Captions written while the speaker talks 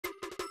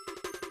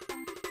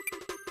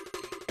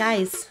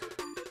Guys.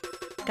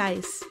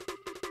 Guys.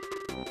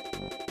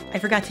 I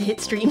forgot to hit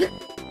stream.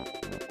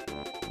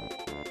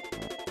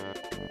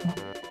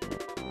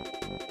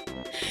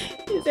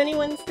 Is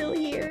anyone still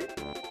here?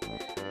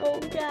 Oh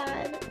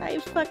god, I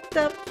fucked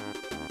up.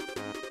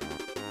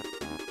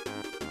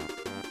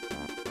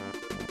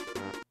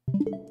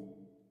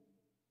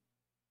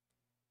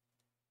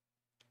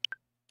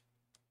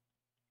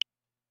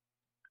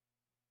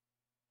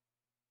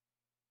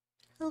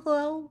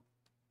 Hello?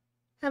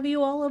 Have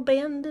you all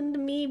abandoned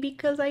me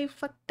because I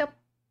fucked up?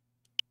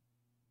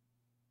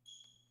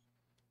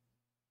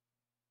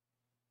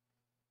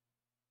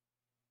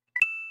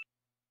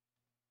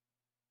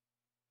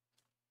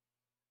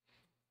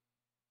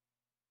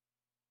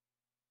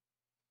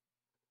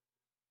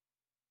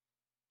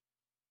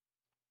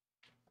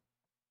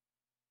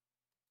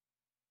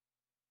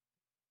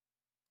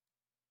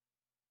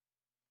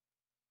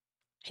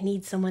 I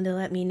need someone to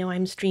let me know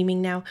I'm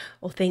streaming now.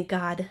 Oh, thank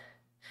God.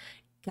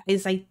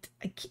 Guys,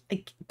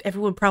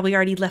 everyone probably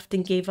already left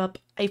and gave up.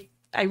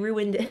 I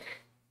ruined it.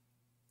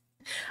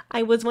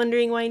 I was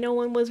wondering why no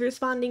one was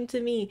responding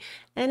to me,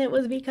 and it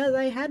was because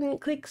I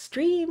hadn't clicked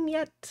stream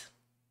yet.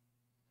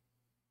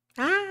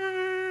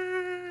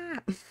 Ah!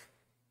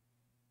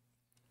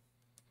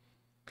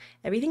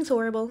 Everything's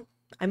horrible.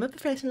 I'm a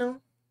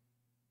professional.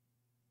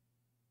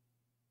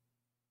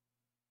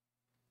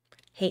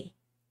 Hey.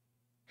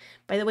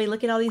 By the way,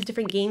 look at all these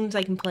different games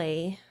I can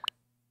play.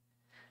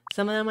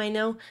 Some of them I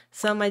know,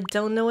 some I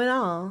don't know at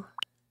all.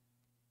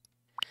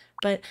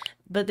 But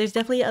there's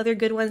definitely other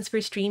good ones for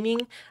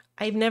streaming.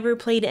 I've never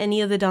played any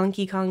of the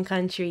Donkey Kong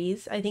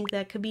countries. I think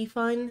that could be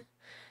fun.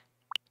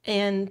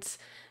 And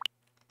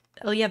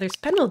oh yeah, there's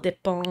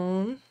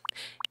Pendeldipon.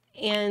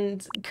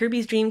 And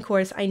Kirby's Dream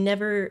Course, I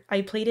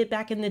played it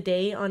back in the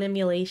day on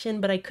emulation,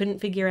 but I couldn't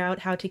figure out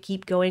how to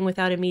keep going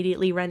without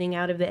immediately running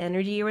out of the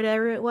energy or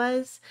whatever it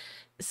was.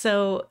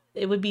 So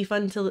it would be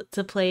fun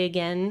to play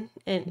again,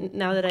 and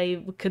now that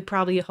I could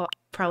probably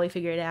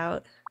figure it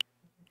out.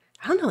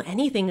 I don't know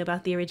anything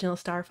about the original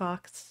Star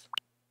Fox.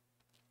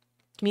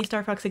 To me,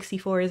 Star Fox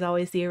 64 is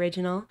always the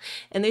original.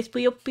 And there's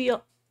Puyo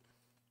Puyo.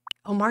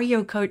 Oh,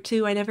 Mario Kart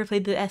too. I never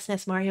played the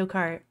SNES Mario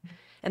Kart.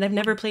 And I've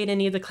never played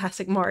any of the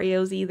classic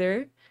Marios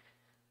either.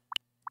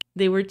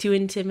 They were too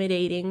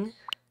intimidating.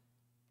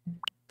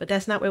 But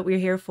that's not what we're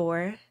here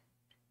for.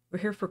 We're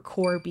here for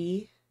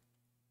Kirby.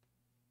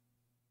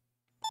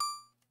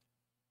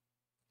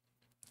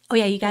 Oh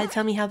yeah, you gotta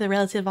tell me how the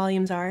relative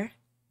volumes are.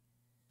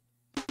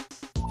 I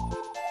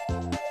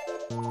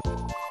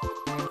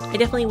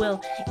definitely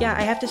will. Yeah,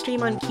 I have to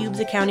stream on Cube's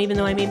account even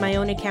though I made my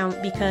own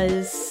account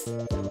because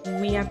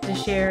we have to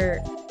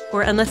share,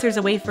 or unless there's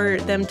a way for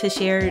them to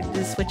share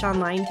the Switch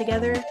Online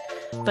together,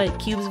 but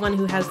Cube's one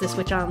who has the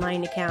Switch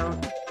Online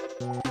account.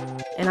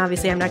 And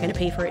obviously I'm not going to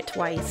pay for it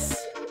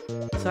twice.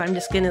 So I'm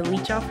just going to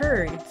leech off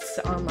her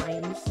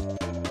onlines.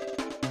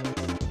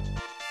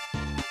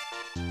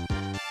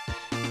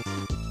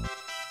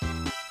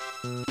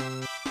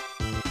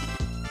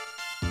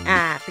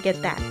 Ah, forget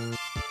that.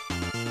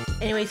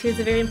 Anyways, here's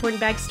a very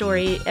important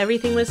backstory.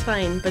 Everything was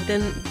fine, but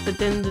then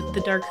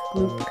the dark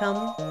gloop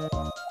come.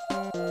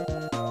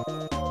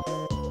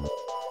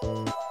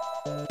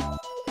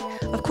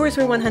 Of course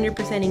we're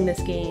 100%ing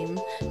this game.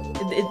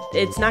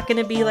 It's not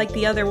gonna be like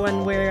the other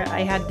one where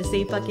I had to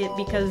say fuck it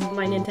because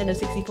my Nintendo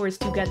 64 is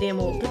too goddamn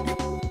old.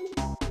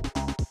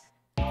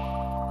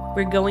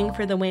 We're going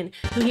for the win.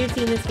 Who here's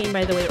seen this game,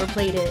 by the way, or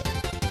played it?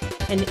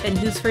 And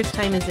whose first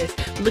time is this?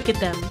 Look at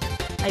them.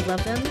 I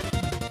love them.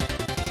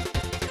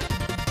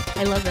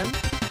 I love them.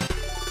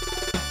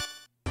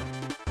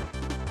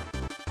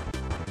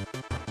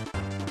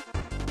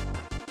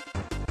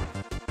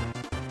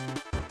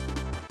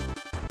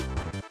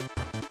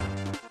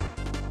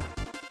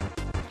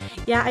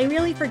 Yeah, I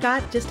really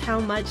forgot just how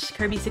much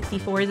Kirby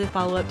 64 is a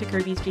follow-up to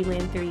Kirby's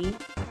Dreamland 3,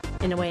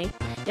 in a way.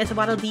 Yes, a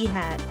Waddle Dee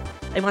hat.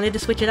 I wanted to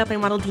switch it up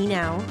and Waddle Dee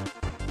now.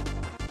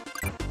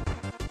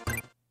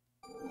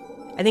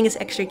 I think it's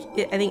extra.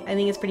 I think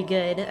it's pretty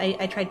good.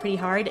 I tried pretty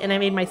hard, and I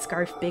made my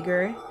scarf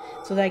bigger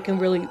so that I can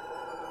really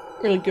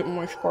get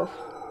my scarf.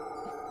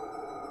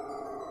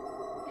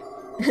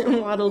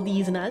 Waddle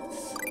these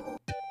nuts.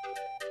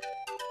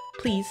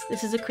 Please,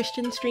 this is a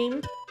Christian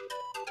stream.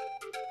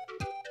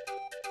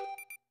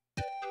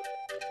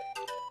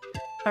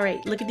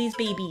 Alright, look at these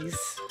babies.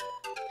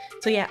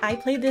 So yeah, I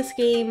played this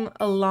game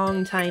a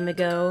long time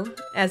ago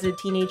as a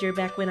teenager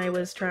back when I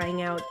was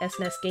trying out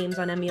SNES games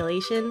on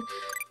emulation.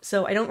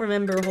 So I don't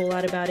remember a whole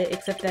lot about it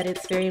except that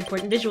it's very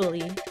important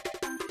visually.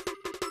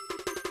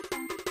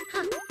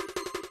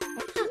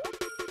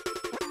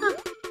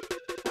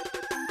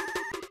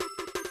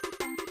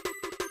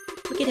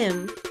 Look at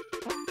him.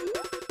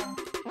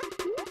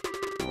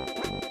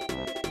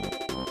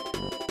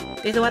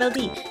 There's a Waddle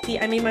Dee. See,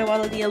 I made my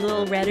Waddle Dee a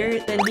little redder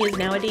than he is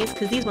nowadays,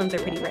 because these ones are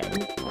pretty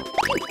red.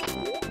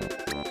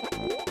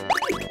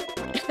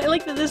 I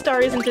like that the star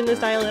isn't in the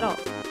style at all.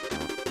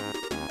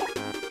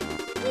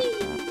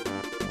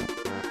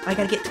 I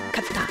gotta get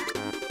kata.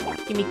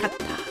 Give me kata.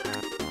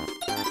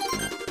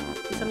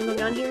 Is something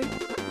going on here?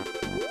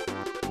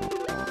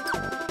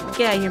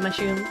 Get out of here,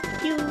 mushroom.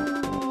 Pew.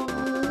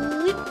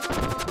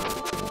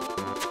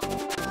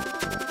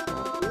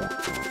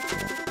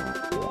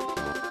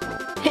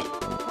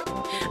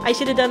 I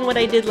should have done what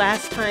I did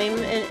last time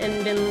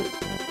and been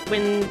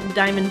when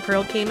Diamond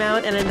Pearl came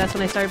out, and then that's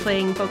when I started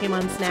playing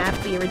Pokemon Snap,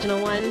 the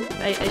original one.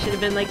 I should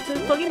have been like, it's a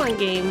Pokemon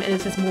game, and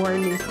it's just more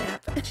new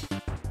Snap.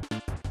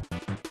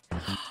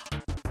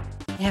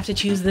 I have to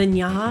choose the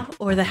Nya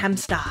or the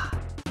hamster.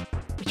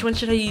 Which one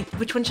should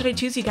I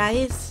choose, you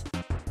guys?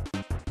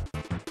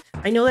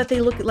 I know that they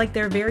look like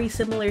they're very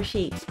similar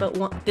shapes, but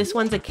this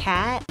one's a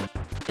cat,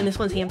 and this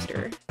one's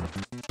hamster.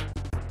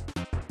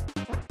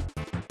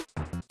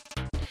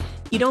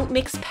 You don't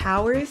mix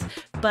powers,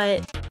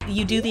 but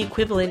you do the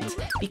equivalent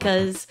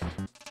because...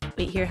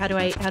 Wait, here, how do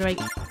I...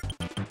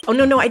 Oh,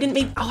 no, I didn't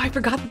make... Oh, I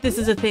forgot that this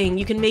is a thing.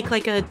 You can make,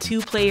 like, a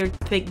two-player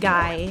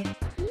guy.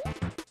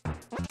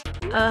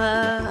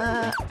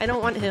 I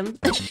don't want him.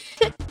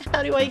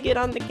 How do I get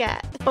on the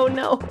cat? Oh,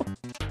 no.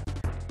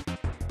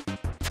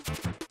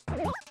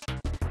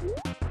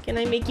 Can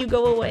I make you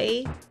go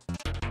away?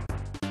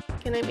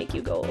 Can I make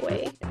you go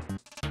away?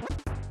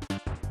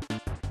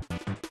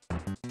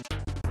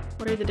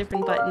 What are the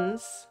different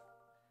buttons?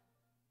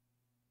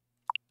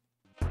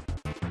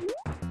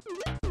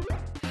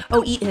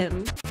 Oh, eat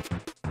him.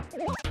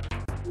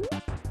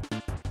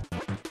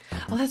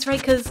 Oh, that's right,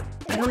 because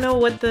I don't know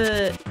what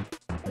the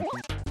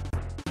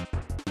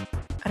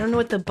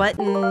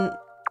button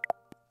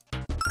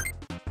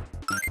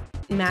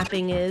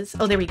mapping is.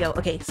 Oh, there we go.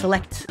 Okay,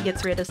 select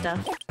gets rid of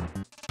stuff.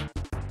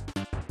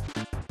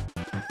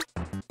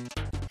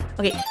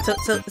 Okay,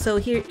 so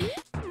here,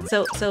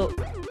 so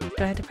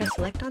do I have to press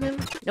select on him?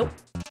 Nope.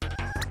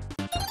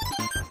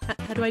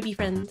 How do I be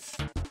friends?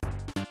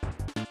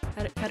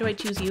 How do I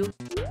choose you?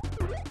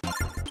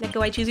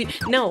 Neko, I choose you.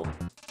 No!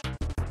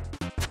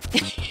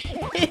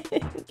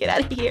 Get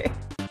out of here.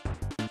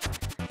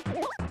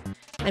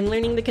 I'm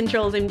learning the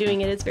controls, I'm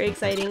doing it, it's very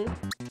exciting.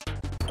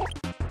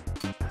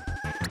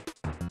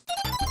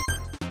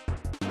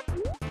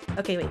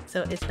 Okay, wait,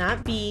 so it's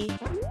not B.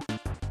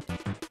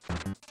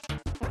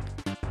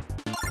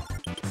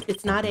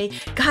 It's not A.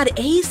 God,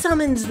 A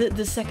summons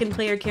the second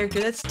player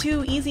character. That's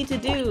too easy to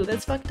do.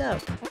 That's fucked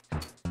up.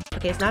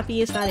 Okay, it's not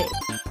B, it's not A.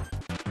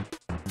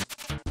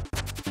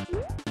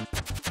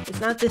 It's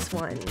not this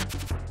one.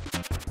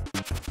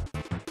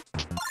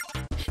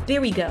 There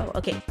we go.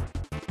 Okay.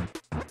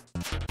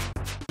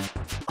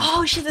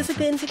 Oh shit, that's like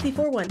the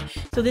N64 one.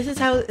 So this is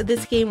how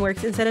this game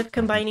works. Instead of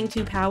combining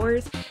two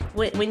powers,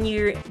 when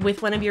you're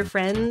with one of your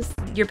friends,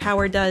 your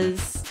power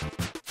does...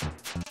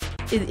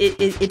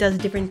 It does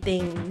different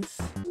things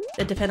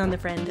that depend on the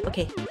friend.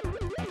 Okay.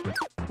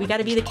 We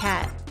gotta be the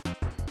cat.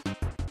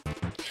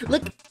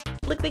 Look!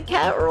 Look, the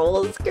cat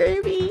rolls,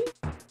 Kirby!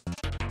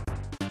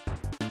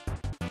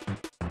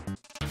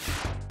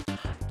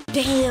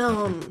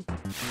 Damn!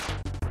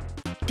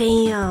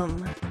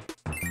 Damn!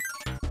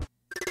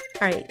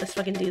 Alright, let's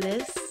fucking do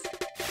this.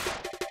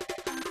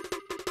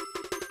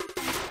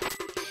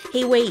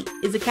 Hey, wait!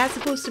 Is the cat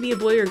supposed to be a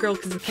boy or a girl?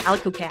 Because it's a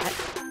calico cat.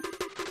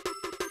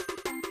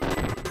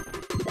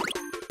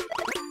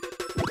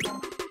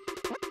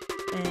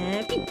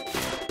 Pew.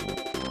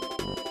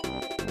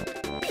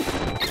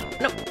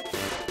 No!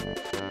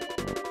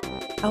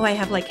 Oh, I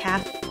have like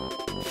half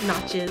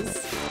notches.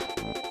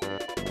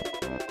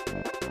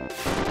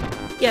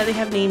 Yeah, they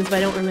have names, but I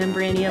don't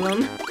remember any of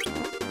them.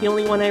 The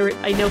only one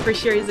I know for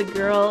sure is a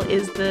girl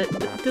is the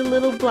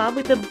little blob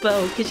with a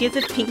bow, because she has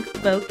a pink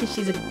bow because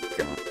she's a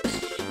girl.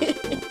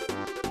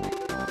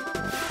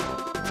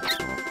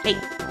 Hey!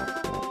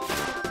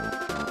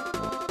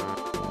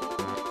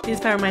 This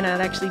power might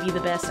not actually be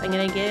the best. I'm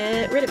gonna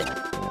get rid of it.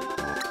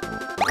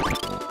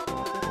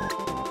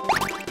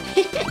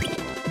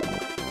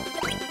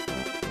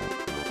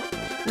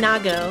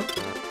 Nago.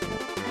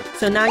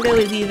 So Nago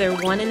is either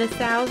 1 in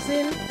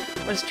 1,000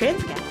 or it's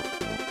Transcat.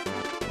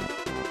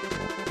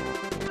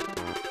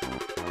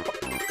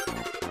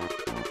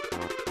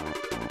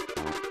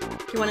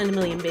 You're 1 in a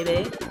million,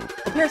 baby.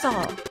 Oh,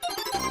 Parasol!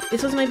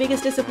 This was my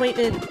biggest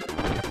disappointment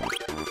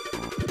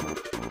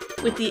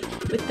with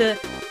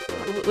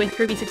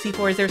Kirby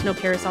 64s. There's no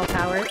Parasol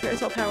power.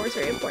 Parasol power is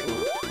very important.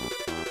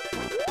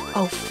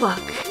 Oh fuck!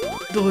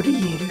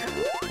 Dorir.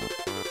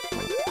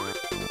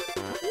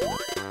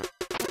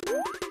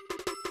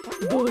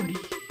 Dorir.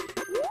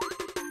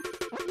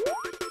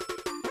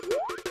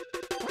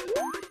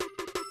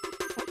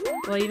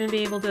 Will I even be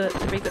able to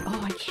break the—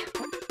 oh, I can't.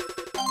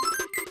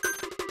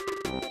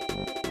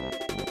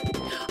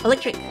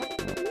 Electric!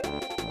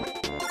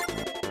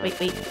 Wait.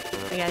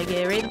 I gotta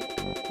get rid.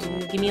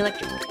 Give me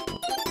electric.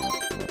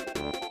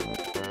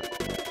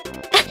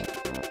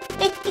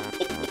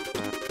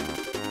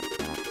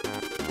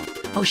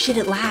 Oh shit,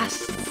 it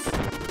lasts!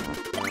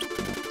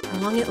 How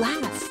long it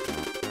lasts?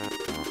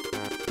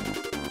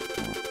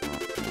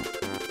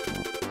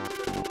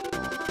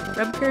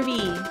 Rub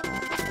Kirby!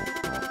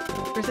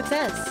 For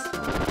success!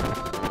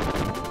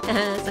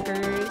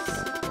 Suckers!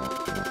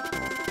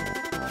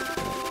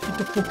 Get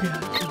the fuck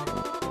out of here!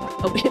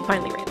 Oh, it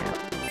finally ran out.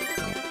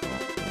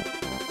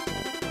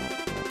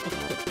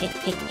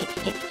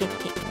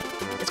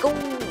 Let's go!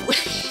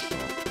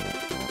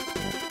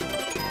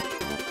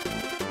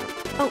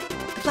 Oh,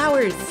 the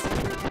flowers!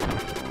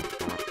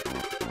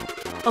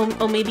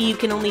 Oh, maybe you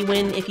can only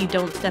win if you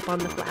don't step on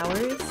the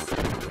flowers?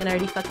 And I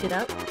already fucked it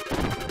up?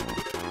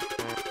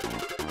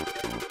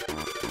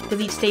 Because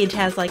each stage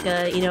has like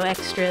a, you know,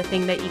 extra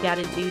thing that you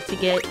gotta do to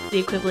get the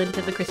equivalent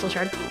of the crystal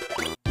shard.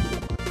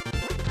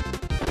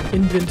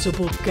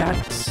 Invincible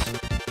cats.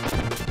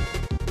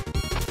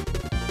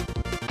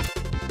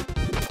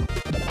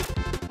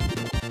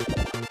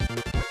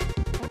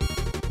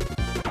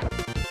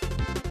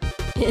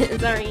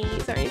 sorry,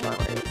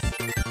 flowers.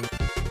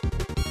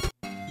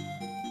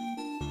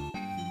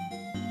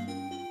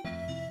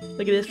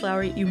 Look at this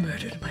flower. You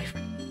murdered my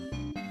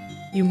friend.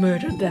 You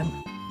murdered them.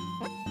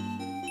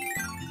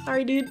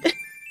 Sorry, dude.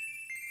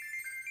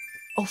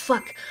 Oh,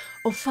 fuck.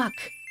 Oh, fuck.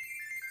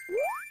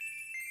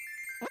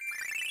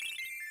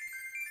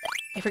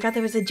 I forgot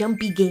there was a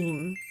jumpy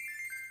game.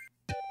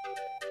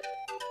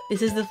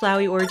 This is the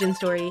Flowey origin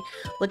story.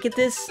 Look at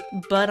this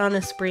bud on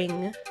a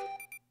spring.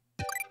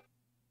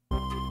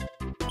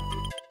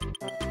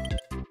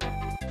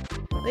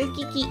 Where's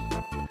Kiki?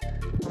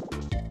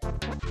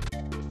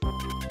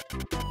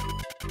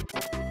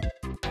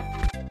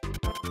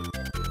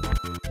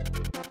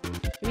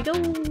 Here we go!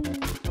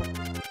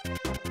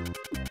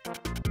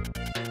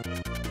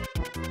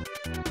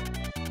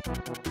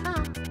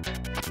 Ah.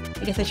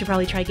 I guess I should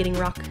probably try getting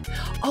rock.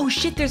 Oh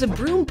shit, there's a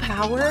broom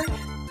power!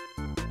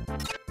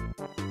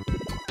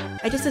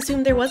 I just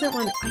assumed there wasn't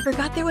one. I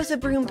forgot there was a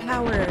broom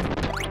power!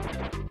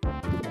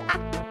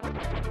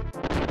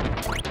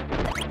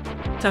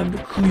 Time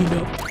to clean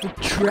up the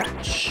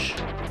trash.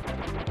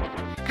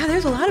 God,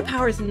 there's a lot of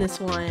powers in this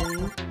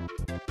one.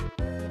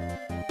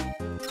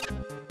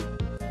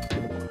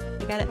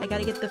 I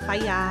gotta get the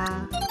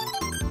fire.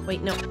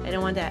 Wait, no, I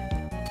don't want that.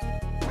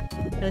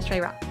 Let's try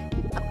rock.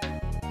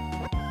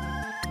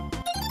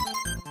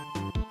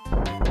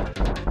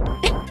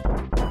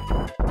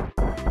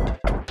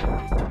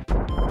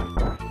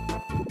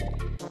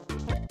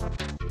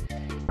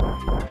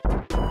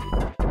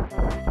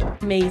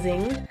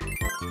 Amazing.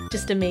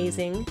 Just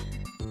amazing.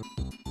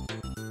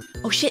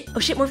 Oh shit,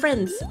 more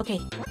friends. Okay.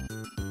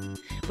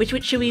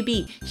 Which should we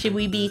be? Should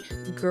we be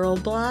Girl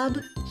Blob?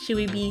 Should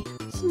we be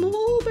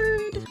Small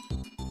Bird?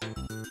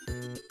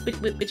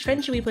 Which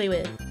friend should we play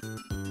with?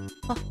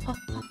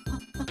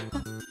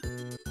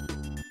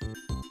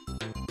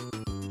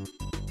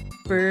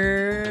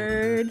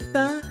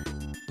 Bertha?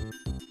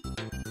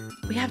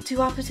 We have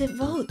two opposite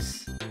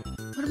votes.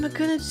 What am I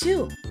gonna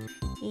do?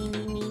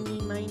 Eeny,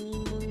 meeny, miny,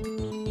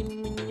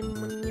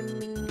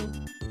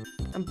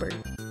 I'm Bird.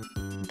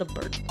 The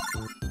Bird.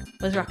 What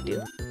does Rock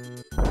do?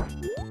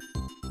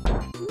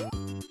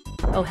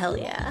 Oh, hell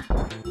yeah.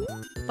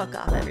 Fuck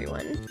off,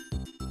 everyone.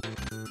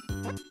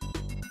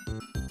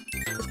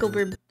 Let's go,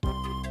 Burb.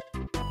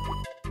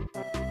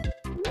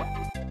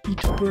 Eat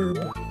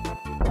Burb.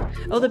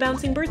 Oh, the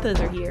bouncing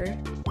Berthas are here.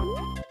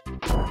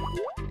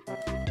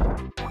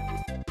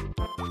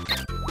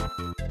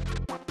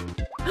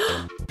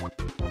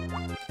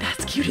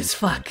 That's cute as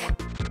fuck.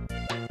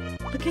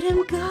 Look at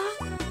him go.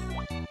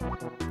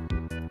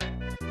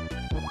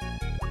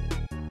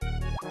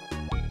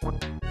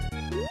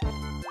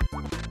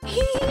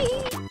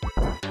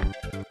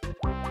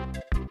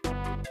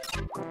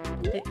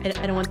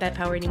 I don't want that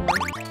power anymore.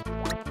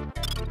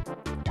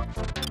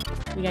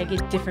 We gotta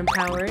get different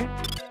power.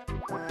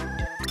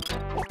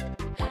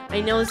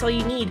 I know that's all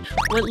you need.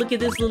 What? Look at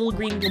this little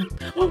green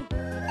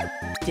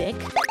dick.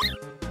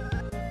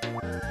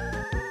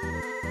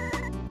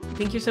 You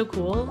think you're so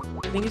cool?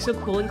 You think you're so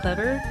cool and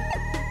clever?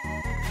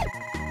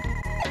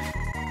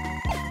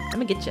 I'm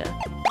gonna get ya.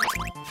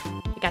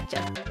 I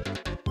gotcha.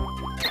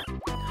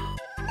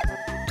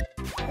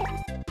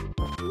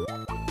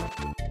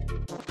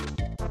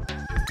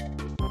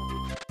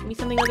 Give me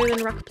something other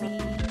than rock,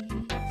 please.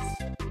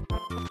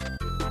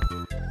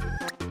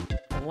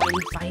 Oh, I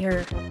need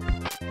fire.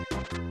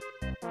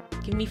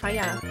 Give me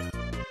fire.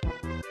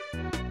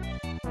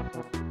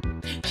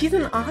 She's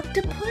an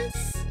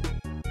octopus?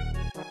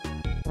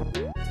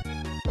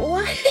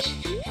 What?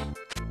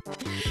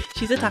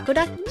 She's a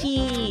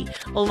takodachi.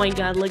 Oh my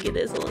god, look at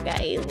this little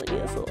guy. Look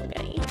at this little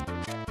guy.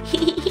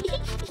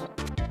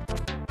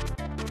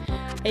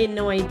 I had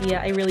no idea.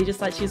 I really just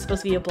thought she was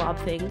supposed to be a blob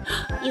thing.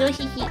 You know,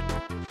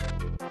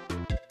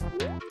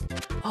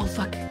 Oh,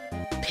 fuck.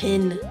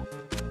 Pin.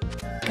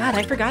 God,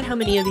 I forgot how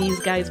many of these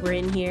guys were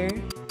in here.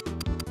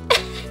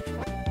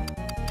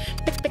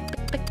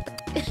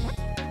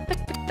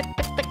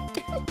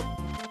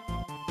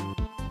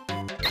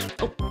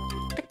 Oh.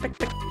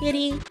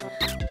 Kitty.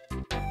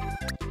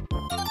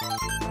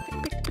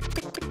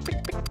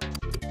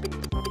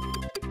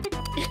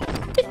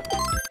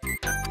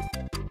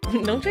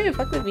 Don't try to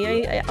fuck with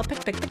me. I'll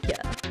peck ya.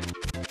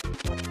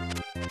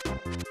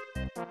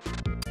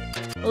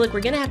 Well, look,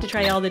 we're gonna have to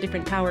try all the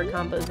different power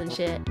combos and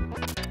shit.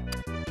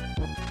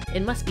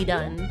 It must be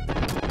done.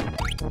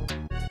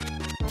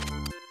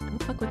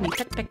 Don't fuck with me.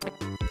 Peck.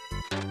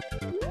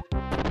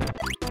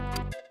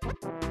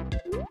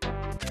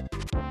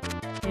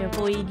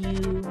 avoid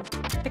you.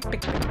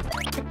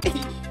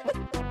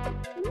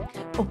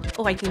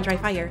 Oh, I can try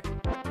fire.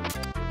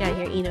 Yeah,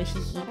 here, you know,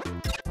 hee hee.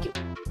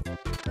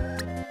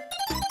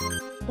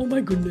 Oh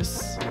my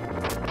goodness.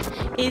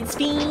 It's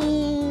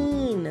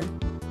Fiend!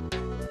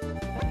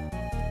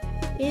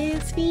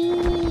 It's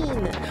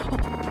Fiend!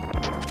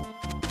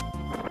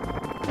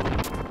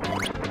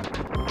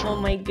 Oh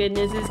my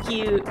goodness, it's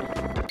cute.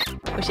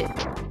 Oh shit.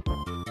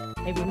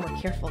 Maybe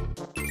more careful.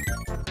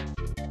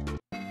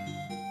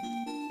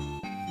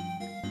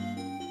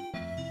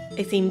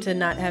 I seem to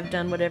not have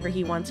done whatever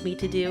he wants me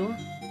to do.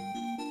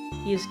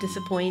 He is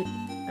disappoint.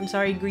 I'm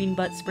sorry, Green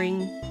Butt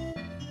Spring.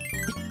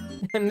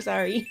 I'm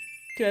sorry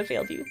to have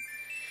failed you.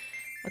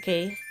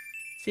 Okay,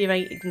 see if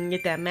I can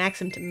get that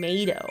Maxim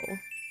tomato.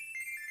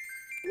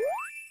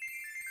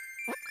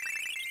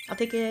 I'll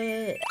take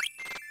it.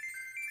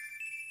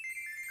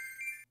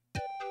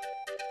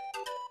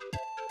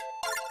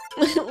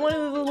 What is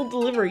this little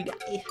delivery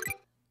guy?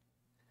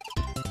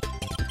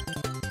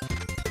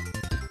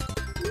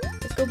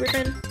 Let's go,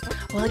 Brickman.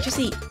 Oh,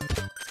 electricity.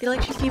 Let's get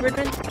electricity,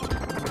 Brickman.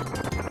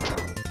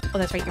 Oh,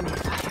 that's right, you're made of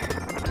fire.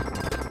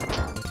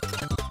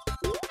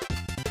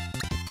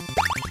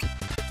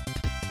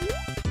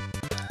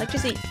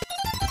 Electricity.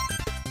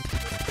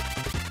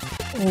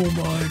 Oh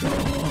my god.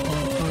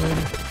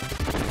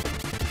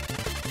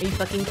 Are you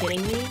fucking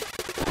kidding me?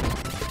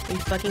 Are you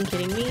fucking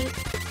kidding me?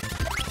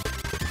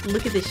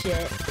 Look at this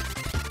shit.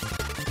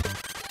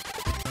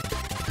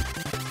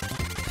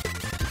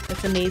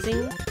 That's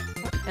amazing,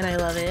 and I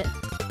love it.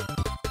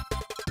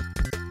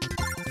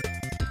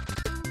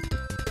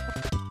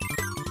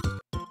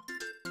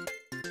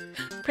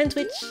 Friend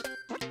switch!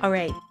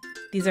 Alright,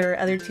 these are our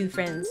other two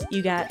friends.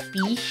 You got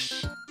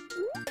Fish.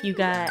 You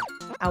got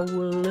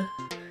Owl.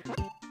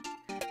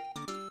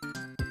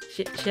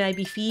 Should I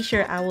be Fish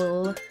or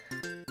Owl?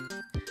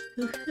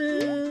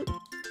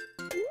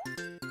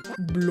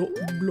 Blow,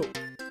 blow.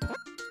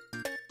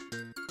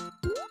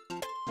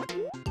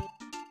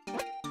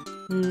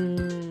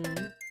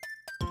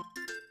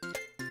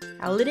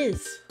 Owl it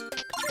is.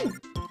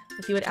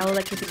 Let's see what owl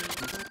electricity.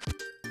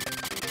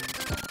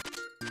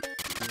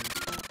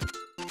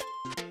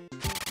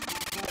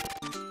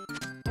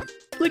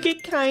 Look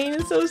at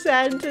Kine, so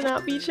sad to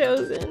not be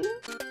chosen.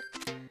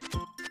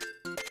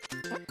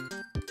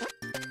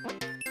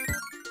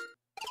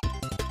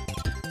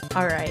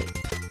 Alright,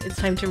 it's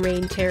time to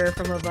rain terror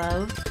from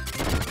above.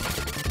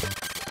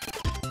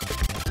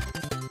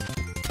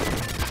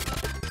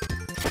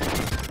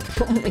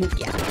 Oh my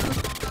god.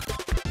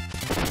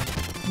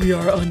 We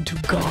are unto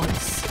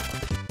gods.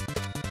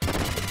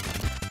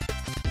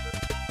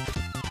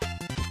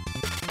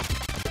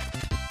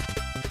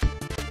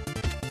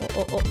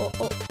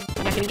 Oh.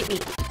 You're not gonna get me.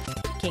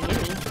 Can't get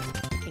me.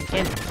 Can't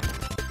get me.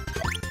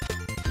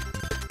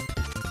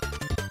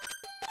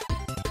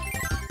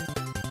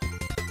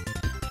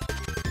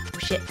 Oh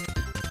shit.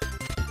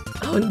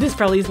 Oh, this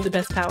probably isn't the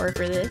best power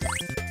for this.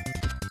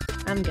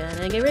 I'm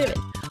gonna get rid of it.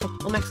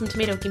 Oh, Maximum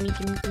Tomato, gimme.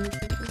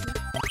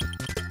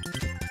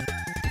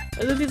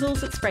 Oh, look at these little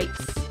set sprites.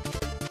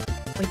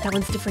 Wait, that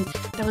one's different.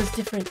 That was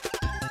different.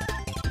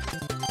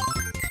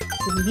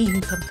 It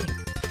means something.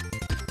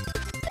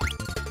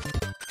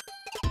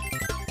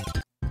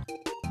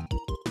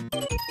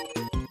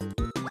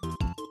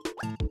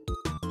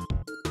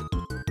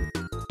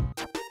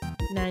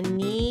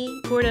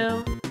 Nani?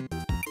 Gordo.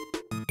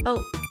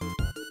 Oh.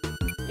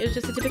 It was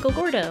just a typical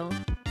Gordo.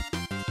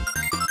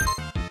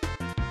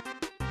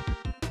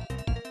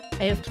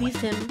 I have pleased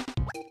him.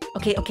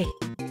 Okay.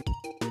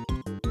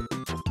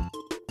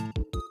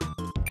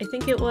 I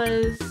think it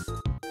was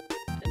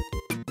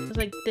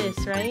like this,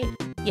 right?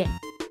 Yeah.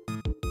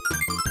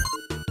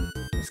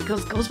 This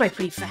goes by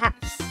pretty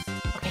fast.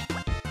 Okay.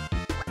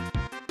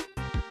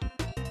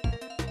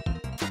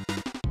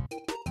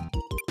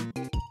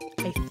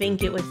 I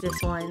think it was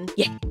this one.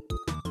 Yeah.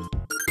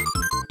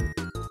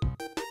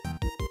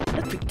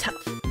 That's pretty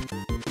tough.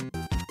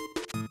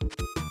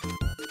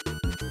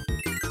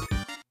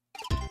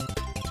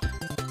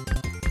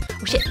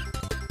 Oh shit.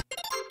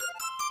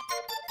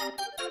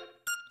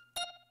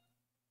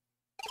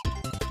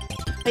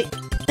 Hey.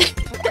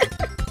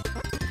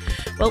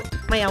 Well,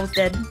 my owl's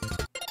dead.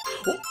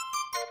 Oh.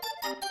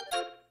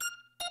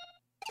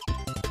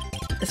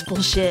 That's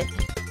bullshit.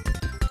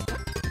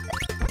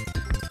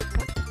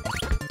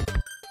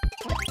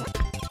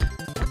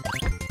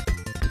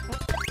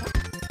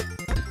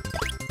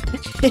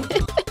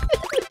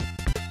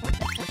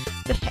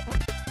 The heck?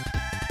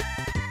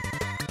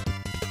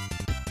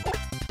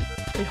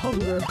 I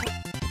hunger.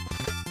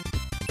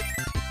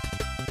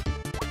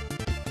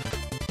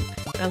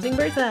 Bouncing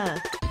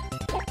Bertha!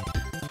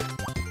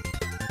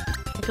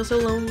 I feel so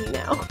lonely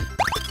now.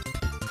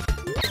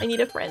 I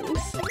need a friend.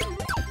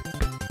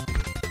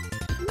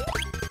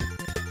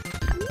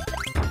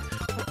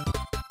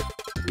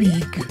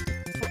 Big.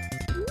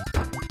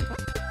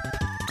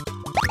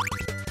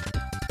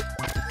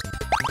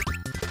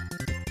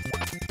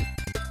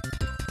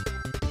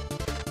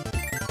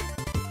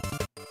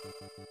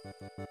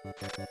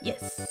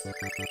 Yes.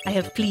 I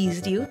have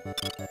pleased you.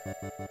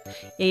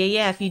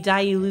 Yeah. If you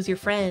die, you lose your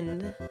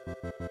friend.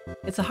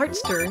 It's a heart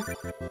stir.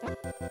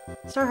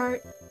 Star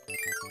heart.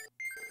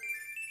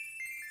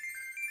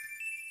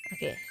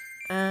 Okay.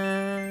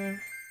 Oh.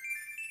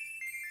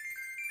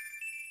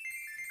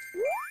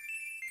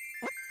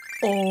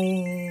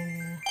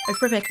 I've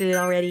perfected it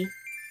already.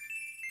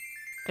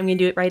 I'm gonna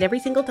do it right every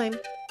single time.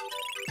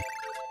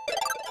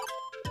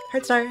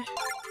 Heart star.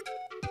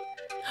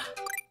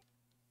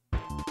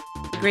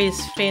 The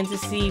greatest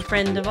fantasy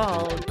friend of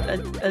all.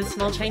 A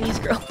small Chinese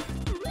girl.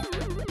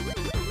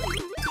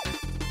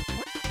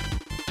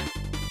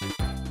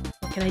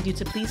 What can I do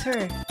to please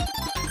her?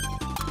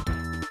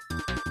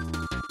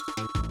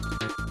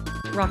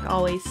 Rock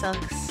always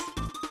sucks.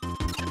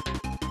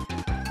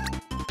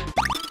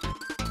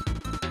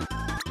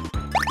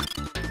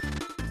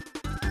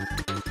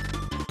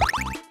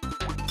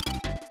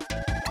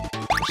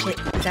 Shit,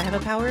 does that have a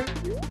power?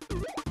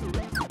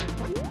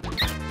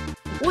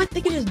 What?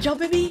 They can just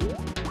jump at me?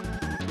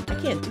 I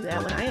can't do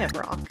that when I have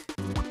rock.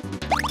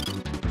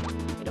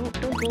 Hey, don't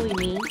bully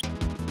me.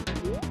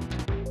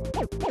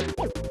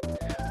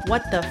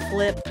 What the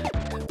flip?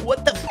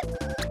 What the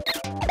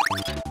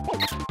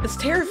It's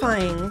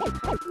terrifying!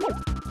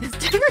 It's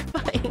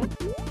terrifying!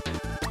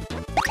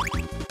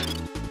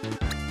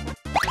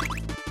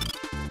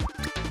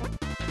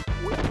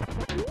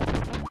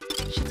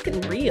 Shit's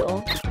getting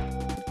real.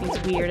 These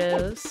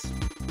weirdos.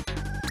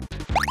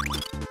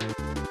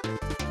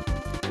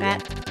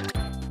 Bat.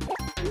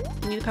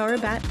 Give me the power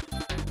of bat.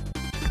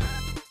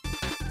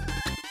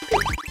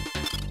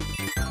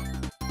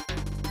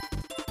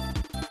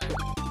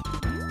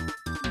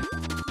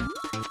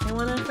 I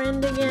want a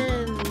friend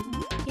again.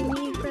 Give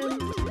me a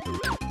friend.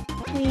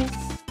 Please.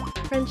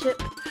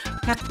 Friendship.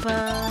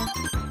 Kappa.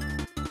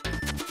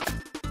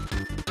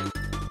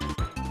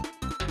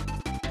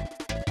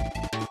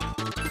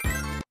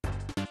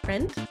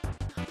 Friend?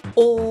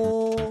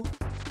 Oh.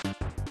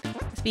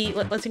 Must be,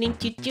 what's her name?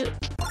 Toot toot.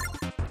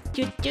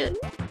 Toot toot.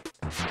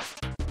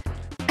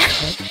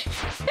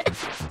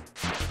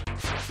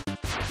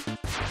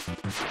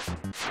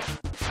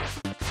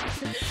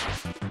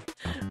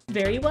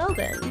 Very well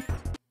then.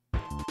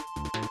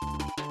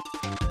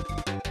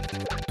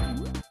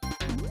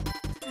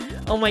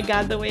 Oh my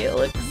god, the way it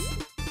looks.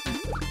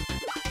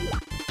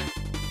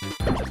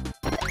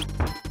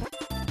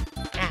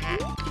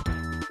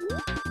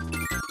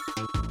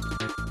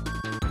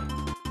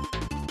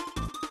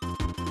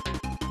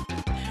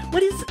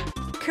 What is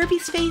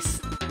Kirby's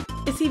face?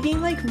 Is he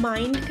being like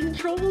mind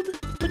controlled?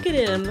 Look at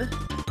him.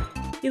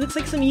 He looks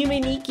like some Yume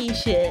Nikki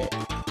shit.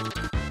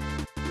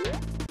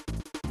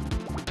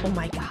 Oh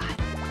my god.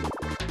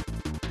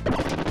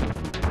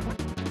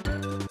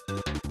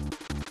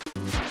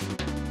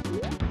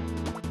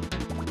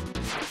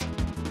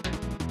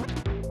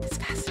 It's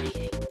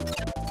fascinating.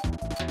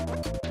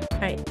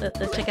 Alright,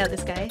 let's check out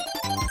this guy.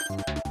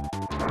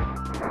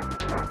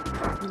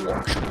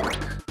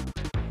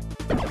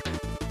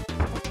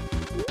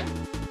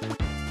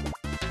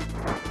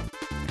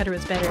 Cutter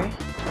was better.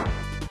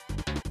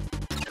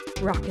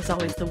 Rock is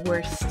always the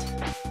worst.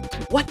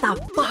 What the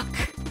fuck?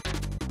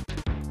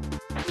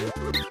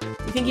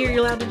 You think you're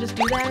allowed to just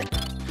do that?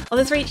 Oh,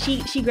 that's right,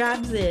 she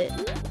grabs it.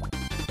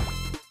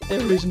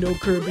 There is no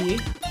Kirby,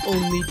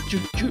 only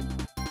Choo-Choo.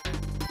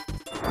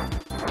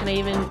 Can I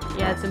even...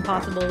 Yeah, it's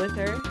impossible with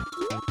her.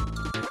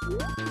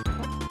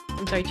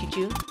 I'm sorry,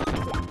 Choo-Choo.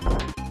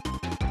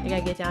 I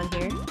gotta get down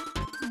here.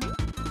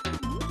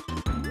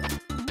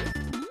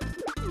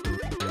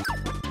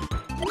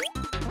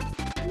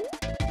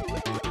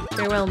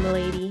 Farewell,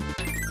 milady.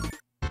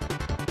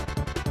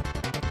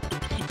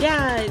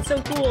 Yeah, it's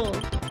so cool!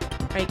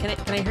 Alright, can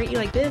I hurt you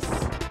like this?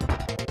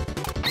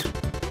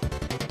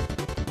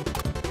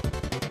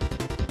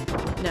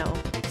 No.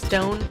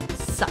 Stone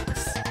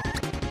sucks.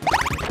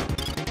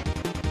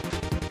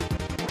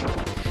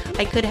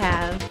 I could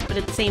have, but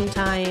at the same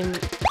time,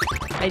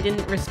 I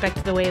didn't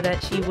respect the way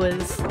that she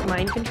was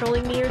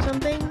mind-controlling me or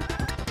something.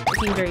 It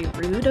seemed very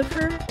rude of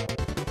her.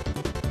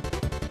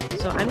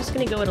 So I'm just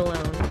gonna go it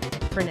alone,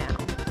 for now.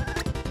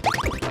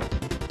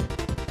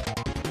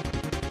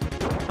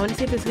 I want to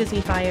see if this gives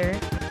me fire.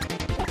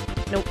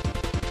 Nope.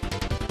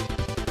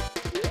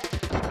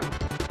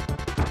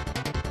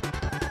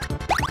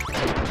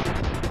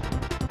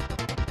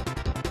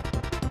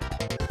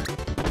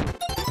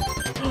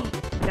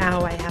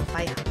 Now I have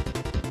fire.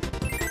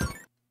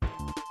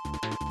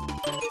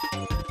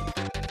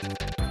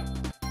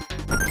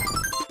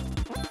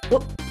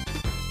 Whoop!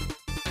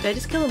 Did I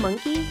just kill a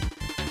monkey?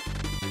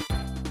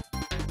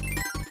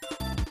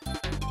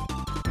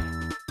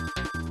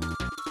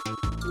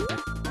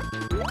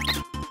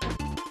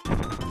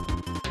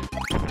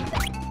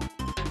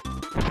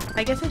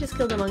 I guess I just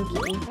killed a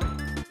monkey.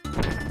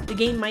 The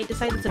game might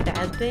decide it's a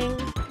bad thing,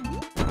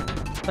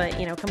 but,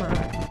 you know, come on.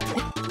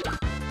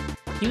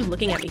 He was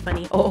looking at me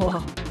funny.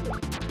 Oh.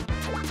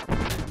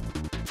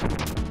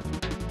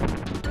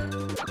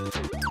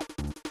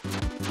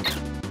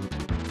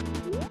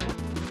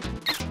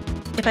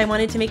 if I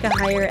wanted to make a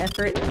higher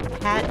effort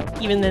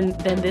hat, even than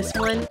this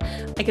one,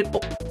 I could...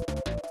 Oh,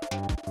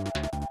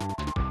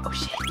 oh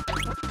shit.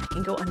 I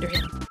can go under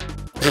him.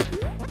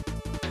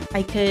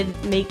 I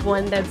could make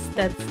one that's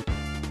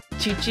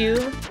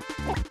Choo-Choo.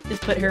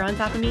 Just put her on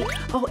top of me.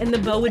 Oh, and the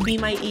bow would be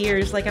my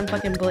ears like I'm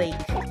fucking Blake.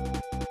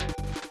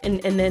 And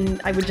then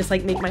I would just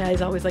like make my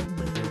eyes always like...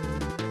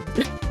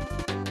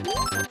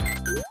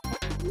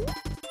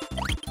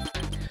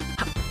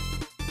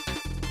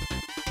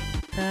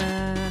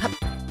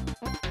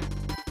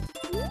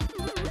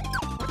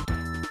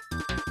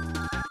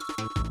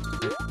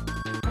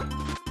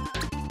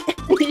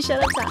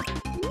 Shut up, stop.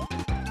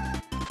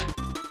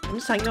 I'm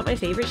just talking about my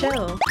favorite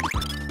show.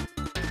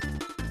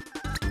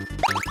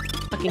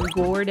 Fucking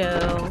Gordo.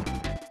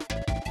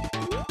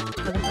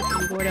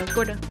 Motherfucking Gordo.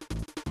 Gordo.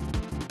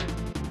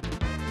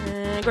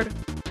 Gordo.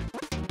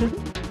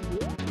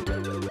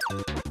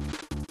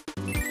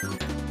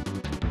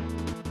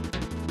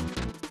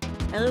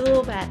 I love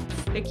little bats.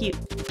 They're cute.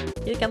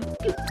 Here they come.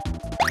 Pew.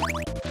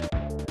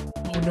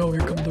 Oh no,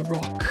 here comes the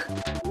rock.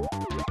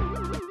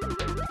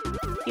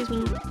 Excuse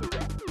me.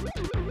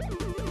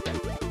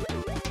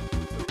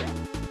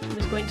 I'm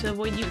just going to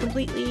avoid you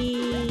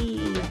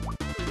completely.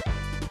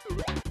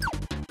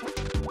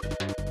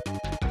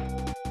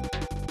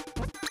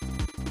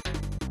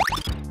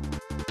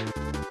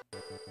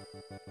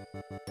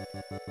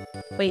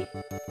 Wait,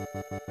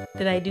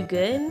 did I do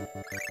good?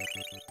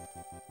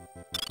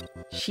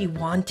 She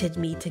wanted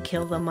me to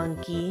kill the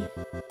monkey.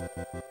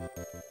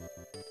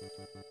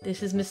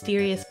 This is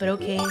mysterious, but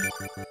okay.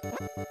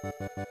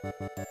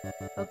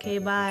 Okay,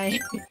 bye.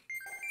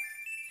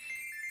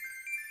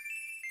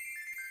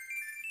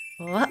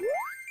 What?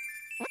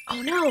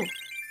 Oh no!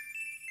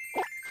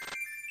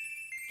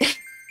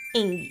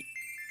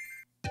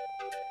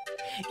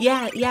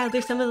 Yeah,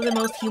 there's some of the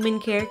most human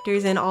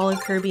characters in all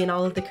of Kirby and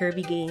all of the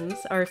Kirby games.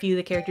 Are a few of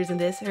the characters in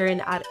this. Her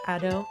and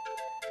Ado.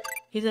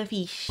 Here's a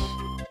fish.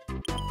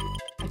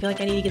 I feel like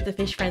I need to get the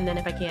fish friend then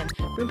if I can.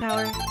 Broom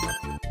power.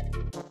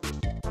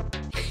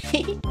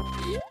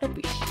 A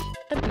bush.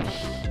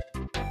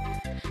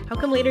 How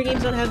come later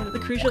games don't have the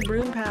crucial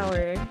broom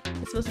power?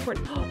 It's most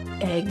important.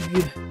 Egg.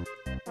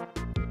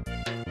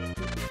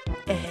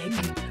 Egg.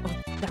 Oh,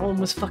 that one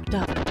was fucked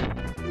up.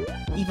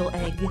 Evil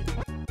egg.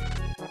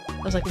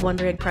 That was like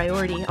Wonder Egg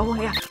priority. Oh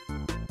yeah.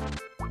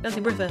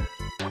 Bouncing Bertha.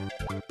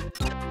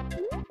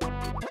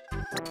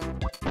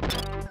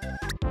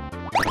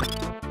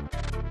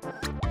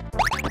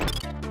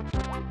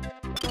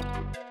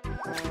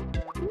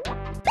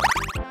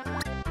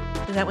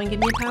 Does that one give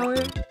me a power?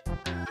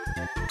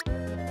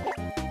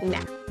 Nah.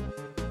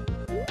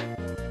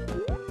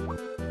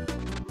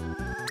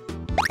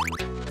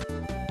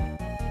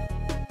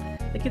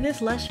 Look at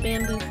this lush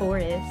bamboo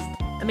forest.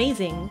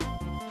 Amazing.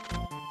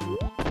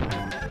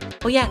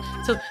 Oh yeah,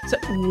 so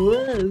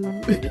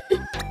whoa.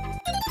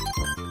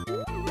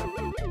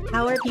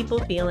 How are people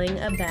feeling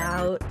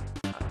about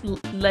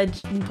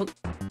legend?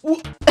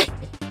 Well,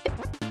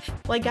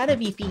 I gotta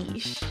be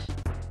fish.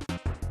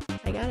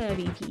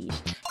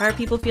 How are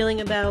people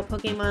feeling about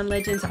Pokemon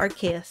Legends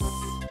Arceus?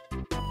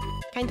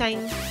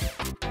 Kind.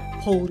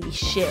 Holy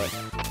shit.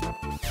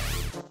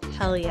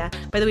 Hell yeah.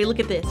 By the way, look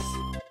at this.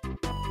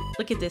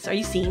 Look at this. Are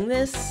you seeing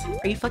this?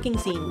 Are you fucking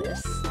seeing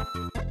this?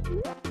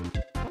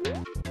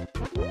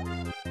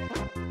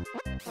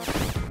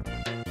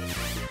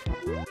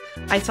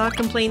 I saw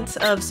complaints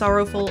of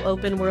sorrowful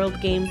open world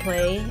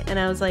gameplay, and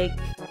I was like,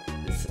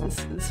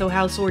 so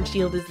how Sword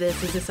Shield is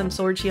this? Is this some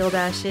Sword Shield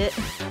ass shit?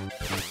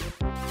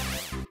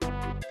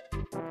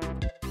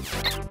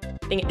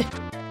 Dang it.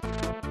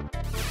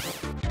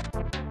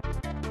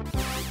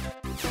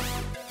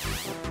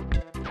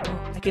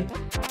 Oh, I could...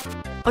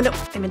 Oh no,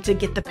 I meant to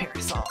get the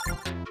parasol. I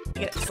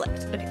got it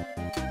slipped. Okay.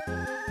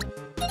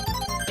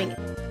 Dang it.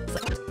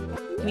 Slipped.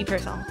 Give me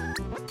parasol.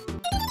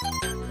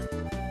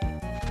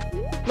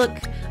 Look.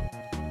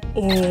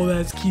 Oh,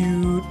 that's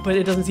cute, but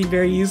it doesn't seem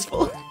very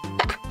useful.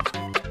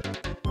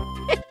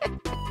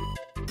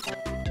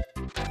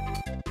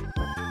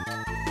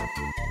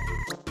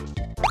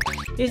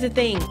 Here's the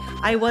thing,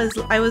 I was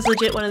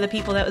legit one of the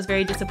people that was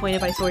very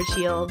disappointed by Sword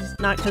Shield.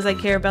 Not because I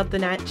care about the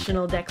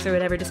national decks or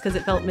whatever, just because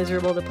it felt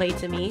miserable to play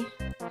to me.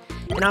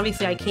 And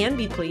obviously I can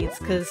be pleased,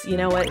 because you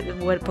know what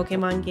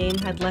Pokemon game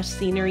had lush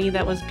scenery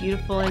that was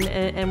beautiful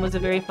and was a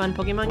very fun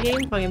Pokemon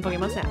game?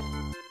 Pokemon Snap.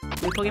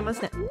 Pokemon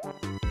Snap.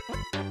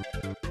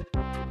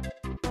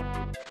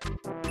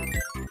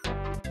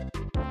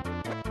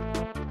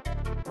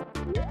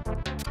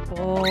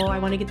 Oh, I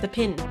want to get the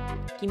pin.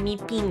 Give me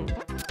pin.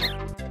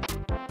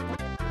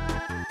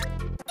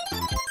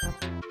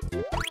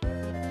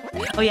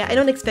 Oh yeah, I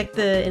don't expect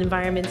the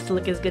environments to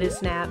look as good as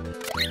Snap,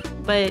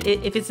 but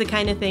if it's the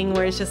kind of thing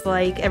where it's just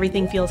like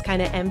everything feels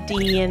kind of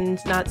empty and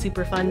not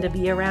super fun to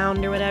be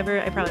around or whatever,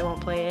 I probably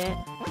won't play it.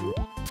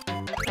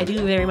 I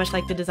do very much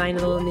like the design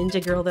of the little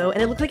ninja girl though,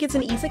 and it looks like it's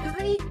an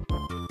isekai,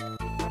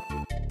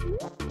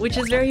 which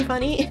is very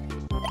funny.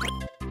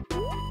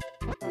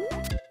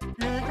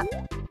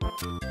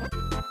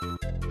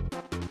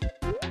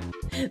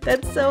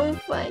 That's so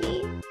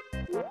funny.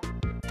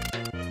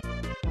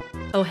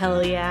 Oh,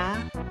 hell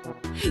yeah.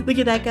 Look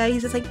at that guy,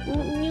 he's just like,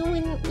 you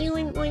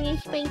wouldn't want to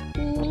speak to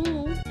me.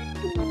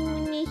 You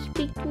wouldn't want to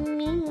speak to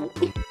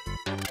me.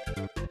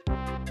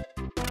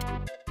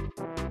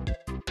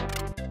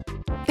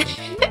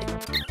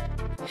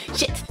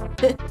 Shit!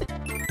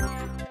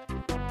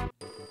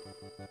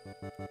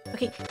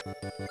 Okay.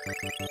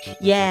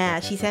 Yeah,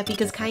 she's happy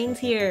because Kyne's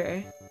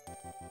here.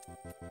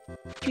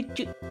 Choo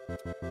choo.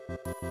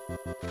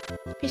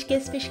 Fish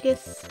kiss, fish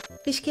kiss,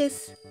 fish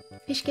kiss,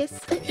 fish kiss.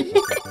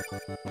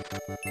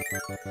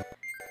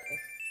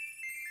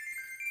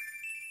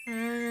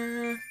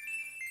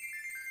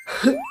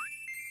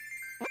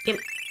 Get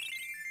me.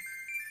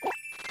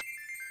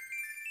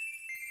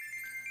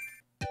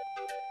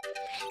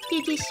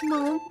 They're just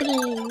small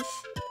beans.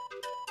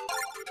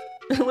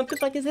 What the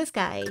fuck is this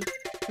guy?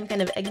 Some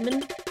kind of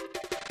Eggman?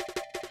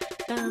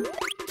 Dum,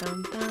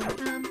 dum, dum,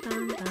 dum,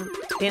 dum, dum.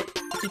 Damn,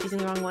 I keep using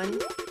the wrong one.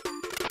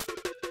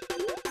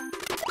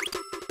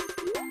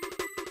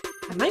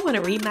 I might want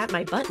to remap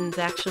my buttons,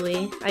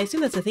 actually. I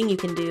assume that's a thing you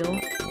can do.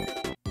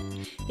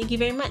 Thank you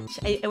very much.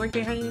 I worked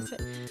very hard on this.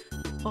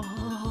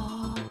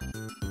 Oh.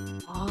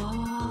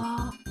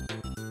 Oh.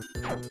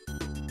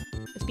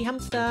 Let's be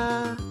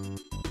hamster.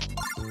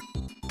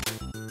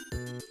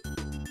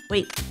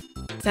 Wait,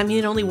 does that mean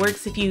it only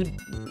works if you...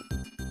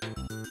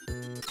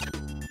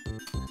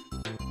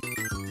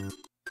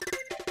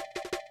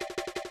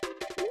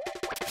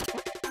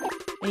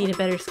 I need a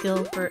better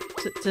skill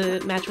to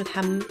match with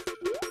ham.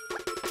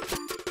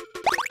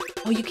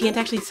 Oh, you can't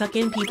actually suck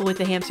in people with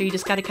the hamster, you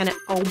just gotta kinda...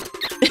 Oh.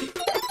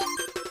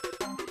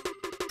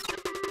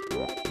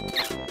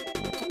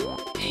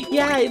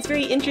 Yeah, it's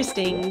very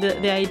interesting,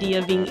 the idea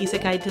of being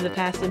isekai'd to the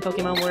past in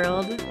Pokemon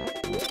World.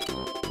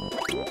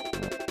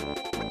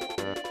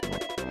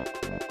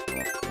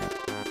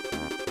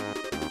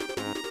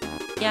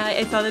 Yeah,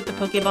 I saw that the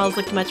Pokeballs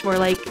looked much more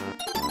like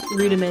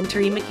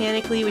rudimentary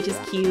mechanically, which is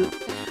cute.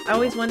 I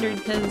always wondered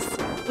because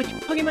which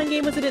Pokemon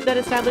game was it that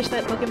established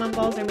that Pokemon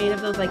balls are made of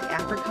those like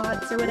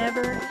apricots or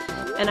whatever?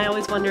 And I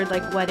always wondered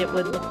like what it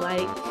would look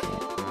like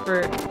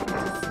for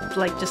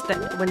like just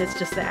that when it's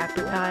just the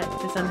apricot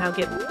to somehow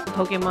get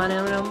Pokemon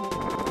out of them.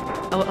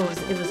 Oh,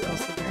 it was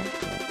also there.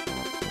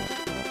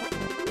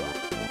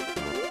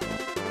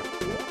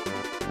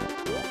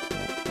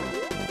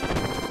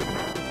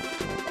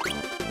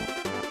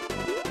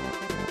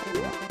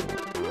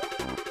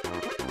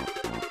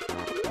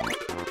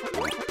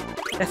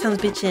 That sounds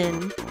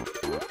bitchin'.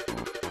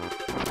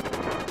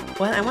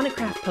 What? I want to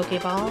craft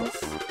Pokeballs.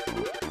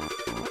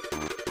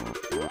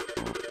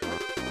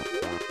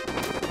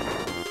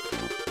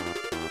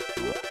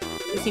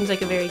 It seems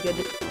like a very good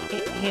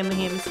ham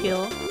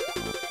skill.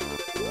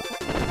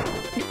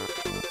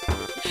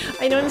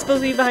 I know I'm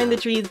supposed to be behind the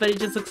trees, but it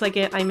just looks like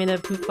I'm in a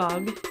poop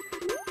bog.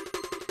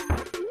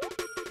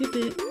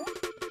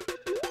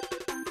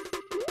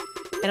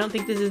 I don't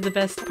think this is the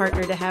best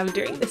partner to have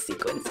during this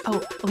sequence.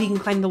 Oh, he can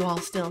climb the wall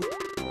still.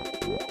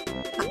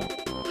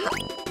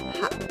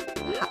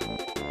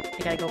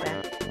 I gotta go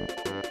back.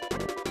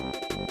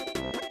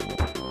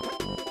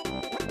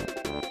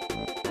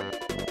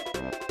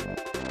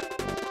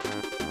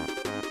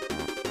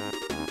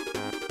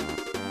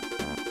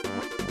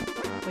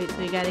 Wait,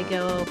 so you gotta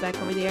go back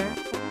over there?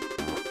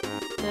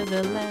 To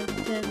the left,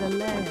 to the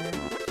left.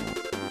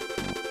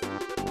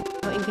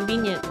 Oh,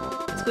 inconvenient.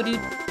 Let's go,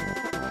 dude.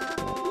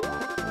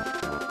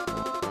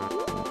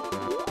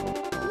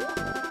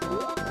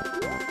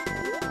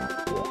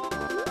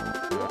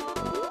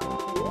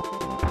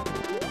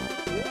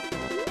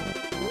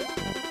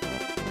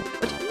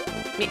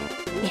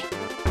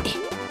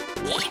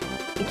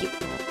 Thank you.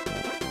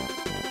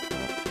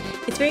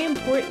 It's very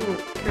important,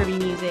 Kirby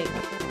music.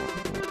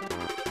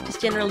 Just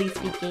generally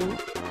speaking.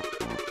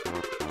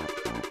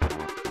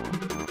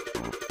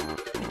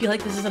 I feel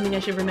like this is something I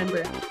should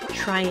remember.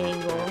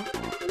 Triangle.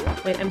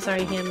 Wait, I'm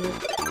sorry, him.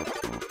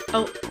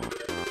 Oh.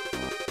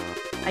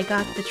 I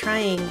got the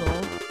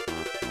triangle.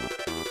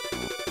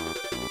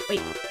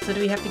 Wait, so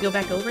do we have to go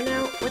back over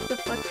now? What the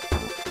fuck?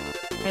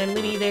 Alright, I'm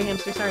leaving you there,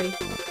 hamster, sorry.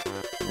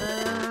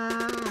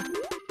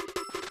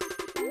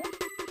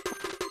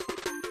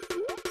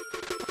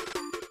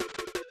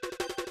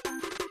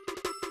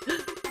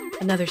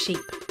 Another sheep.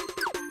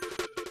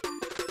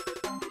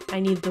 I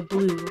need the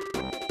blue.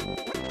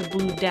 The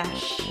blue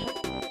dash.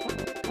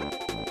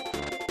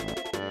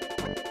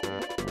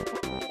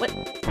 What?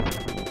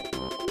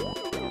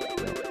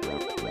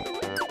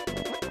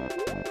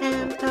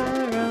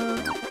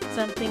 Hamtaro.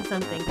 Something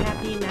something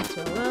happy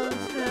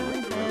Maxwell's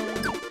ham.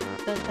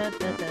 Da da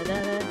da da da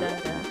da da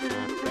da.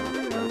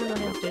 Hamtaro, little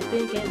hamsters,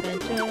 big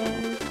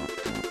adventures.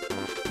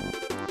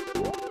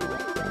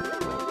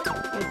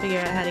 Gotta figure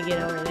out how to get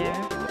over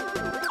there.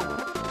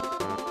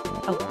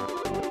 Oh,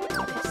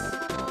 this.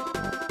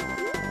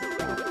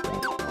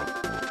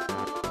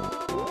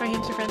 Our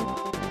hamster friend.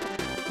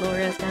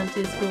 Laura's down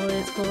to school.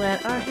 It's cool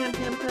at our ham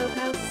Pope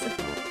house.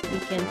 We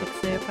can fix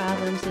their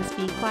problems. Just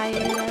be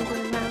quiet as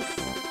a mouse.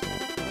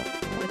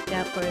 Look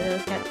out for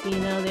those cats. You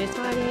know they're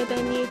smarter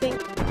than you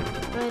think.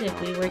 But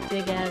if we work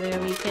together,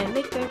 we can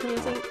make their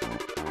plans sink.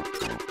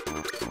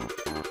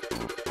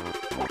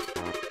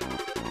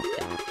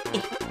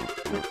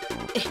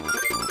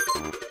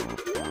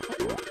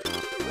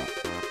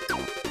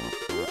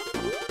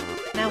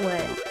 Now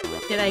what?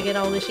 Did I get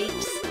all the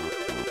shapes?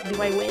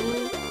 Do I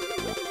win?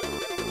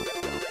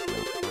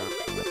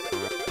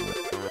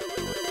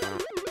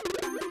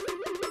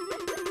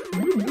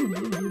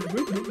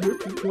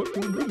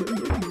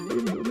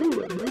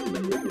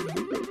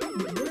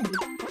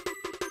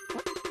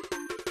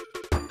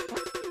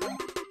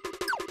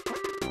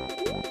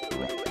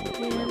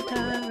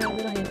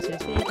 Little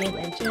hamsters, big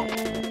adventures.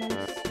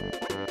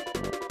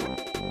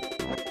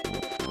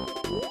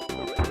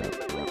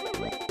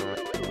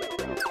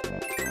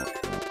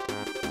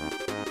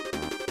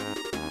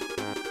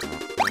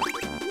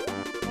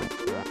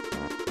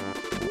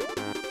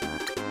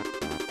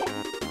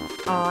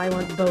 Oh, I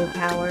want bow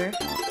power.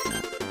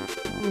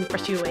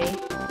 Brush you away.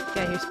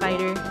 Got your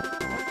spider.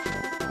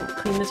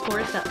 Clean this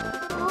forest up.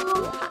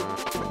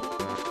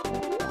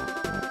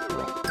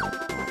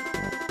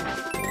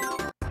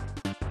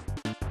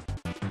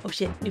 Oh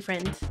shit, new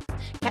friends.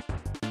 Cat.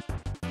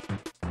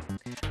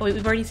 Oh wait,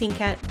 we've already seen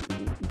Cat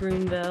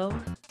Broom though.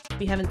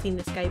 We haven't seen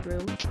the Sky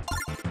Broom.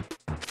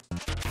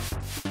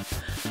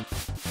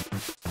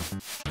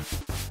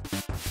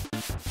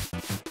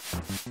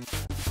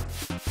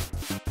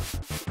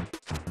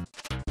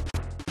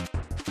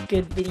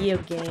 Good video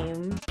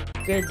game.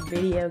 Good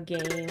video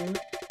game.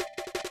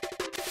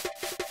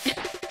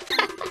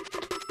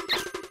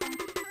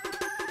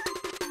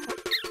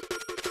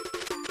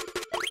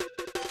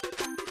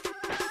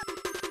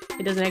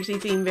 It doesn't actually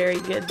seem very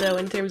good though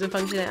in terms of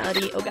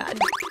functionality. Oh god.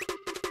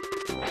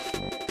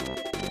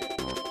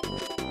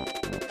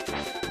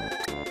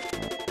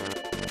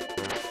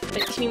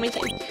 Push me my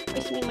chin.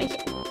 Push me my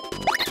chin.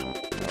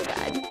 Oh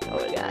god.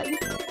 Oh god.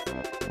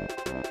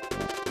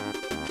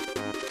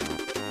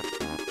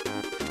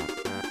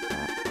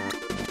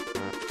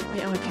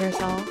 Wait, I want a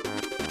parasol.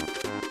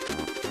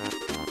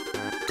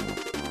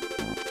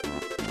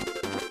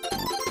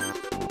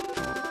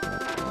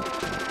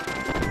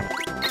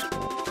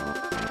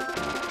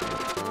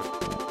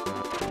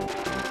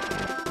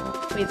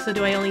 Wait, so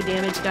do I only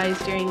damage guys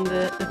during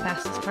the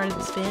fastest part of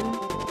the spin?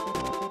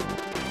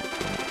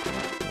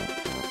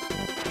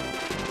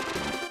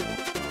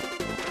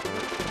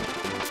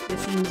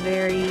 This seems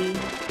very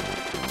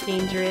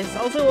dangerous.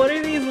 Also, what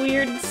are these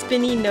weird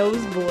spinny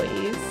nose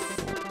boys?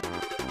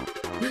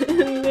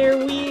 They're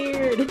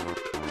weird.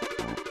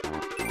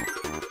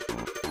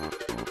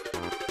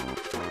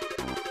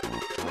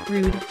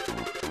 Rude.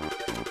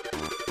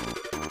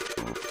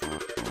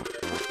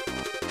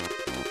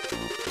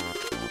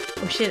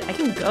 Oh shit, I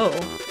can go.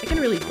 I can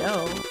really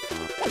go.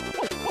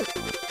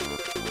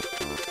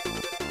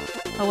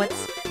 Oh,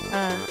 what's,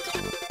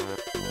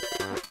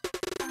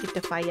 get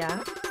the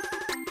fire.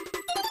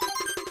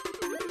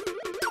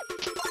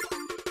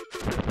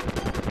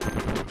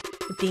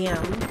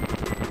 Damn.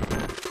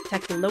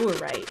 Attack the lower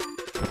right.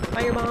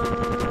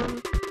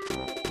 Firebomb!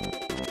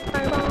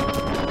 Firebomb!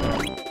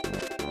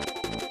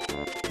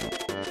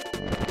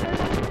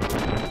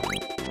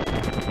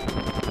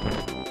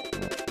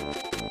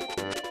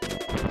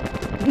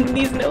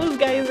 These nose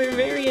guys are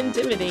very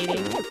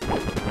intimidating.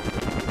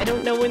 I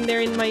don't know when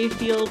they're in my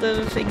field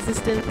of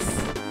existence.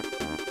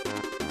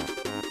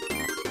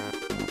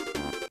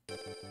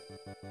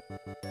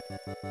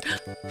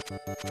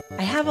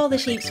 I have all the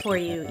shapes for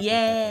you.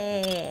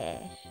 Yeah!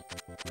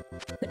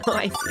 Oh,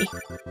 I see.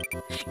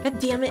 God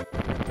damn it.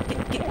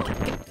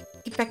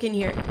 Get back in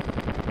here.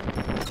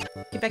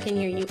 Get back in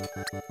here, you.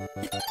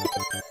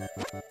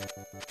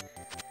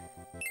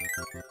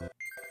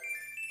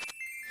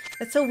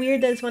 That's so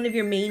weird that it's one of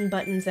your main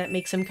buttons that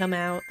makes them come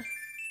out.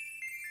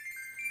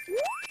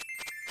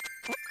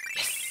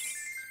 Yes!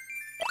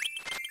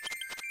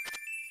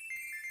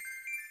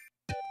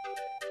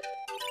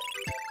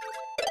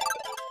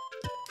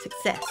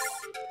 Success.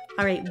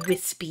 Alright,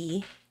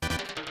 Wispy.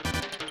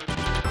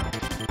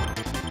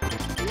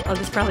 Oh,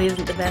 this probably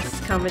isn't the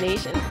best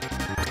combination.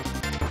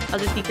 I'll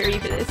just be Kirby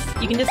for this.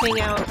 You can just hang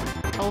out,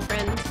 all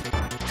friends.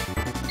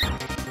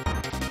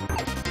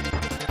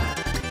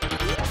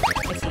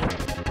 I see.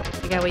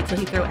 I gotta wait till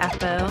he throw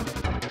Apo.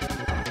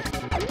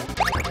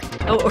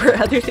 Oh, or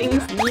other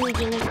things.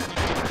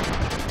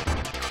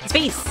 His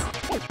face!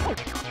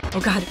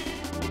 Oh god.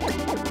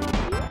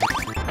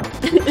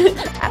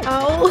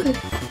 Ow!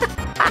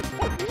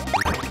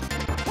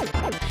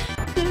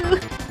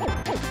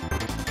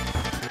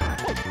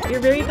 You're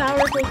very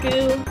powerful,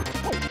 Goo.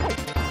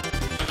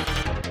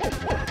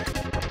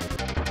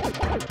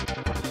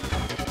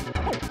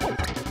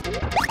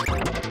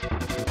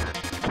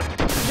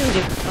 Don't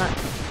give a fuck.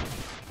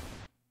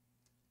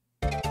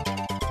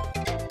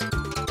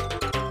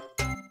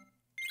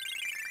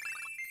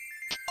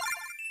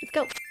 Let's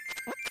go.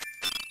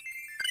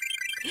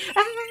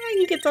 Ah,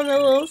 he gets on the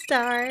little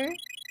star.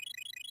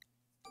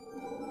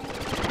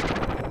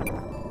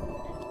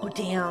 Oh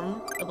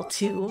damn, level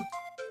 2.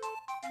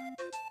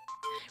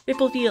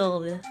 Ripple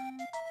Field.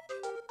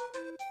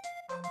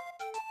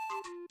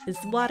 It's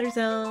the water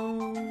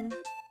zone.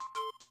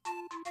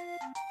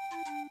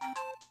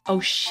 Oh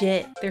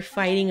shit, they're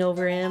fighting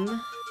over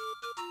him.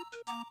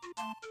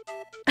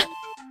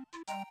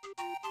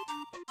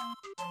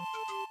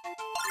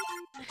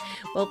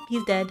 Well,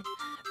 he's dead.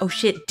 Oh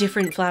shit,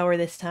 different flower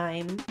this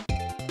time.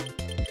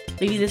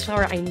 Maybe this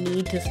flower I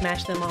need to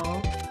smash them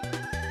all.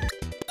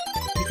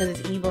 Because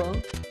it's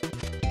evil.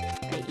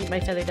 I eat my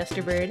feather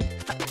duster bird.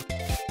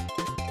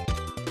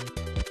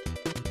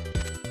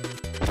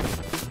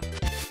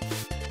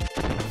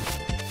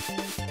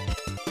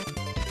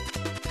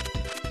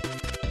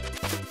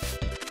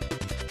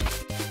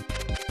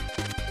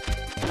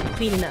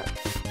 Cleaning up.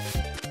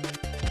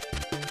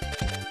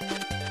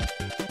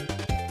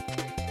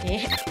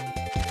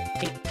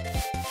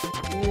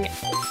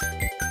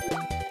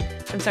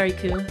 I'm sorry,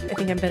 Koo. I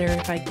think I'm better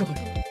if I go.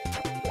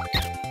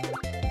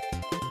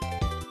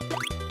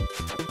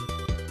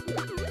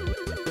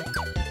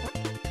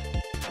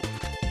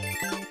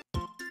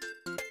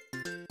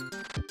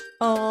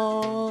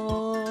 Oh.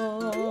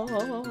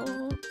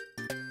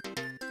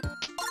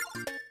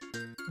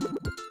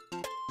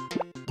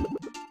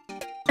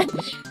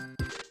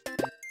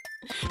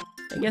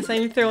 I guess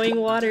I'm throwing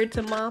water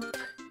to mop.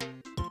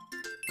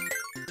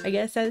 I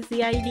guess that's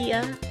the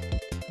idea.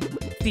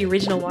 The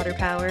original water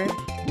power.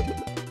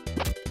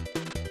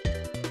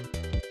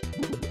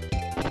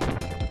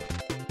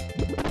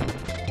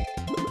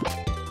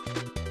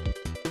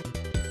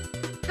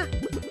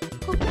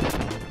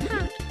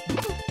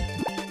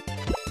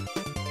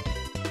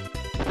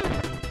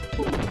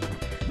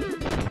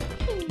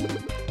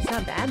 It's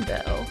not bad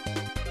though.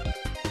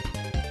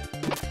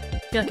 I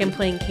feel like I'm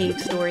playing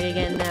Cave Story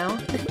again now.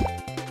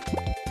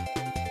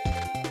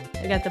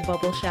 I got the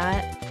bubble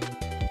shot.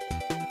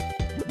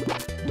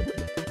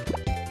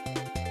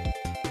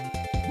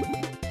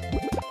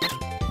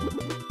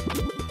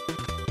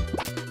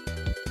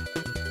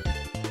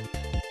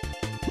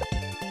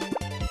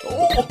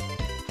 Oh!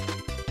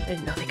 I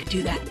didn't know they could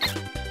do that.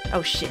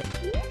 Oh shit.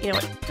 You know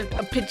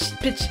what? Pitch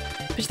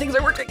things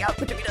are working out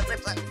between us.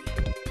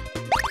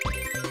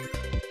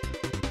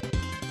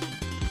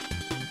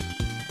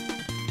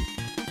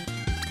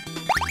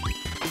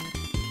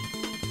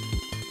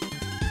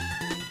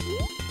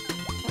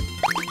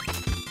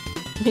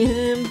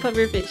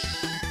 Pufferfish.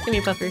 Come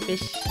here,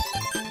 pufferfish.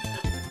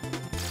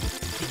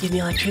 They give me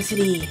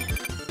electricity.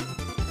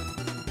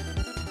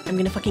 I'm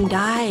gonna fucking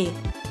die.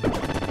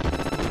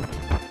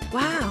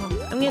 Wow,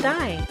 I'm gonna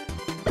die.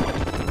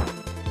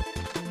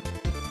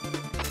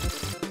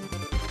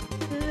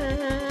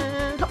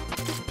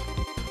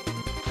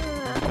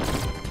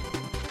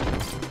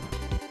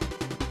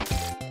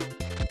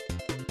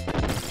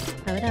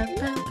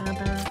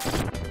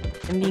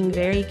 I'm being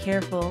very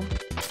careful.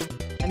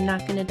 I'm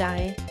not gonna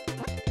die.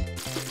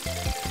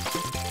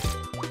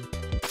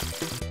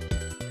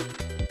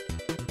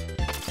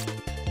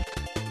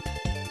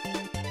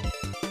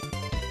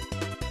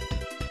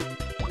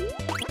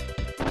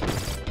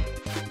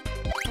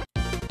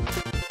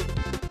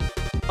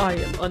 I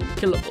am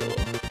unkillable.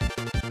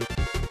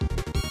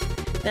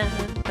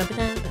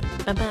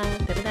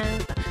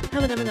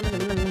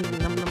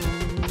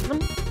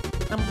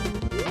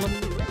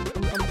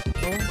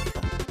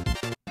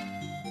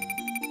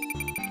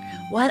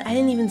 What? I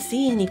didn't even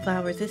see any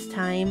flowers this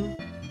time.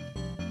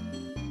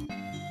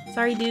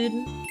 Sorry, dude.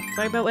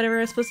 Sorry about whatever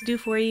I was supposed to do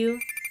for you.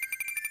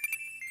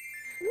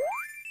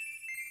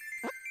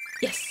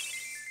 Yes!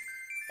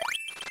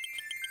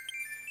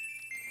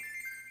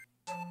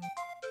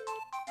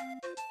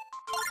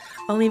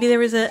 Oh, maybe there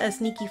was a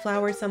sneaky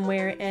flower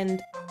somewhere,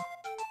 and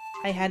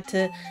I had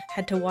to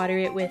water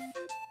it with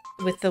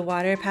the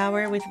water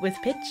power with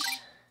pitch.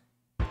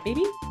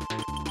 Maybe?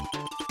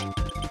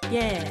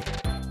 Yeah.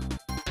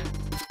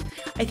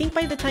 I think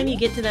by the time you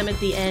get to them at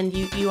the end,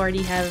 you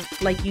already have,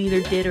 like, you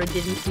either did or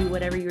didn't do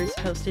whatever you were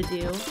supposed to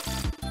do.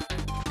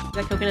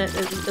 That coconut,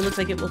 it looks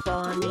like it will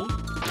fall on me.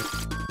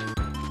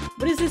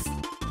 What is this?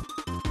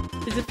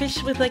 Is a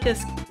fish with like a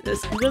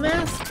scuba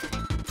mask?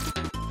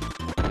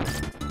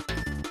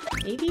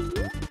 Maybe?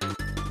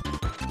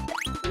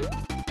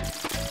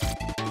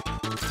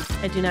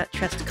 I do not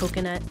trust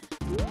coconut.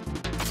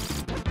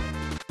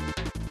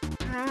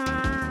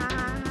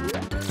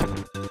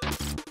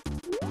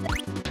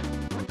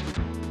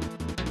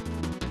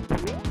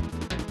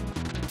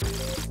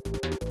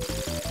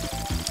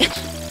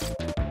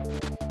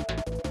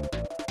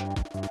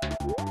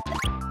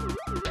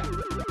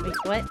 Wait,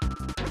 what?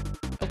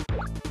 Oh.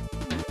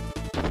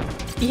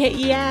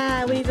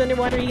 Yeah, when he's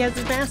underwater he has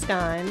his mask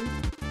on.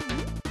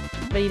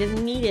 But he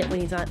doesn't need it when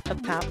he's on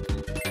up top.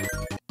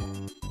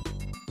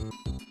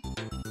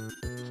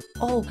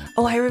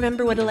 Oh, I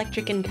remember what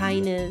electric and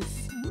kine is.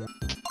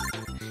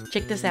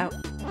 Check this out.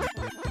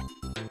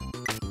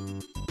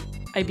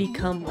 I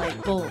become light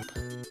bulb.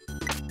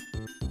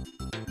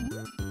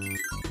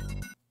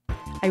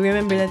 I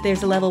remember that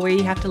there's a level where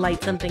you have to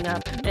light something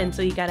up, and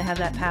so you gotta have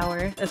that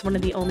power. That's one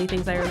of the only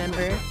things I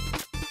remember.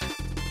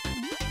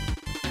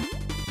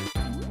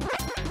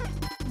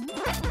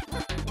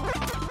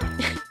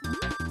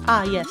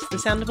 Ah, yes, the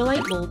sound of a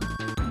light bulb.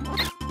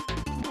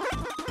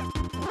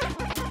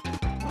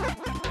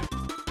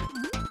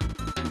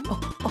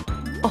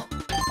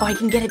 Oh, I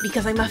can get it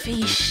because I'm a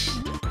fish.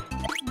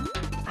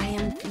 I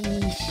am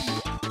fish.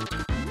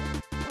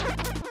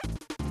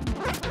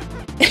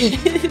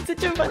 It's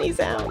such a funny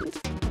sound.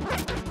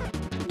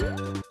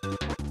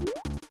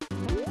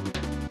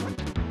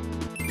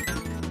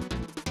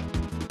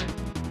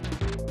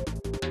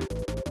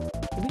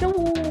 Here we go.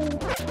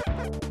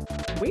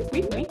 Wait.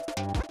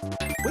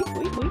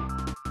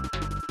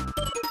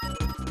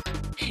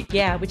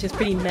 Yeah, which is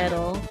pretty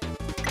metal.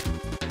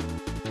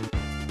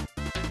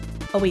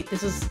 Oh wait,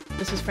 this was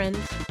friends?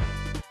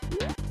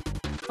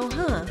 Oh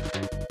huh.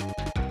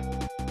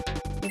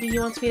 Maybe he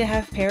wants me to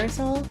have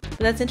Parasol? But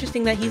that's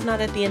interesting that he's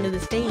not at the end of the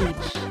stage.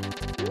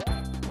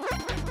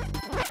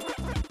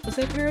 Was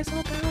there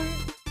Parasol power?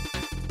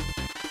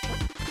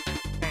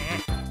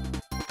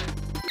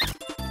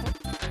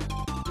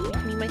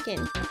 Give me my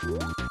chin.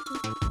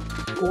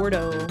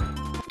 Gordo.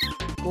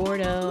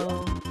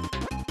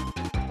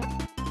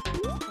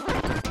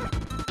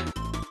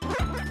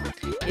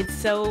 It's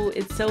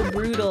so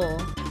brutal.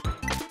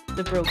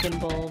 The broken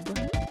bulb.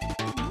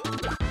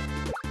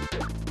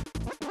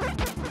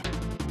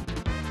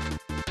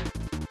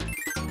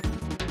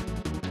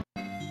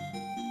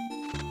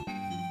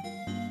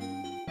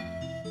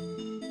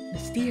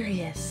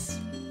 Mysterious.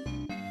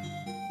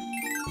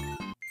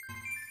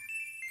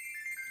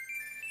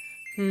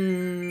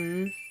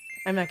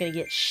 I'm not gonna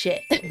get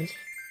shit.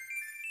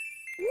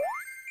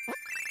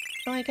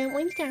 Oh, I got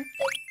one star.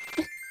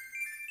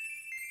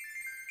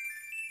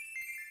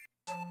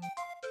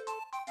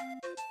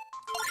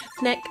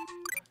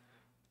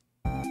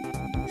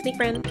 Snake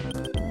friend.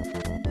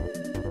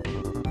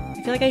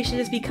 I feel like I should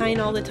just be kind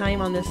all the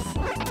time on this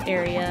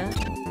area.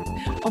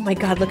 Oh my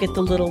god, look at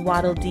the little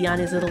Waddle Dee on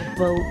his little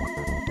boat.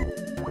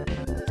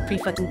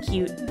 Pretty fucking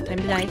cute. Time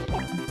to die.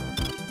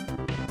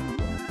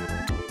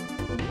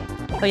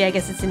 Oh yeah, I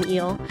guess it's an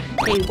eel.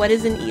 Hey, what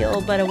is an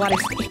eel but a water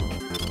snake?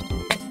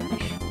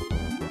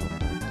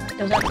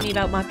 Don't talk to me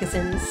about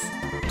moccasins.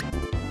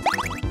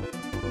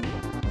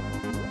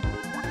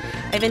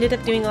 I've ended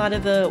up doing a lot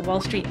of the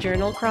Wall Street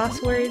Journal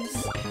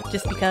crosswords,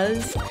 just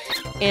because,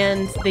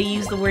 and they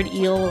use the word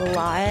eel a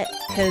lot,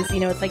 because, you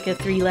know, it's like a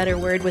 3-letter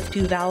word with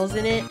 2 vowels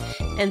in it,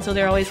 and so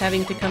they're always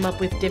having to come up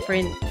with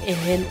different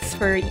hints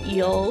for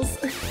eels,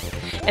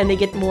 and they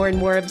get more and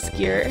more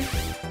obscure.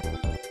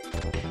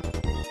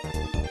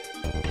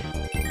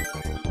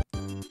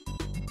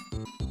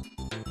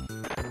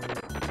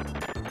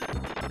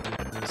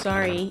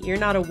 Sorry, you're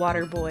not a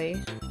water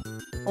boy.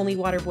 Only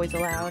water boys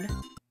allowed.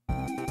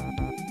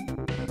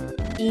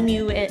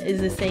 Emu is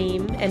the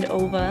same, and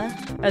ova.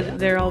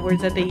 They're all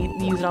words that they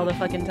use all the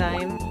fucking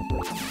time.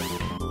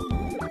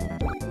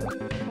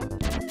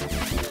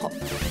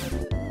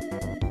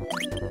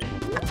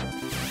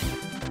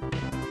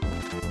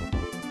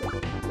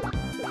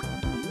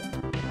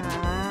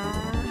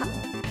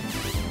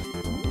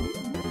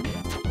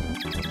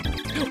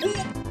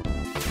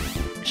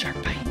 Shark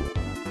bite.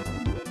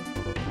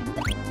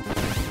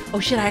 Oh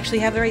shit, I actually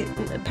have the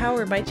right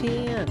power by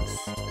chance.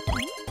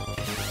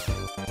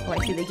 Oh,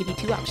 I see they give you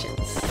 2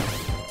 options.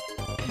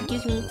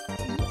 Excuse me.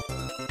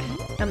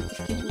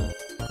 Excuse me.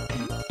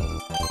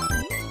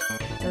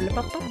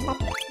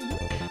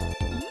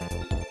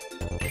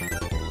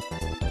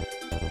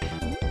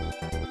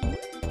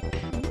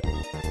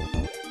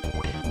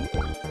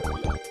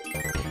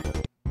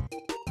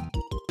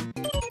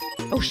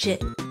 Oh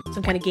shit.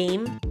 Some kind of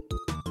game?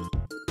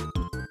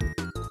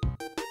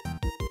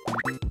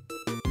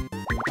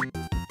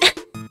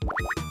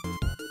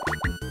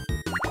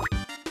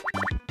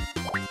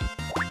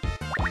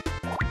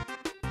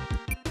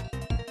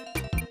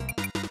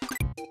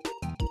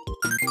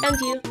 Found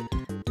you.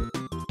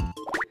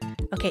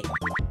 Okay.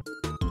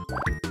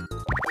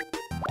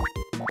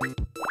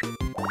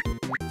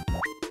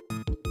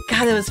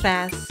 God, that was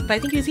fast. But I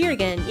think he was here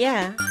again.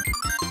 Yeah.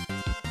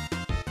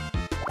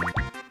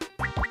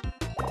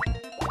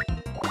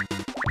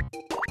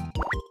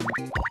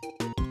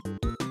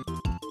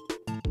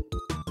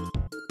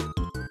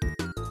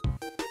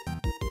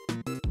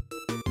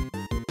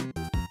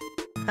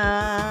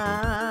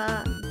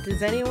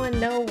 Does anyone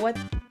know what?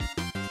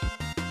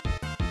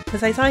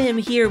 Because I saw him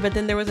here, but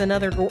then there was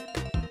another door.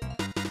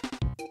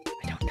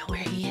 I don't know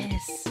where he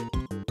is.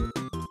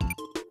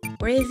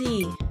 Where is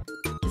he?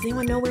 Does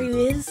anyone know where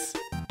he is?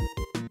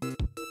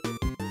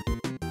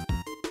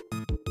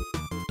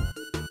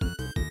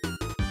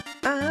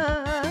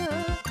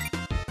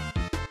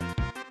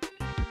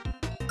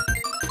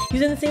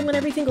 He's in the same one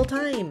every single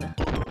time.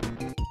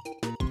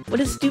 What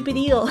a stupid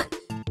eel.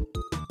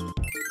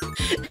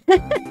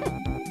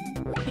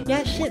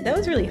 Yeah, shit, that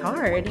was really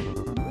hard.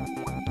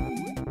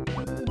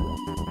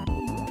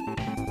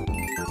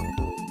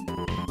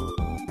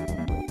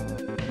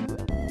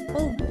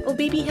 Oh,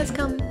 baby has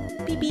come.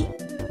 Baby.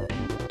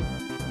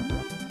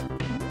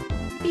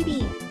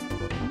 Baby.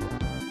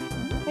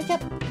 What's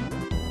up?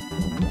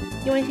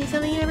 You wanna say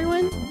something,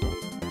 everyone?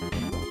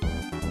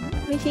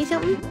 Wanna say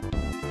something?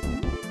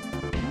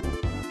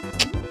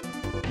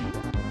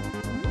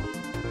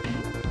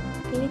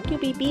 Thank you,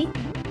 baby.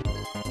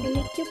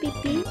 Thank you,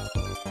 baby.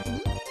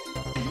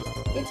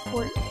 It's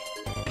Pork.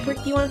 Pork,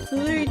 do you want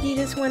food or do you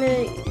just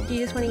wanna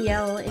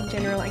yell in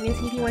general? I'm gonna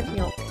see if he wants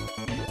milk.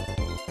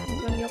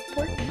 You want milk,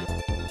 Pork?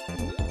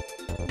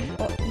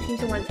 Oh, he seems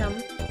to want some.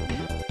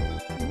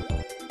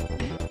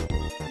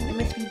 I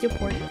must feed your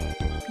pork.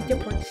 Feed your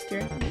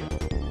porkster.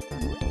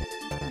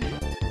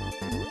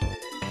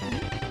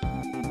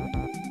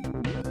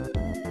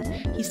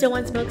 He still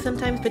wants milk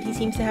sometimes, but he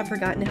seems to have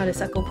forgotten how to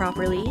suckle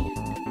properly.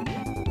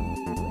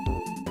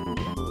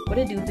 What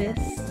a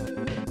doofus.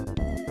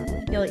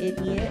 You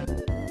idiot.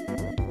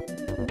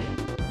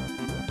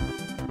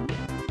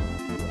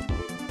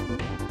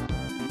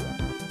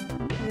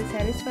 Does it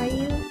satisfy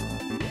you?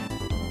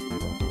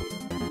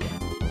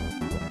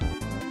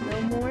 No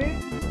more?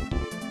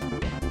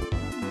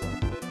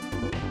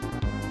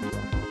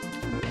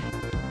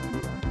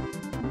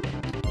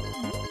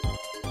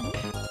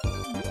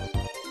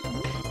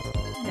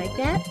 Like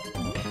that?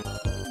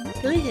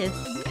 Delicious.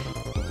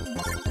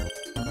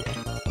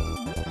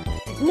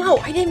 No,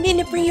 I didn't mean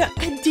to bring you up.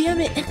 God damn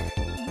it.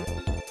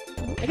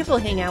 I guess we'll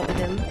hang out with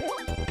him.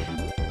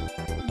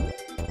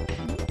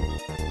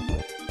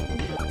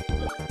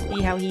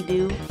 See how he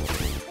do.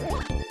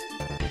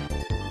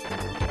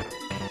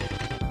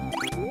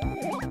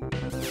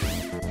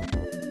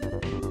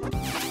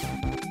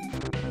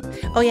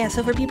 Oh yeah,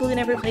 so for people who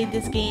never played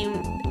this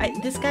game,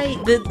 this guy,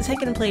 the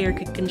second player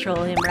could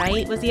control him,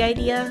 right? Was the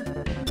idea?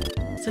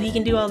 So he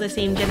can do all the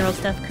same general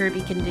stuff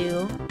Kirby can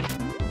do.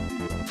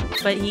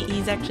 But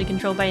he's actually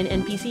controlled by an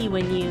NPC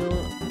when you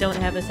don't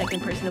have a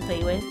second person to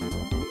play with.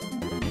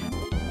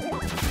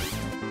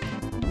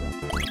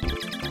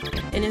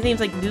 And his name's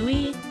like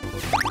Gooey.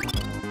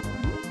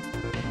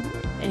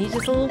 And he's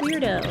just a little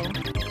weirdo.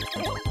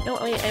 No,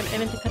 wait, I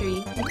meant to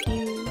Cuttery. Thank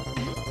you.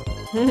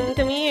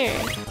 Come here.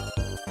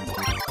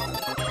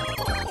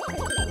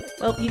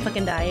 Well, he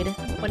fucking died.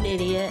 What an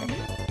idiot.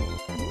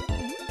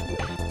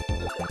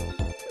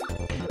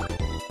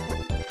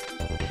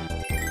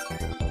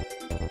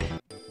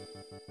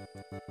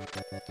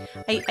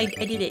 I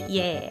did it,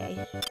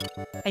 yeah.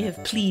 I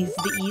have pleased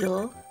the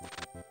eel.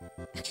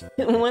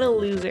 What a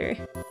loser.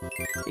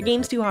 Your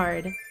game's too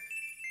hard.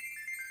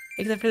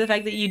 Except for the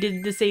fact that you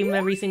did the same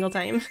every single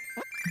time.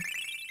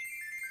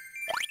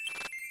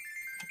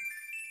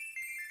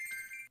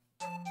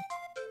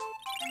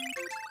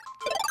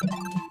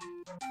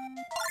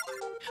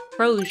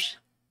 Froge.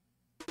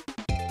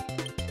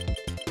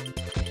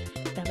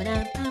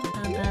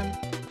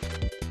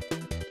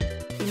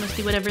 You must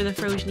do whatever the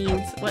Froge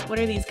needs. What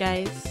are these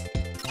guys?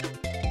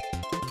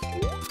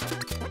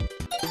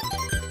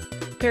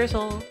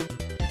 Parasol.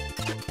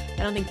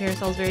 I don't think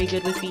Parasol's very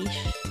good with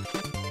fish.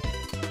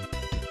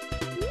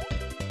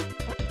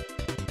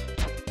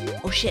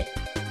 Oh shit.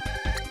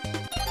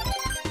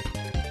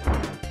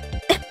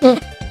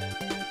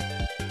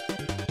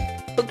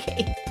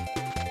 Okay.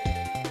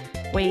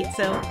 Wait,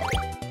 so...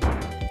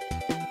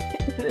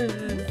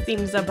 this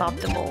seems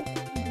suboptimal.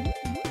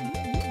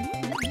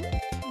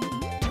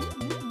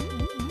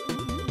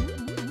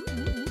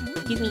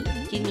 Excuse me,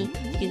 excuse me,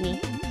 excuse me.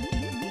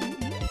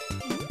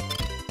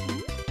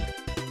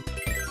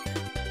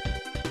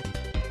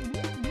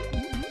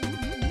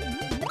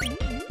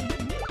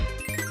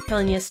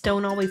 Telling you,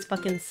 stone always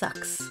fucking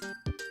sucks.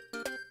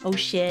 Oh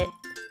shit.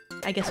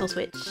 I guess we'll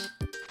switch.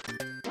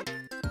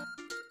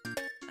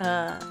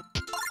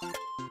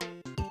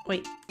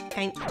 Wait,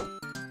 kind...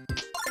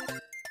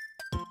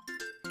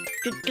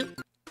 Doot.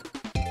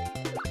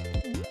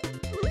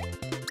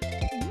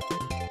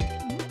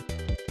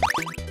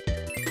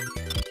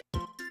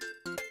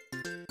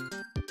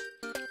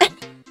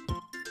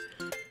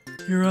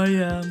 Here I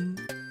am,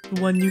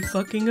 the one you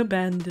fucking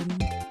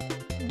abandoned.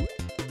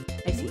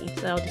 I see,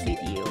 so I'll just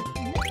leave you.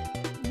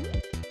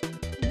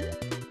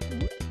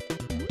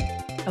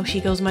 Oh, she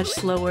goes much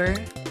slower.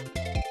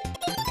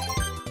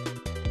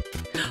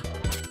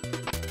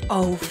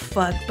 Oh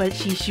fuck, but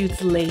she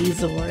shoots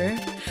laser.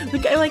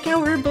 Look, I like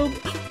how her bow...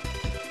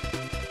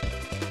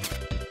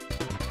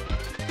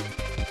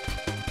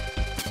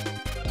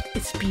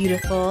 It's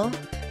beautiful.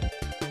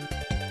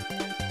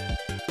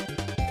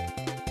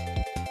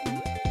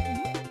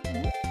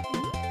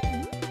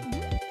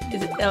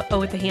 Is it...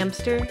 oh, it's a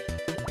hamster?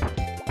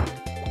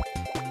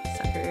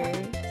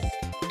 Suckers.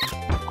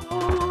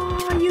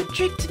 Oh, you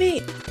tricked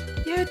me!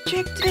 You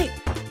tricked me!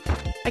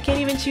 I can't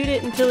even shoot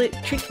it until it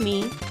tricked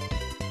me.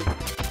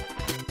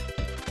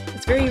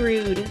 It's very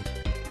rude.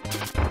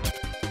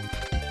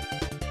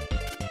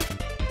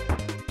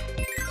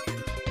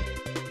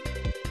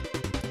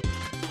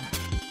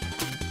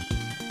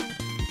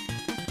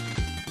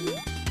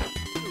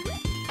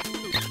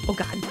 Oh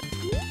god.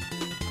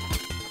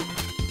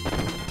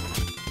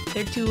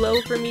 They're too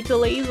low for me to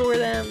laser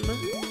them.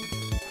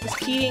 It's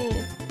cheating.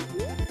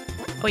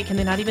 Oh wait, can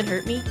they not even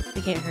hurt me?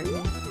 They can't hurt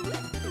me.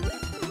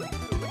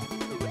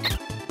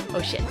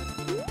 Oh shit.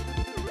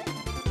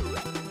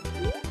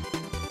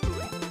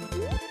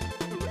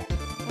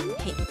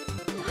 Hey.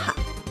 Ha.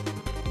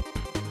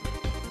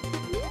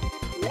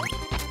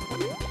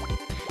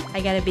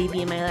 I got a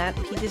baby in my lap.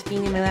 He's just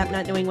being in my lap,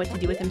 not knowing what to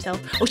do with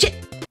himself. Oh shit!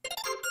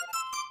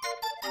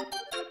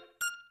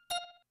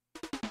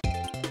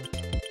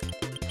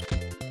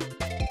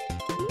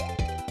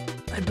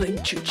 blame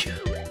Choo Choo.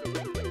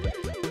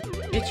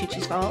 It's Choo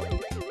Choo's fault.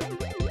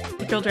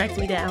 The girl drags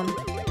me down.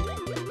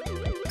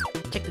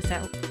 Check this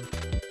out.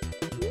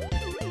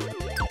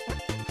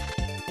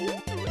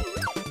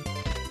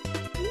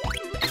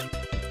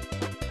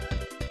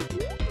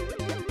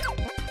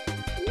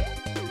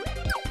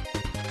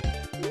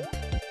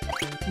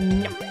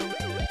 No.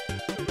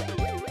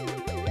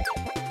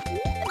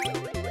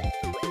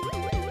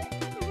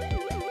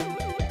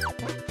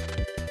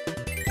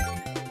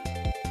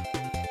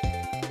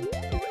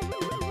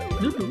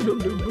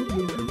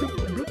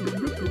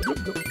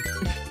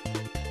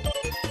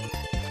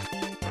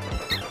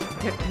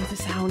 There's a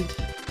sound.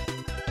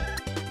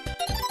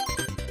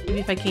 Maybe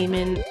if I came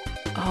in...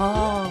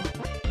 Oh!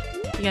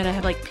 You gotta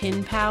have like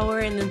pin power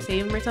and then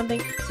save him or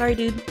something? Sorry,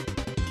 dude.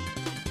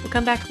 We'll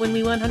come back when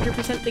we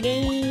 100% the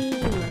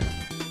game!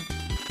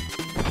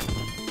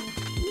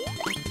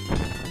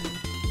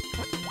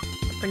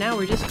 For now,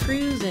 we're just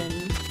cruising.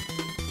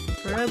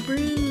 For a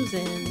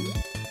bruising.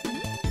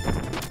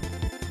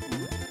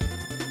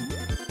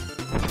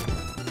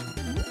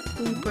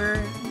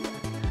 Booper.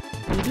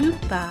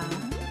 Boodoopa.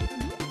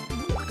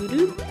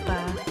 Boodoopa.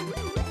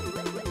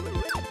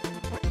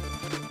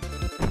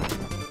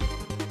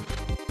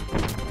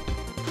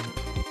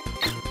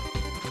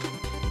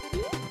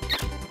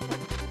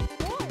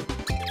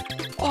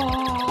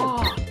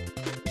 Oh!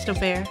 It's no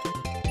fair.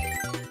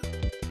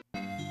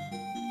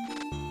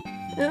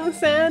 Oh,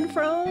 sad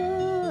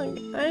frog!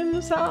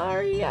 I'm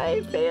sorry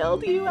I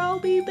failed you. I'll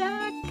be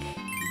back.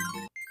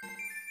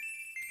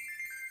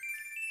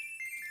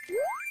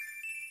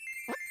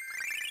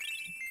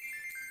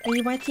 Are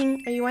you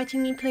watching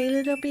me play,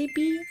 little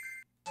baby?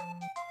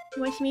 You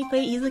watching me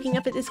play? He's looking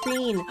up at the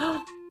screen.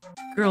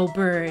 Girl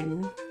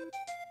burn.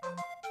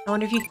 I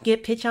wonder if you can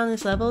get Pitch on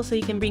this level so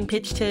you can bring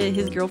Pitch to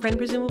his girlfriend,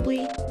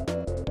 presumably?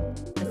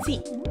 Let's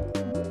see.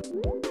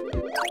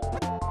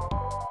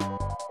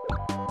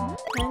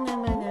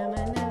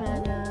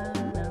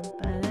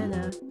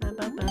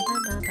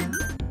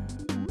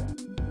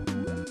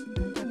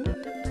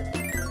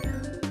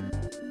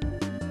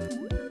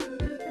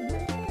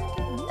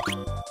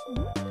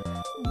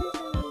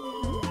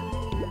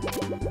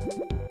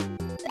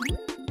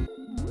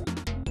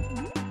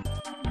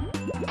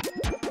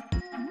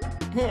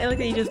 I like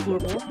that you just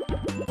warble.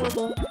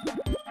 Warble.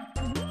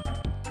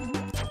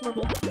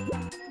 Warble.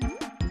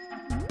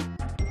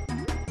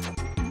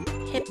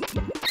 Hip.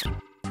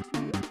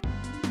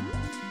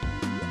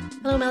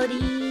 Hello,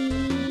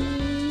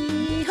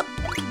 Melody. Hup.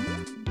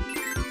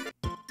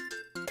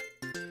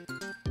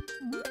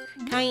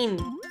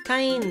 Kind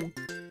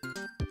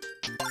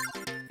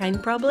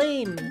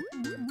problem.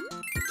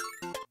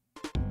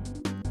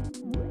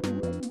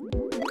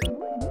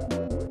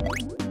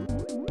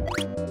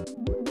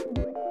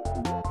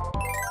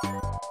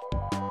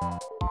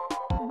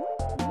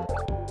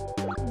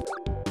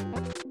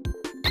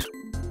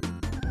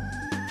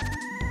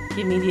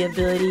 Give me the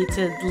ability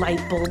to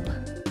light bulb.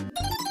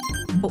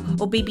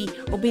 Oh baby,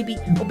 oh baby,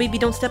 oh baby,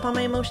 don't step on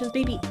my emotions,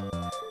 baby.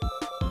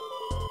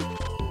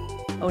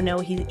 Oh no,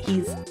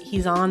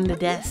 he's on the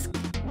desk.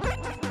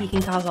 He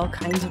can cause all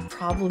kinds of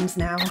problems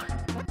now.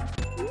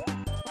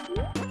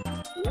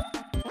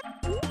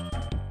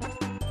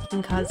 He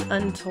can cause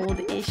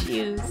untold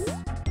issues.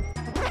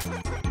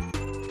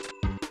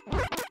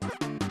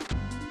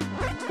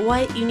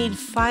 What? You need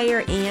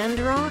fire and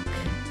rock?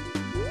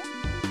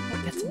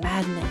 That's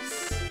madness.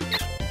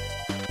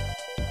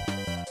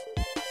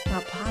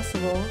 Not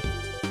possible.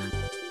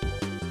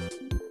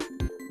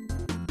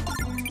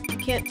 I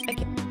can't.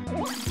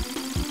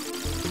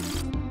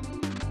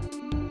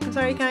 I'm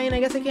sorry, Kyan, I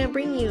guess I can't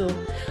bring you.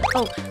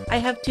 Oh, I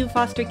have 2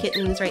 foster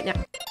kittens right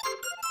now.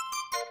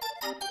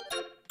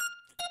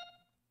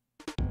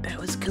 That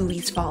was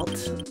Gooey's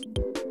fault.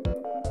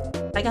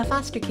 I got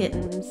foster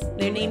kittens.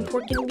 They're named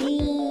Pork and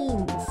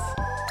Beans.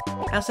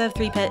 I also have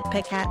 3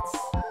 pet cats.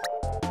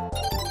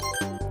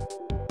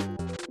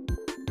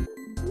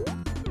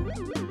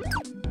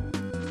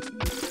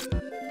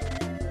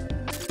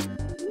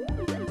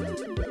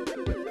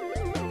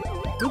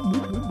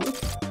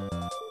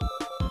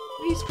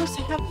 You're supposed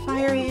to have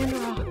fire and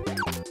rock.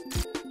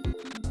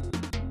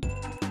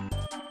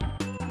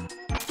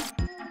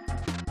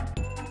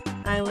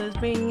 I was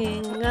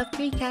bringing up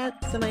 3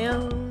 cats of my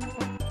own.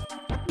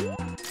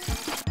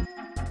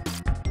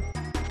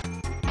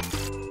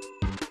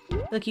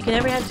 Look, you can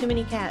never have too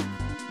many cats.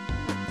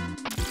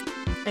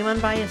 I'm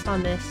unbiased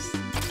on this.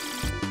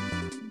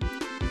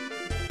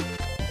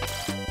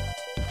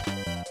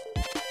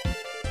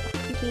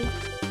 Excuse me.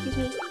 Excuse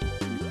me.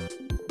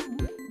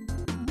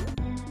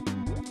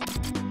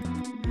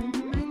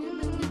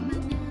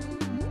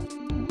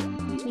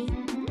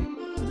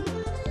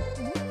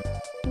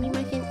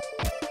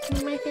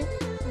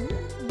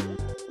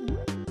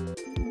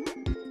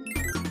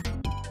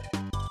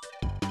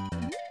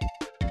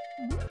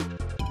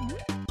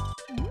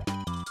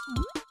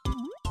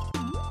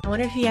 I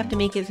wonder if you have to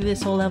make it through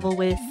this whole level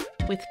with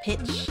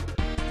Pitch.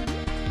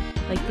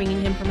 Like bringing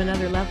him from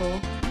another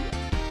level.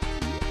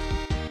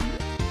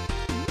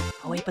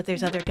 wait, but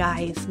there's other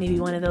guys. Maybe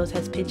one of those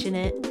has pitch in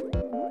it.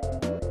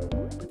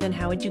 But then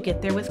how would you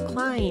get there with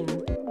Klein?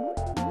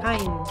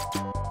 Klein.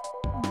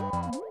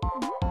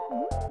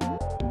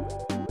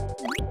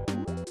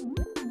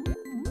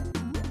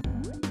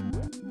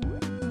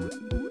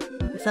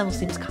 This level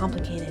seems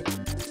complicated.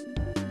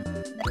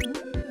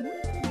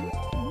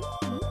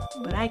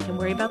 But I can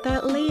worry about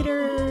that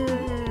later.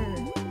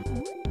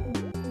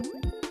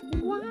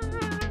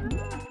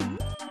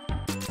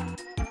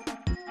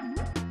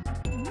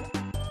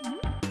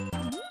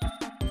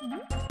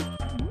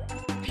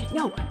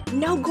 No,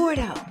 no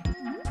Gordo.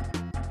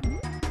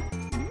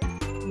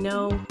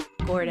 No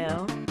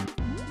Gordo.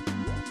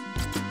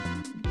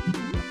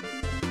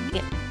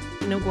 Yeah,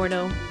 no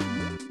Gordo.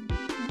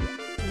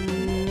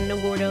 No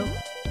Gordo.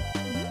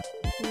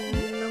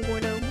 No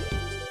Gordo.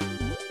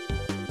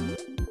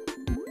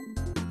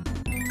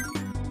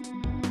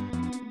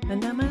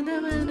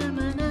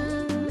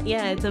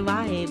 Yeah, it's a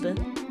vibe.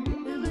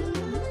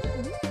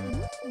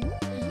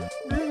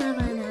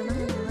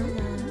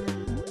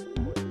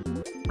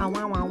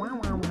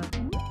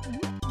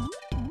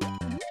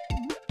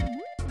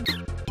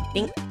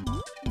 Ding.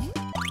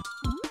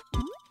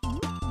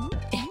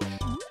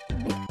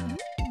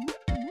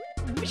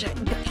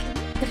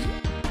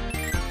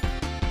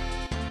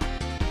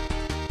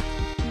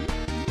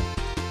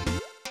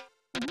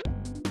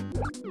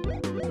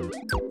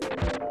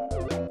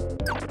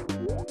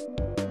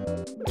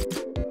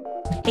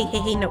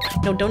 Hey, no,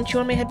 don't chew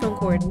on my headphone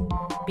cord.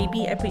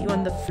 Baby, I put you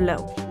on the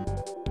flow.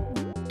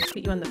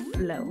 Put you on the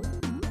flow.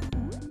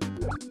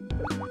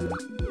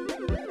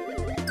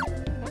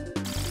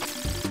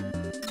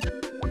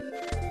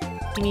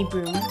 Give me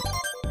broom.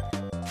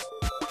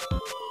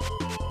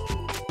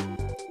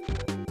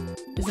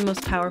 Is the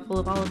most powerful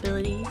of all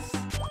abilities.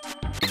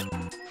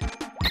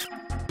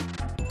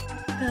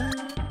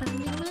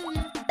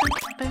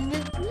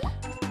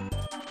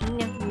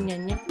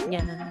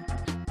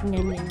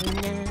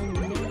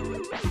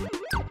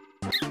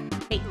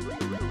 Hey.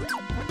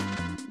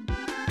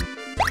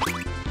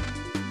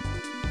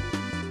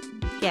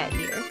 Get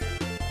here.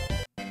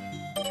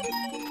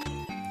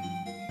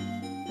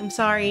 I'm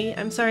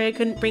sorry I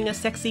couldn't bring a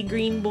sexy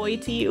green boy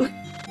to you.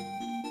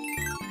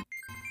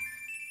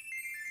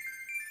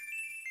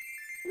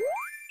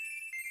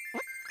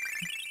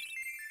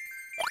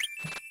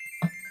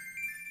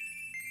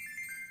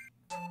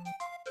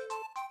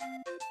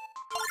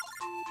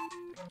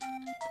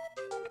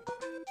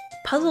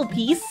 Puzzle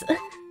piece?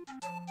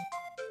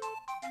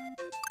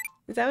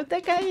 Is that what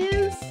that guy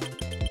is?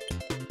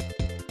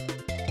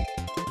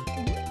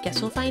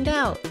 Guess we'll find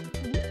out.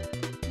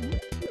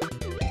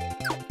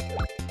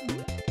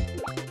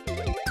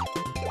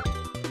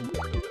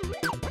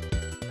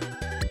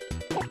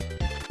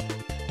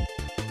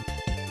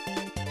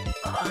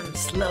 I'm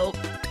slow.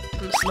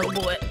 I'm a slow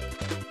boy.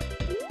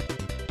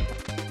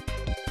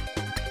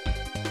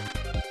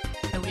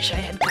 I wish I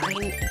had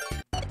kind.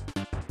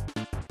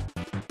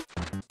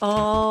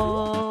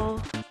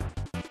 Oh,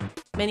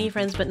 many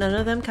friends, but none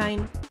of them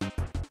kind.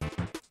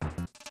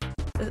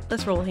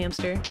 Let's roll,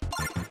 hamster.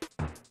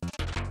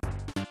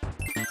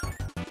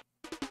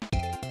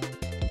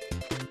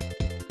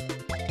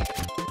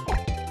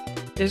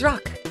 There's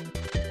rock.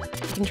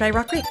 You can try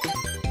rock break.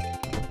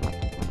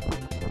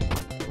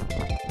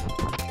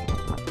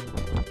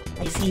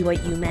 I see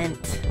what you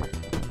meant.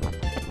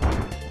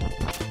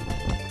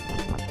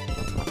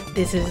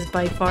 This is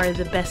by far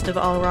the best of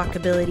all rock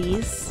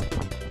abilities.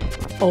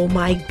 Oh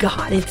my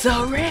god, it's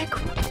a Rick!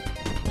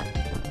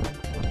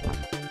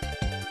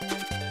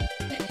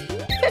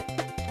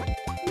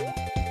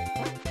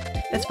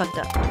 That's fucked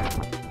up.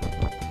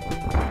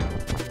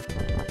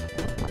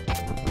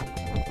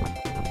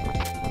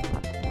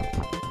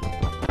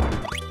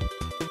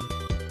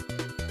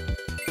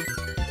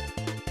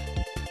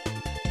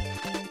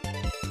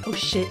 Oh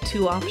shit,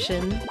 2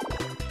 option.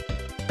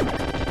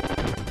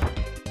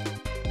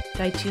 Did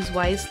I choose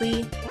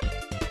wisely?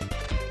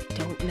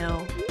 Don't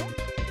know.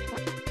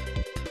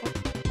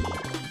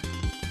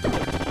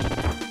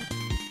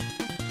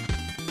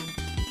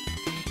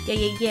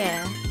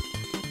 Yeah.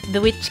 The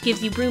witch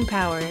gives you broom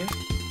power.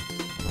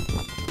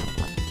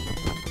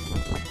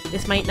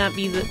 This might not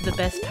be the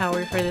best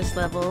power for this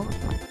level,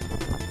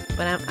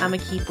 but I'm gonna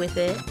keep with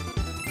it.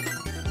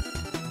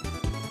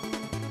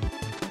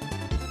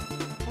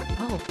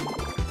 Oh.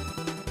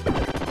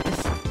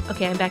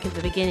 Okay, I'm back at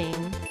the beginning.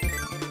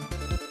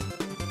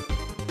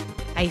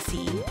 I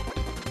see.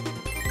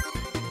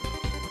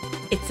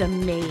 It's a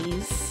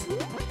maze.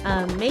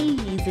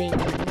 Amazing.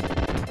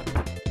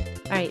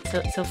 Alright,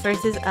 so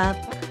first is up,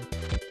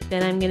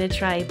 then I'm gonna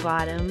try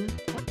bottom.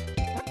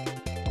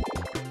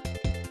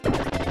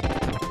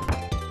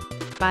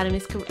 Bottom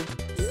is correct.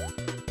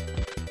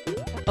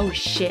 Oh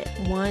shit,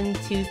 1,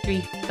 2,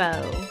 3, 4.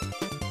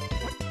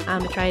 I'm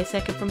gonna try a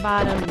second from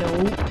bottom,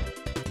 nope.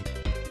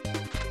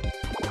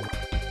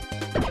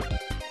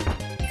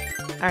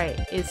 Alright,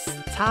 it's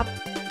top,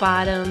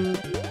 bottom,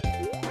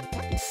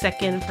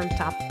 second from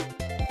top.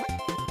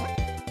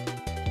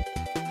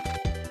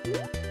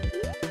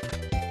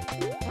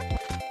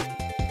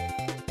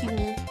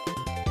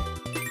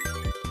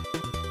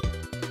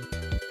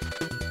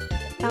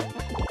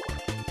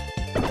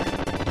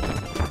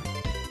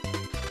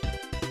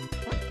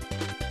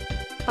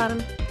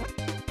 bottom.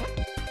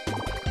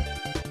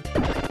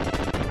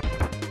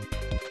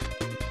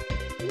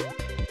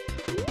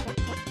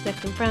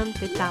 Second from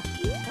the top.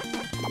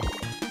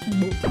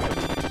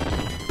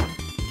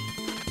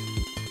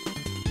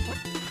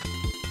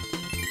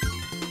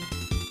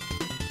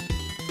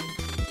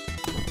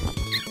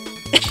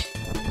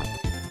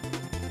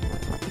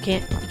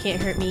 You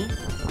can't hurt me.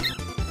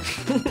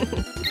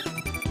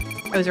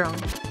 I was wrong.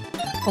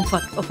 Oh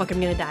fuck, I'm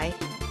gonna die.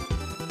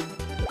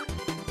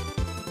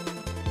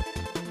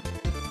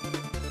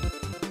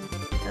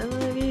 I'm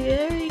gonna be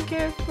very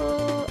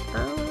careful.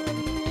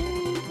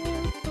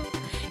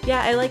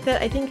 Yeah, I like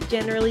that. I think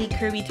generally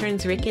Kirby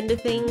turns Rick into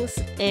things,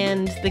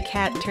 and the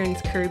cat turns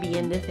Kirby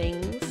into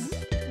things.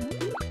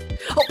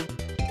 Oh!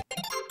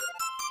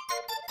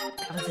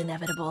 That was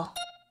inevitable.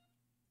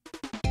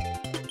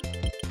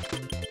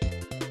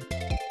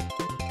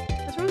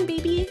 What's wrong,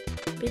 baby?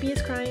 Baby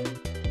is crying.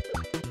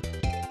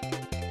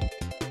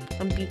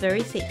 I'm gonna be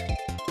very safe.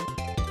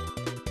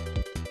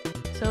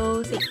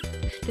 So safe.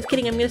 Just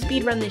kidding, I'm gonna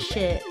speedrun this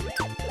shit.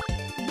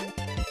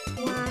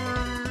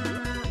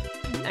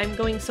 I'm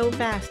going so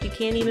fast, you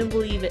can't even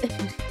believe it.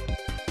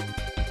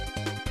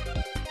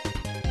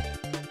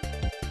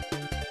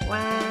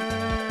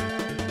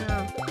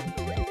 Wow.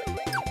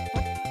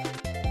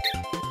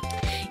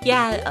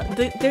 Yeah,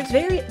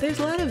 there's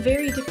a lot of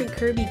very different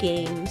Kirby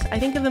games. I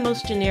think of the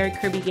most generic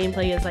Kirby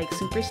gameplay as like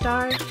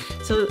Superstar.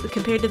 So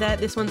compared to that,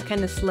 this one's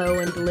kind of slow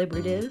and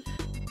deliberative.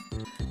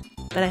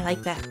 But I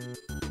like that.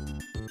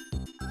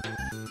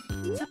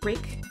 What's up,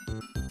 Rick?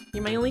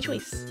 You're my only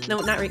choice. No,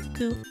 not Rick.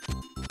 Coo.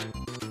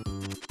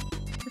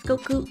 Let's go,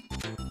 Coo.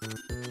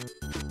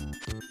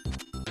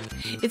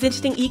 It's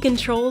interesting, E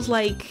controls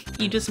like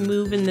you just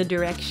move in the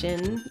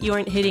direction. You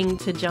aren't hitting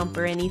to jump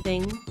or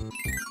anything.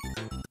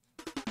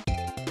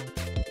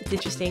 It's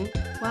interesting.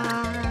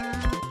 Wow.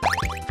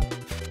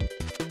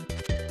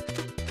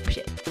 Oh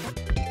shit.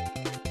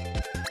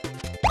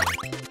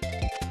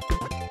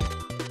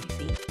 I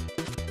see.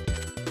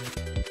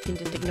 You can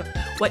just ignore.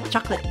 What?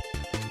 Chocolate?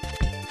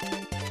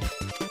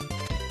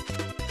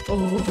 Oh,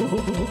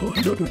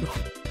 no.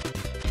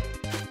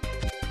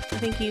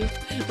 Thank you.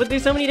 But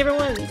there's so many different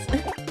ones.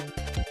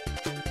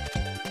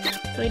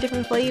 So many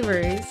different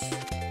flavors.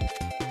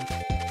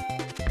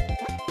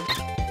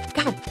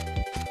 God!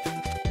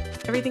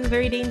 Everything's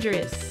very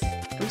dangerous.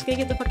 I'm just gonna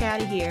get the fuck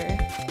out of here.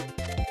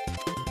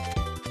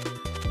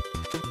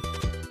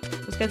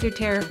 Those guys are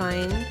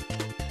terrifying.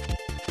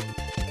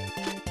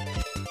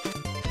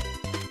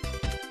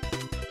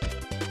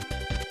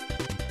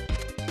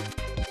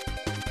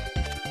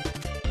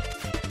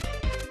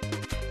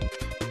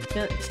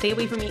 No, stay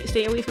away from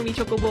me,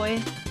 Choco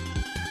Boy.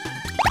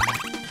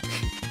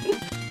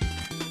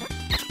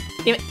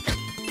 Damn it.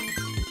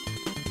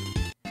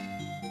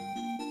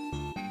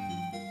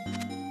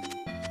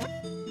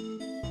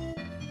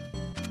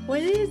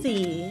 What is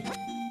he?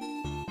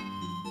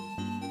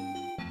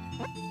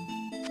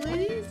 What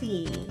is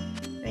he?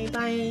 Bye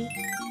bye.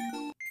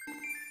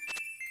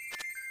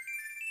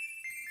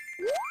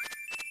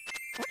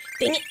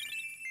 Dang it!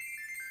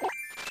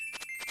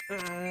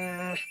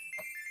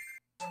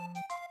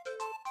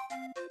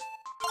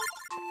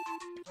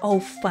 Oh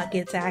fuck,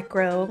 it's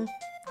Acro.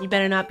 You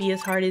better not be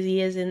as hard as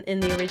he is in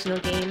the original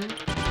game.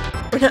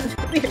 Or not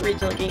the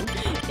original game,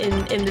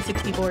 in the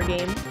 64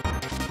 game.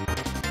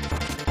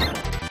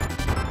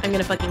 I'm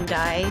gonna fucking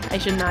die. I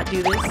should not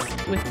do this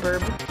with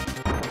Burb.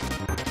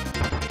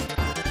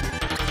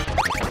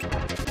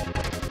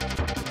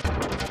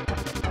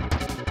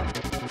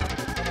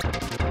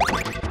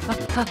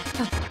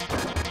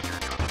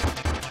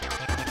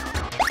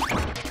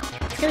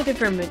 It's kinda good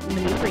for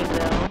maneuvering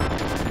though.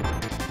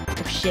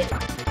 Oh shit.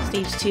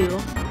 Stage 2.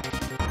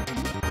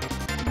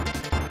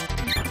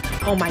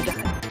 Oh my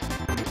god.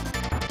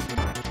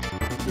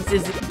 This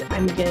is...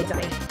 I'm gonna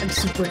die. I'm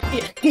super...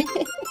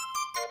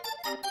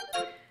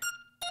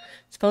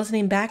 Spell his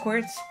name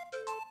backwards.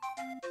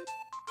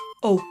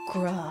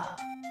 Okra.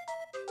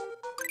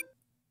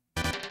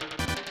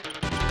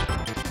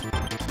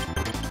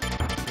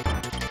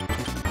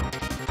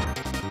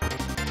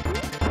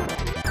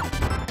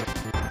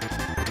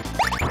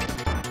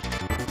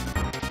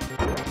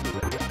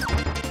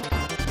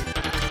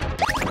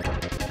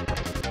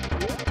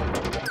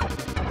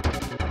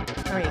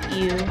 Alright,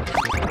 you.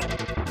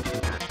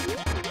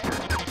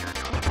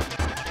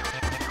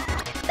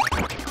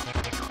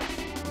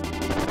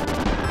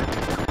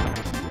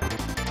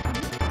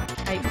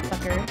 Alright,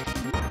 fucker.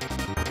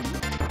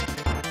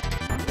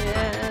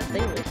 Yeah,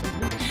 stay away from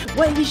me.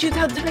 What? He shoots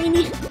out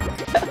tiny?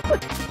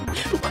 What?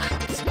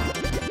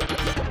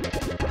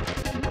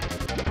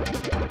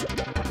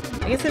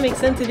 I guess it makes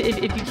sense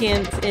if you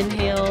can't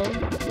inhale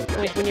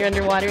when you're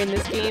underwater in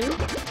this game.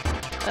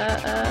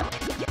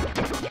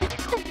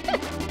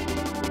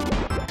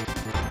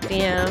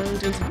 Damn,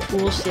 doing some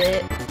cool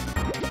shit.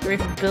 You're a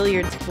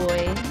billiards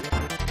boy.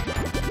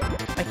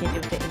 I can't do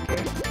it with the anchor.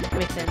 That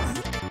makes sense.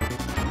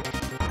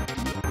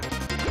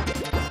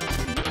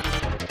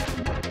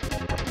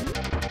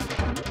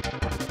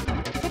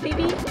 Hey,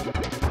 baby.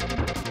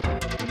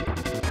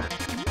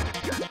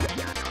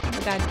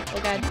 Oh god, oh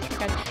god, oh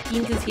god.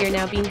 Beans is here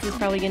now. Beans is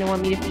probably gonna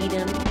want me to feed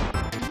him.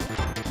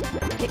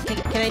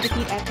 Can I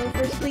defeat Echo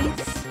first, please?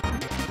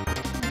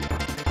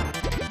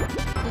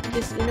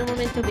 Just uno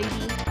momento,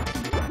 baby.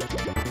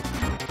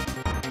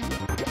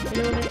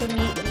 Uno momento,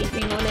 mi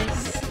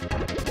frinoles.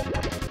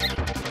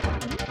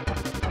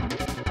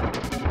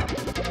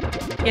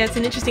 Yeah, it's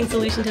an interesting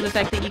solution to the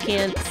fact that you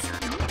can't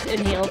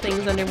inhale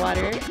things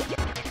underwater.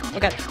 Oh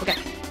god, oh god.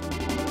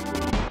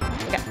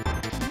 Oh god,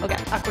 oh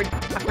god, awkward,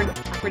 awkward,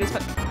 awkward as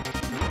fuck.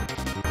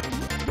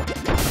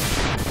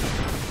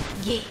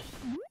 Yeah.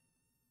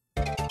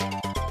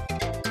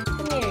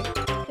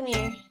 Come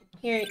here.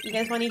 Here, you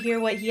guys want to hear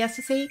what he has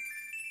to say?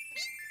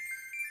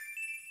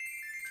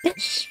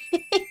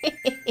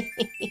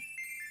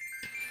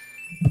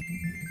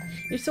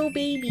 You're so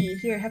baby.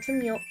 Here, have some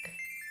milk.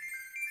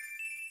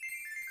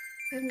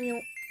 Have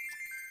milk.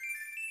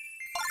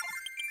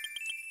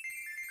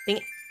 Dang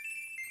it.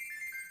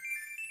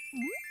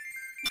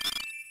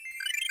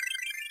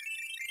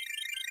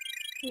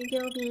 Here you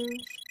go,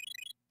 Beans.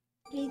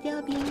 Here you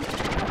go, Beans.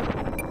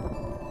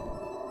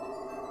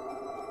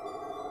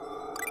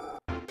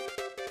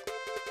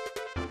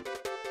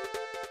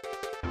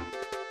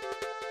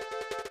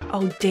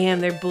 Oh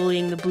damn, they're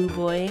bullying the blue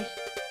boy.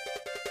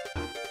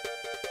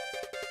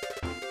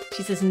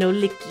 She says no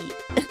licky.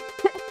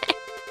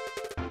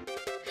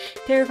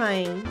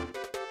 Terrifying.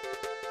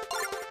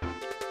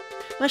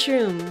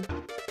 Mushroom.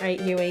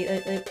 Alright, here, wait.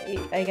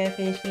 I gotta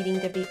finish feeding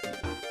the baby.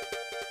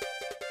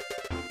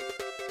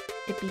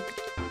 The baby.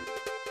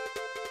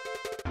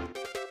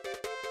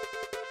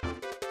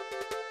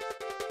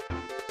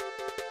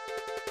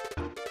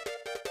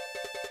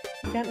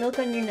 You got milk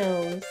on your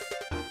nose.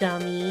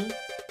 Dummy.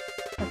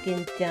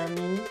 Fucking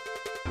dummy.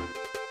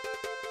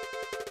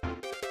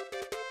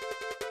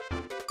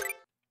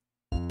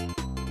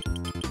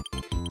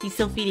 He's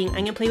still feeding.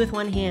 I'm gonna play with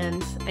one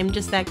hand. I'm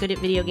just that good at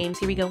video games.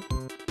 Here we go.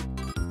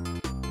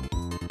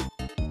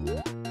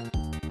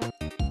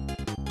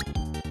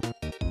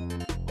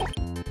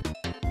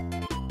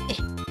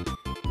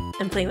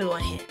 I'm playing with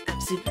one hand.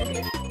 I'm super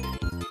good.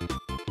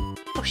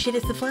 Oh shit,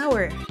 it's the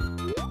flower.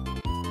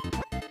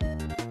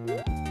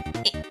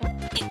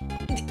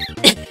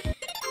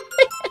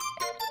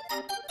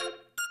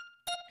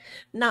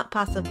 Not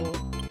possible.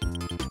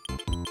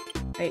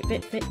 Alright,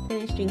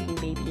 finish drinking,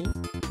 baby.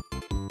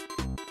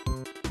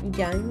 You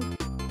done?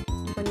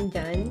 You fucking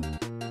done?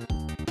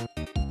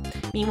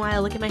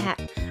 Meanwhile, look at my hat.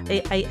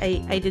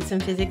 I did some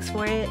physics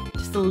for it.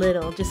 Just a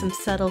little. Just some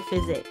subtle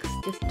physics.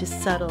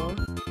 Just subtle.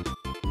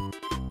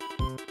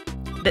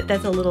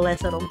 That's a little less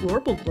subtle.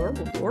 Glorble,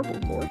 glorble, glorble,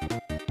 glorble.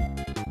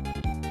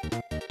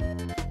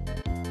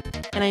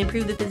 And I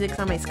improved the physics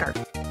on my scarf.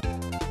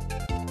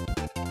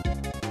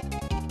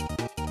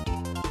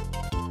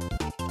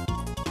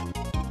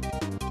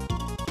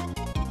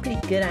 Pretty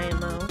good I am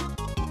though.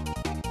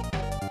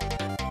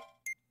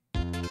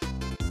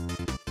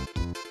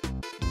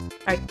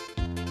 Alright.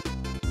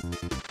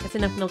 That's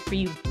enough milk for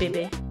you,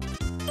 baby.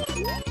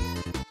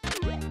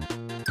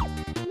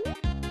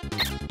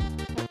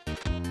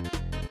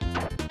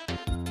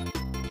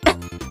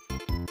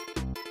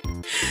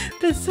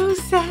 That's so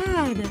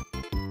sad!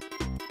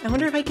 I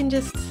wonder if I can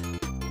just...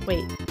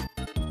 Wait.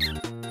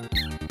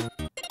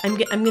 I'm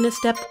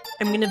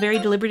gonna very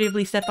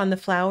deliberatively step on the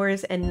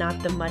flowers and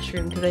not the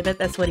mushroom, because I bet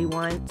that's what he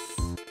wants.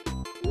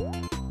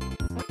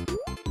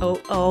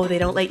 Oh, they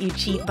don't let you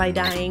cheat by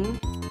dying.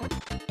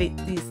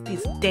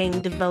 These dang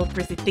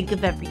developers, they think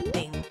of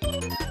everything.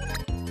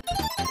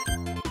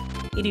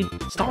 Hey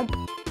dude, stomp!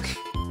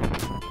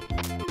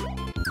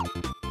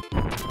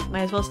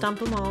 Might as well stomp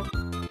them all.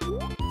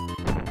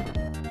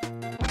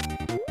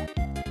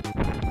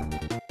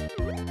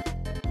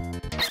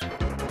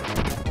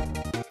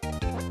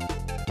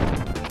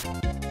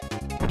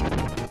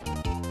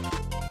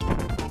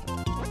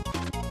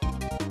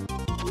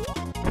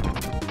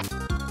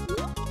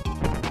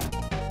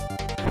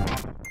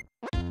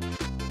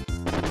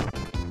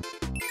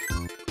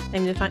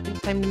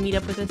 Time to meet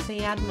up with a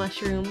sad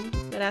mushroom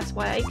that asks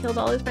why I killed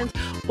all his friends.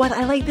 What?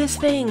 I like this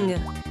thing!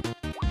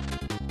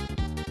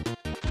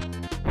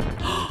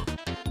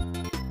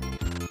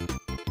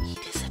 He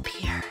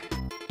disappeared.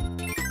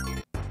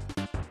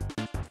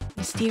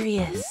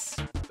 Mysterious.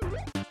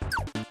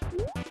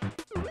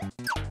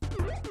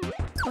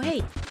 Oh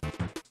hey!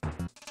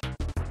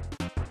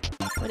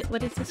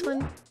 What is this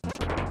one?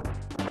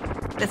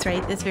 That's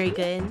right, that's very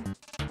good.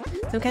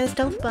 Some kind of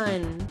stealth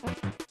bun.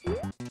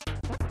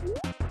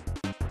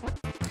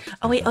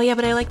 Oh wait, oh yeah,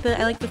 but I like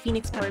the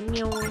phoenix power.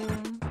 Meow.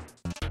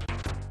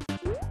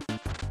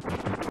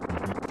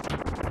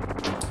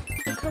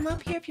 So come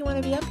up here if you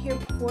want to be up here,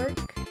 pork.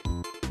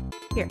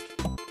 Here.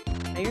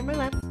 Now you're in my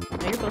lap.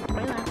 Now you're both in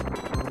my lap.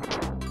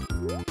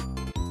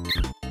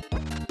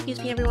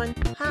 Excuse me, everyone.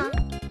 Ha!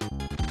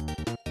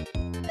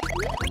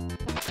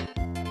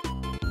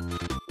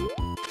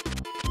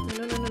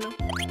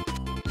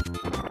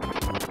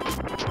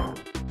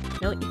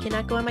 No. No, you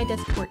cannot go on my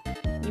desk, pork.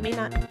 You may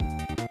not.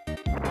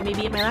 You may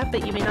be in my lap,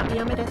 but you may not be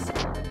on my desk.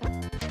 Ha!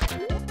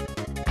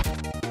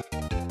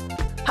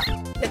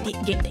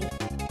 Game thing.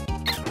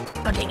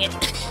 Oh, dang it.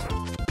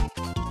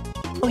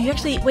 Oh, you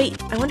actually...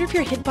 Wait, I wonder if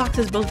your hitbox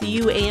is both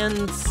you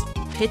and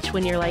pitch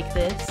when you're like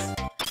this.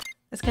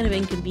 That's kind of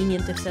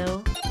inconvenient if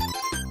so.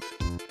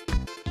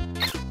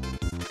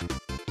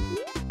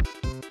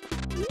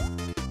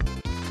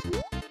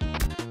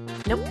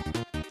 Nope.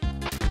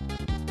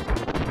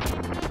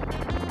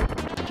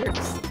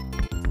 Jerks.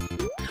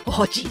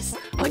 Oh, jeez.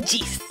 Oh,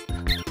 jeez.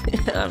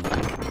 Oh,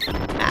 fuck.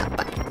 Ah,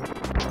 fuck.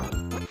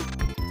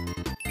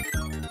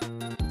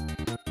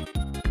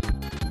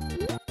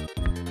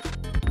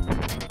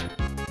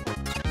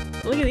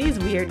 Look at these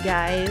weird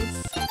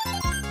guys.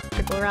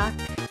 Triple rock.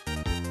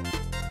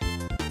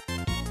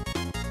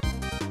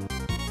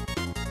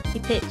 Hey,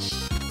 Pitch.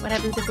 What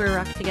happens if we're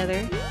rock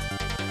together?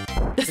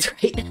 That's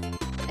right.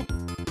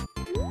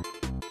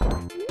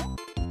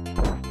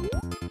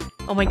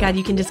 Oh my god,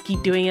 you can just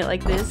keep doing it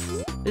like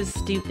this. This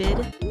is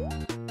stupid.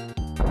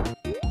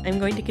 I'm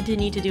going to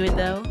continue to do it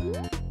though.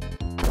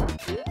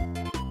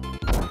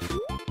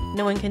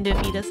 No one can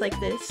defeat us like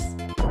this.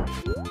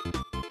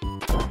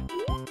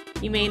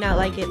 You may not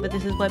like it, but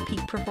this is what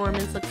peak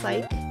performance looks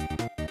like.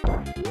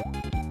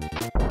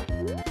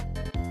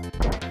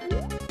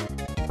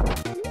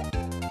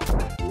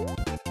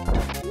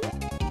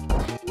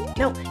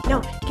 No,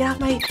 no, get off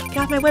my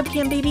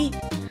webcam, baby!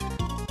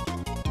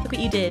 Look what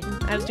you did.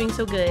 I was doing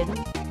so good.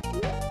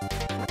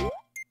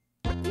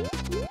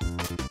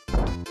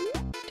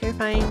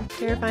 Terrifying,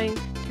 terrifying,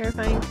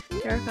 terrifying,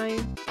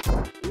 terrifying.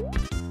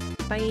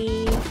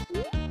 Bye.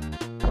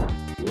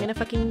 I'm gonna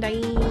fucking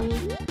die.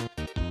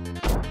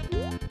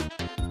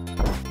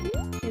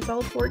 It's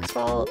all Fork's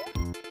fault.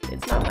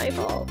 It's not my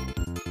fault.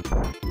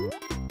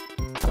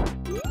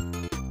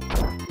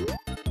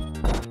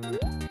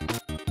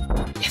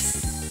 Yes!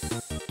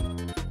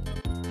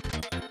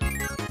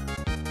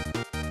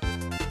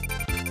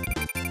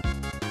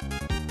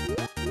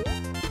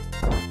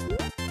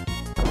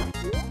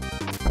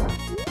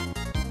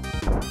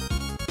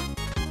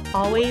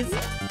 Always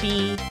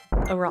be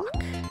a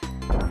rock.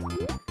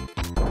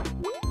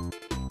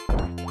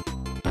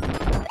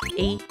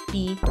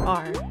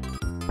 A-B-R.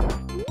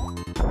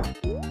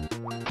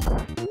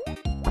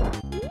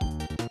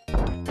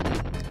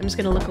 I'm just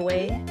gonna look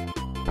away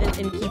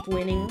and keep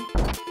winning.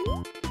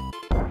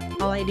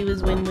 All I do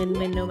is win, win,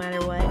 win no matter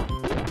what.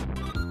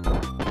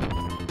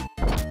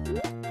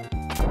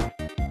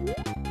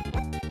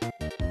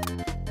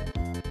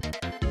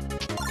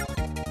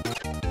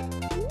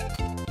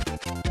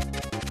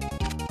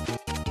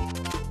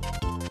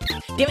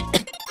 Damn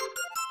it!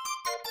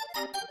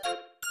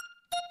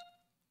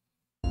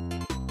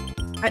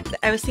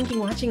 I was thinking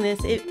watching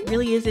this, it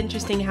really is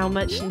interesting how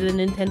much the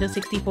Nintendo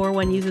 64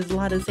 one uses a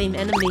lot of the same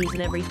enemies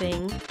and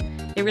everything.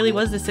 It really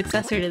was the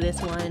successor to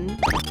this one.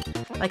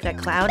 Like that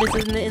cloud is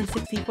in the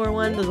N64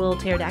 one, those little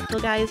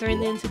pterodactyl guys are in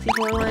the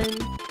N64 one.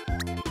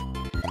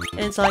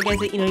 And it's all guys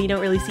that, you know, you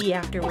don't really see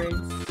afterwards.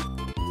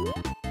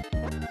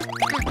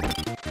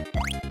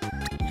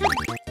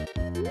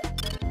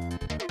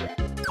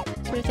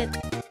 That's what I said.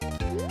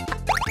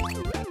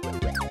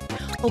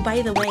 Oh,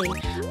 by the way,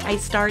 I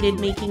started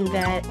making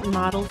that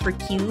model for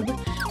Cube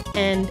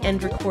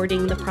and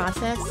recording the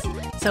process.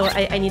 So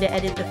I need to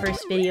edit the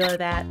first video of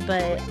that,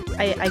 but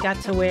I got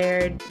to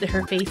where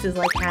her face is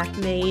like half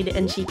made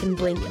and she can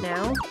blink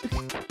now.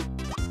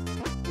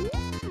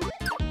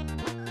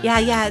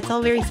 Yeah, it's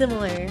all very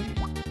similar.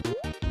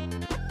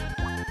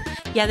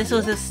 Yeah, this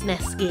was a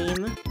SNES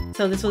game.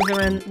 So this was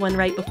the one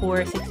right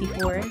before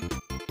 64.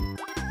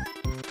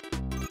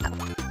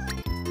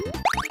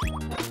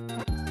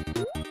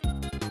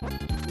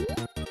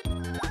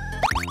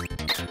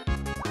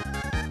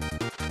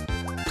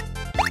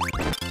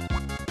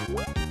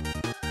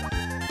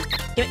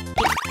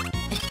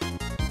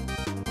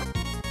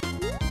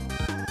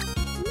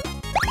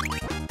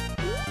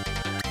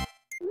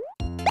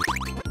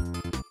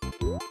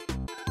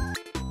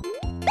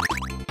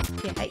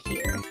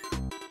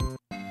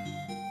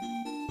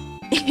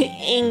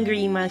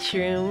 Angry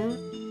mushroom.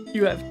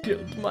 You have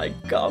killed my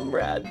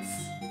comrades.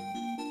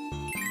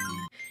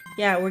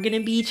 Yeah, we're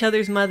gonna be each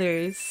other's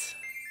mothers.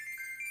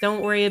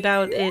 Don't worry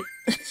about it.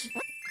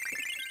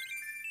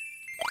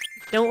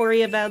 Don't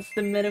worry about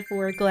the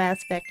metaphorical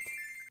aspect.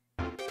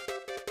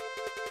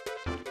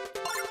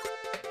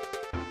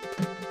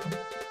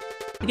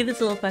 Look at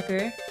this little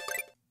fucker.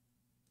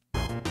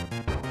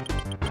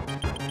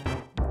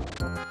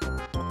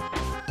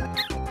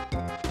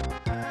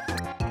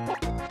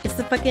 It's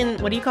the fucking,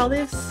 what do you call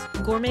this?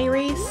 Gourmet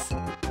race?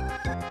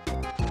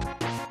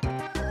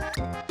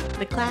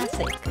 The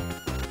classic.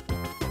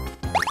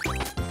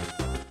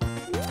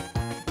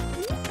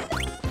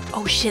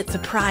 Oh shit,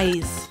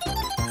 surprise!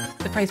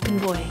 Surprise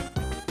pinboy.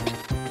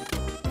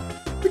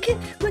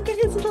 Look at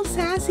his little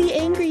sassy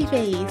angry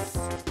face.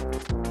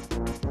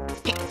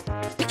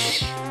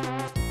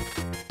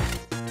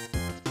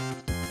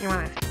 You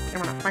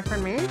wanna fuck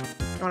with me?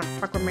 You wanna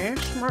fuck with me,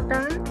 smart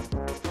guy? You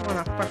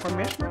wanna fuck with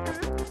me, smart guy?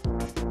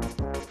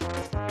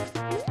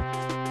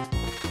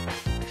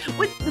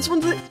 What? This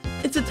one's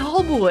it's a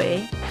tall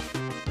boy.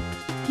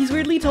 He's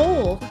weirdly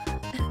tall.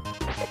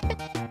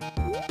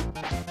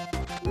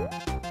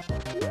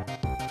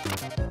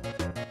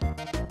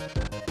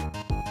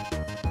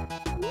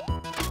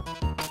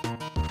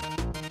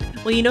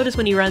 Well, you notice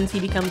when he runs, he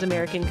becomes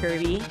American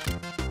Kirby.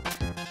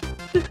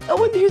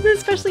 Oh, and there's an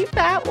especially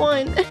fat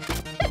one!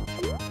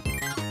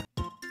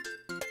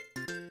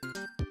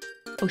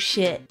 Oh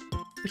shit.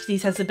 Which of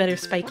these has the better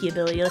spiky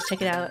ability? Let's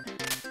check it out.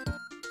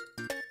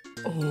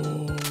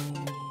 Oh.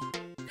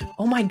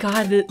 Oh my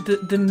god,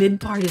 the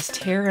mid part is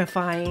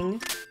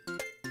terrifying.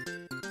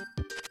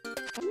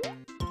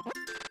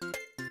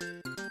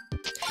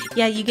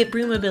 Yeah, you get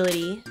broom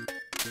ability.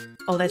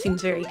 Oh, that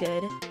seems very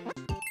good.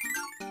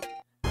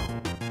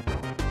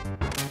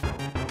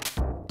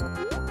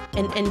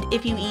 And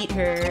if you eat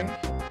her,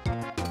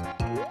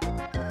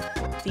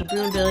 see,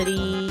 broom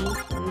ability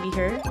can be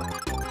her.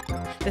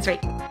 That's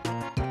right.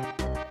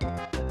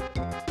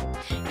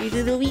 You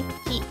do the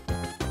wiki.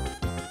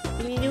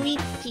 You do the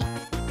wiki.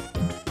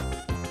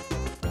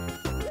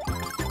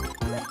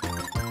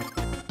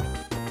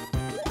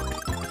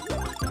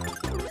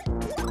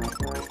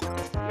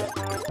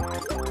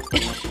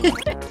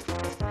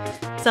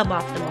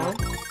 Suboptimal.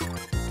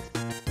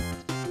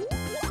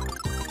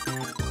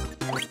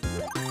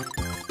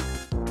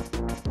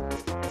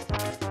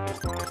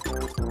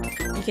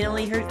 You can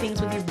only hurt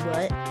things with your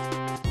butt.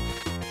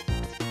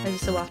 That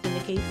is so often the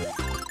case.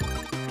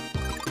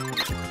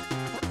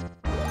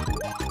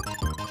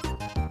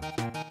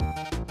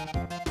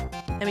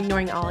 I'm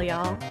ignoring all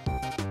y'all.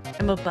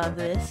 I'm above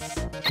this.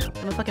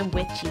 I'm a fucking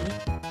witchy.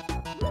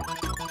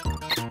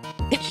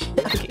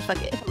 Okay,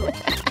 fuck it.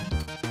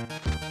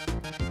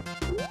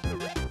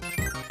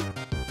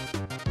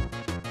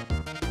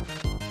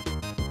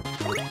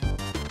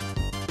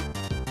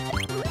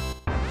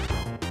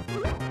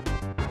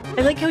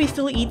 I like how he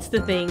still eats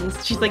the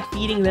things. She's like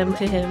feeding them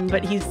to him,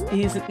 but he's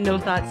no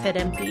thoughts, head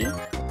empty.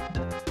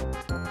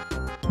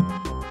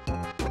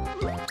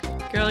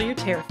 Girl, you're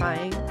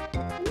terrifying.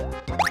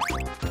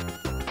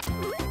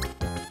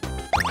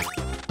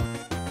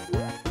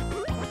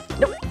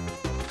 Nope.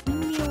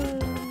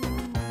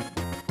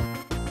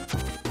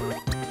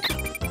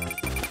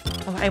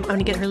 Oh, I'm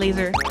gonna get her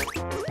laser.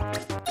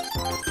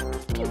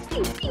 Pew,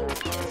 pew, pew, pew.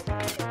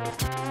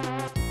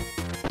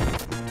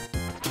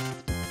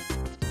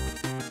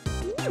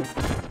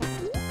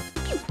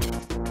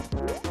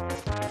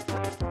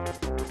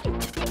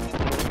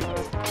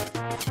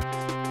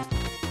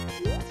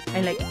 I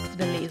like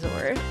the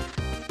laser.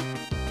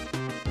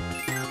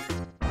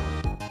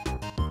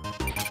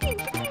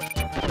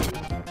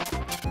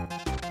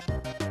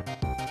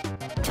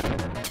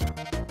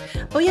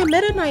 Oh yeah,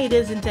 Meta Knight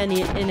isn't in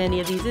any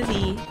of these, is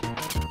he?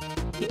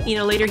 You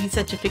know, later he's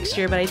such a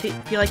fixture, but I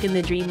feel like in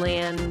the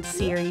Dreamland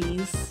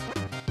series,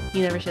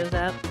 he never shows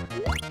up.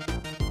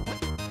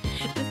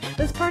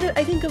 That's part of,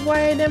 I think, of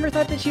why I never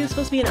thought that she was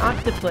supposed to be an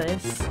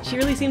octopus. She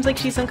really seems like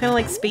she's some kind of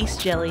like space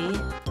jelly.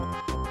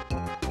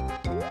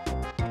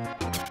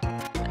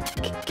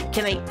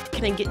 Can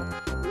I get...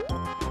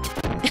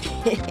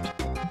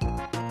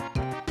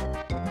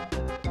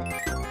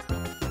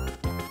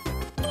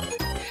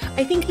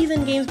 I think he's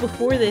in games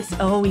before this.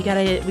 Oh, we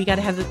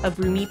gotta have a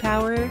broomy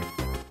power.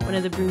 One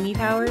of the broomy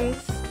powers.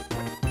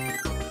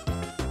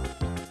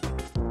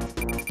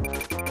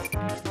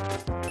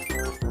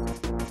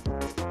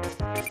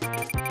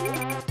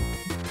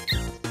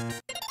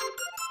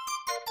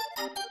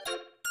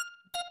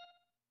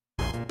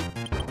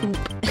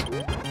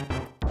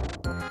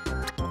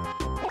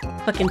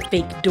 Fucking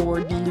fake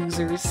door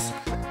losers.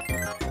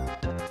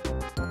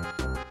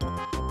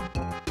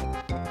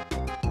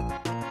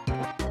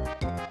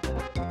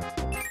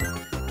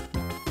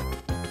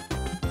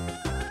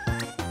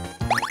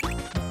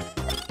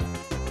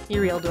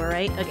 You're real door,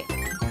 right? Okay.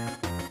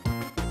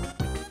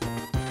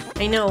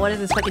 I know, what is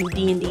this fucking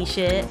D&D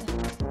shit?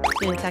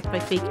 Getting attacked by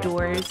fake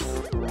doors.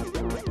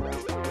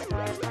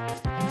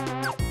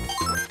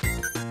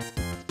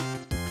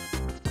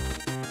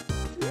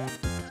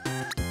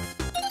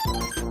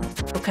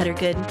 Cutter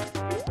good.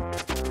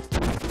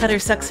 Cutter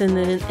sucks in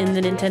the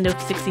Nintendo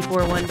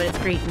 64 one, but it's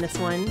great in this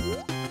one.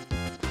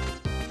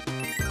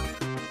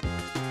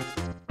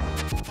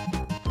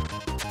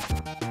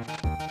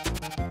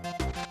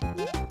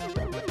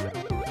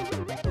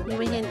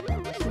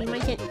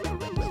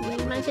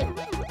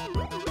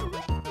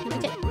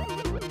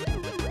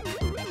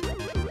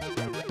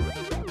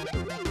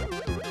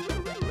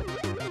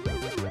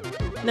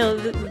 No,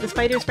 the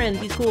spider's friend,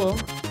 he's cool.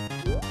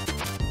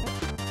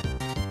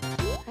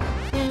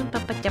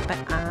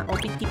 Oh,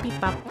 beep, beep, beep,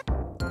 pop.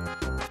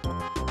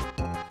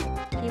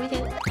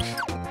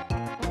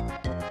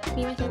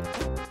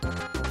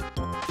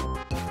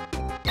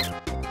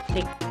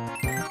 Hey,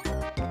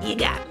 you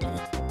got me.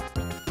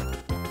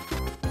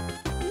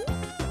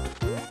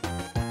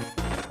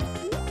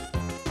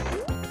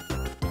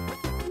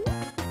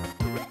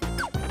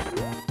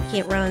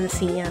 Can't run on the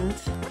sand.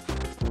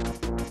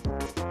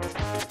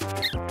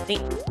 Hey.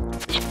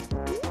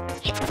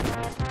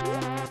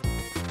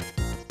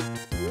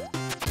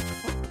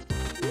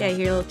 Yeah,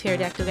 you're little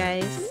pterodactyl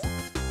guys.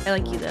 I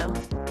like you though.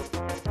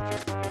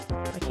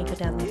 I can't go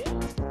down there.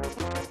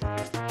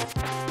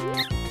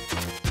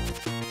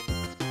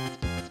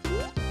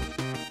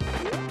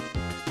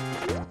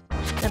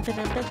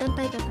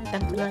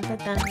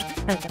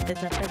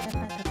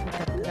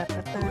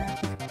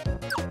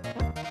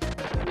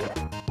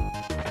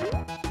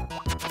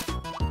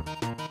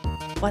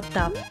 What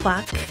the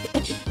fuck?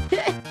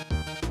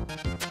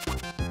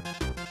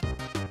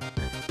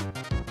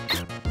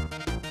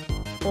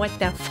 What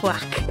the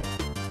fuck?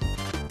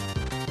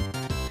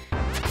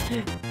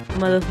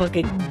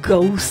 Motherfucking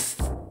ghost.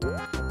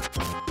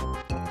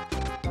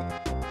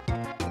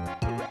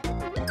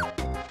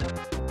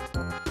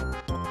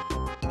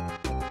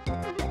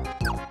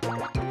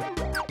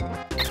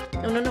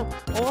 No, no, no.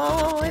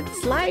 Oh,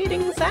 it's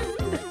sliding sand.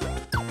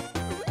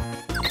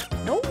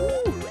 No.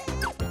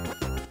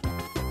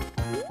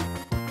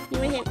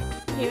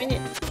 Hearing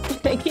it.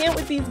 I can't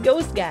with these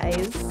ghost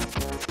guys.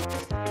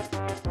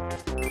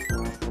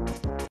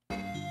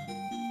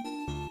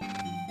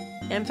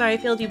 I'm sorry I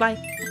failed you, bye.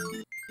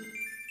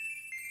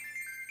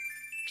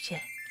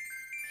 Shit.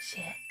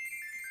 Shit.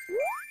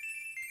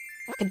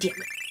 God damn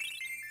it.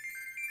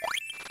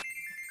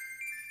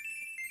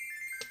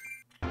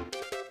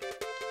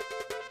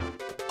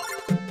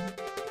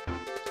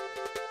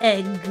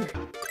 Egg.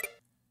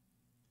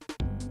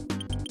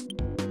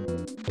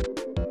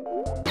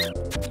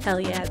 Hell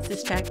yeah, it's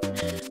this track.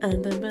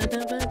 I'm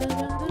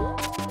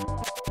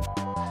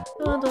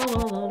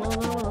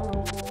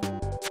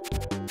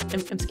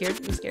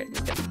scared.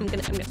 I'm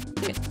gonna.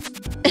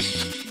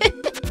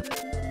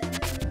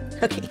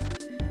 Okay.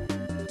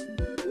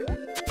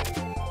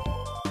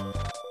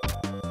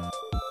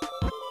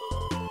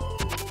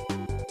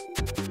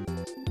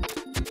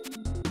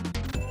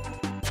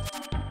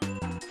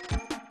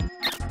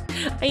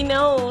 I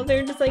know,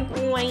 they're just like,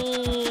 why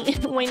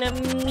not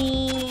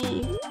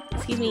me?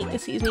 Excuse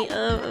me,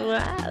 wow.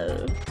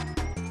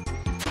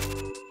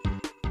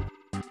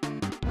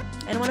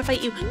 I don't want to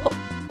fight you. Oh.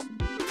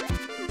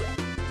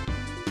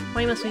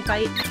 Why must we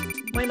fight?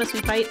 Why must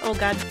we fight? Oh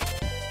god.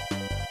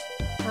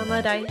 I'm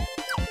gonna die.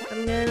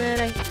 I'm gonna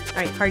die.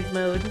 Alright, hard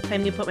mode.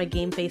 Time to put my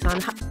game face on.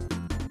 Ha.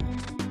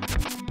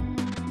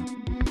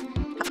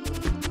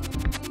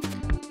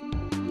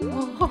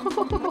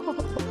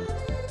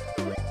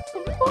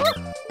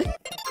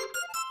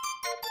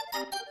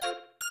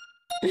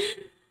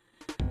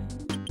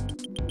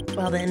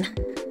 Well then.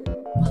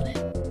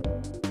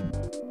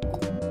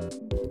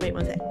 Wait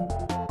one sec.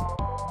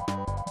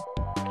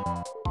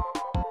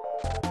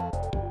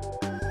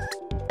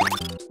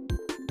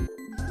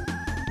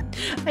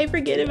 I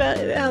forget about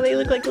how they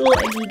look like little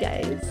eggy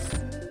guys.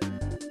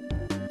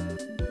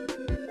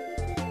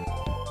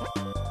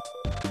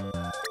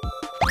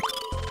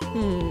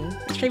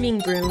 Let's try being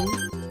broom.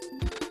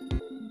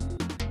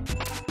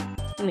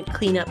 I'm gonna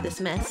clean up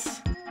this mess.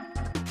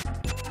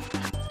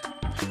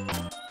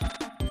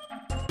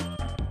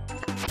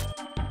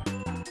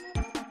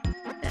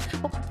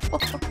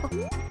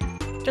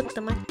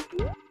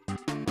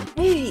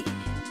 Hey!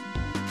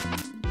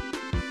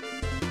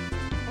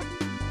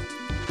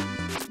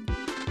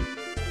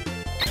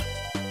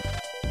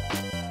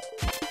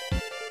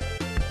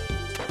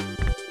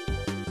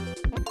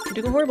 You're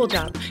doing a horrible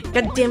job.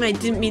 God damn it, I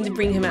didn't mean to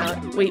bring him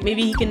out. Wait,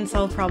 maybe he can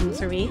solve problems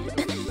for me.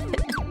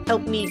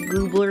 Help me,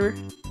 Goober.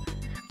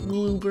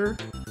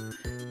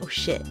 Oh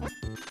shit.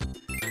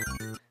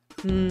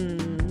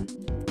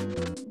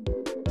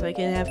 So I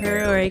can have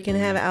her, or I can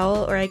have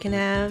Owl, or I can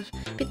have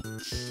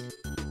Bitch.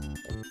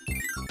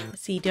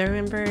 Let's see, do I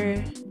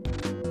remember?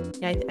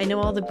 Yeah, I know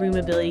all the broom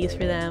abilities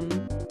for them.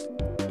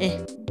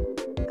 I'm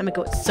gonna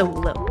go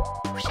solo.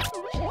 Oh, shit.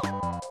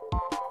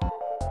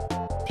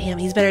 Damn,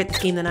 he's better at this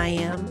game than I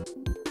am.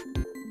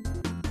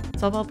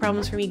 Solve all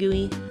problems for me,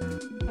 Gooey.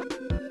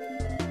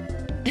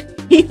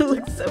 He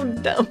looks so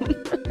dumb.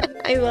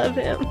 I love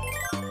him.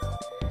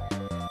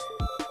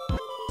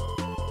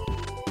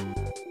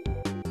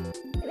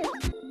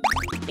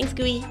 Thanks,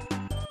 Gooey.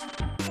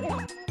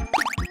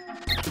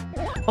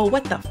 Oh,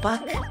 what the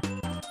fuck?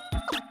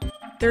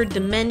 Third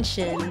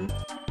dimension.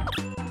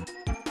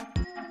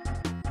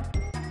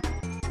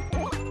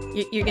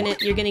 You're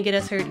gonna get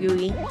us hurt,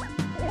 Gooey.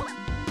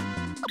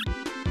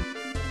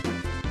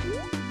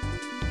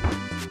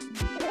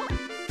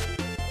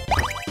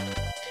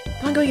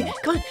 Come on, Gooey.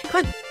 Come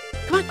on.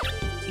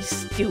 You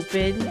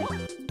stupid.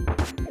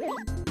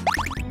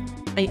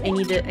 I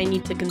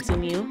need to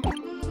consume you.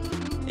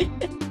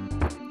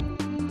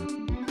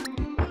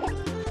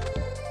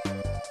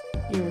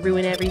 You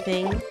ruin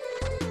everything.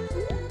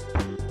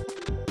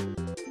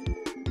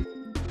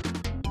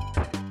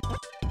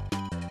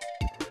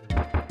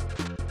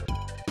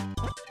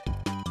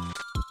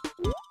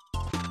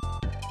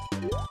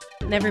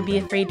 Never be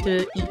afraid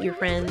to eat your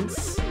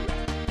friends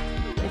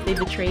if they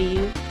betray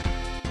you.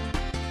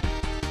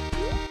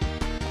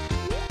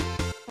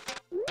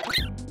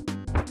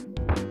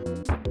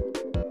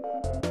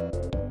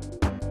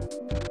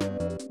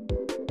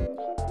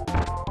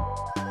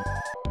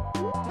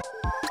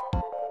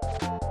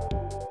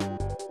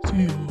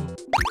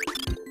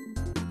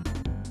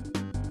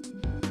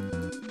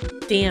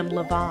 Damn,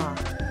 Lava.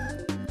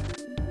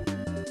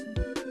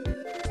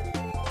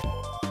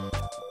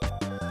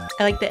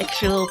 I like the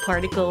extra little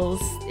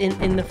particles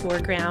in the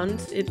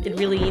foreground. It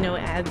really, you know,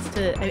 adds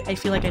to... I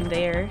feel like I'm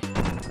there.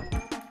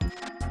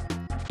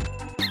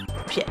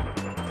 Shit.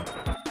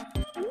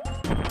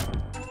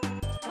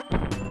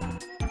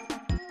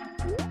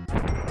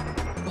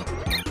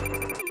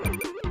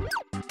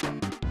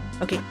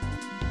 Okay.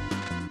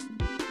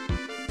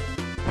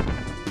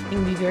 I'm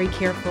gonna be very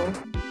careful.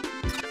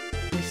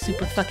 Be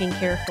super fucking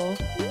careful.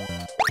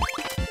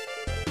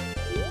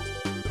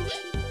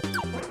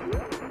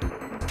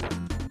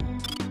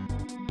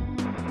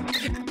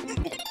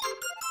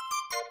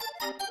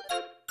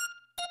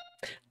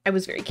 I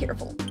was very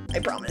careful. I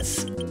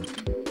promise.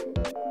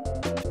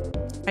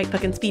 Alright,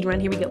 fucking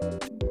speedrun. Here we go.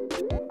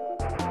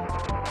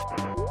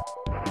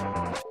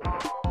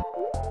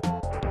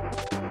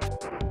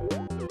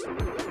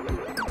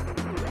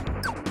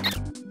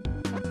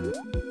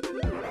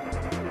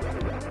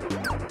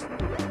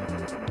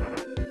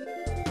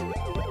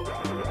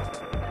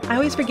 I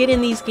always forget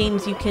in these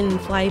games you can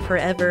fly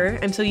forever.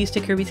 I'm so used to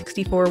Kirby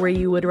 64 where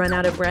you would run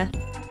out of breath.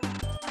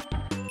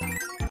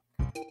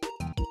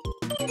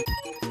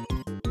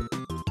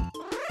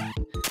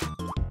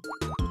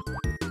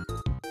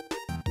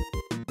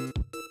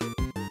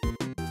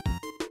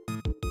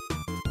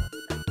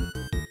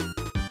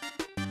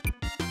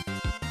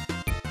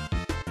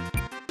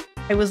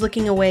 I was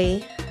looking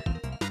away.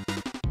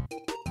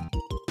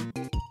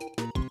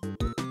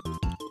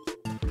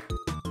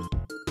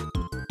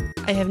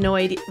 I have no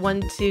idea.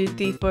 1, 2,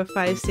 3, 4,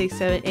 5, 6,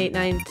 7, 8,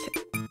 9,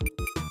 10.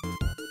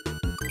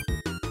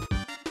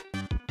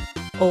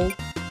 Oh.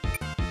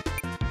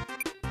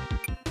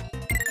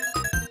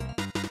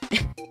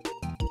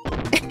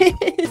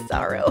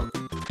 Sorrow.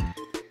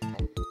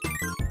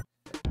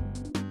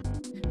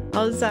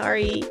 Oh,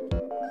 sorry.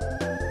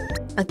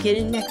 I'll get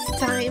it next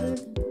time.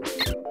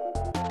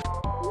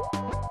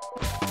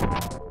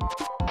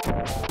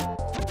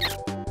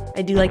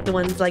 I do like the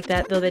ones like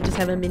that, though, that just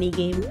have a mini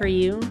game for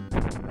you.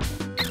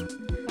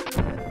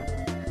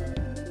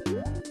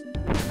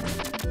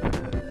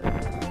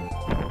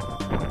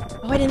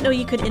 Oh, I didn't know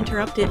you could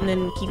interrupt it and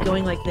then keep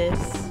going like this.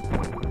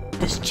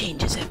 This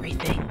changes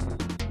everything.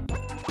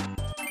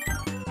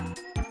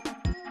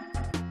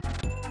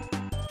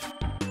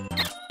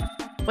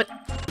 What?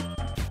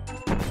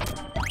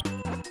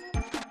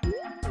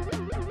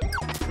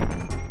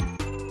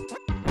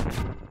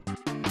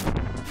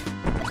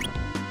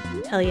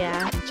 Hell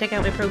yeah. Check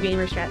out my pro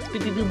gamer strats.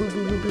 Boop, boop, boop, boop,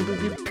 boop, boop, boop,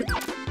 boop, boop.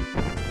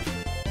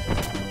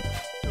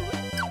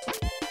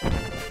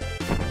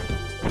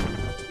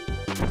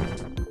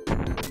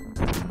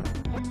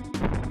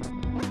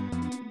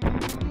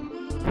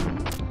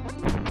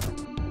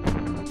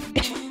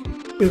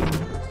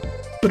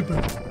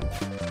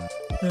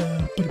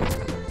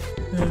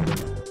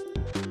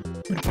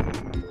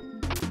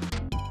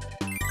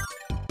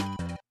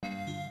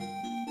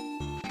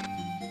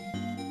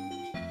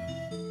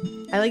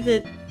 I like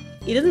that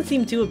he doesn't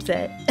seem too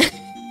upset.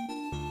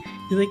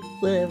 He's like,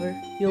 whatever,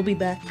 you'll be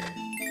back.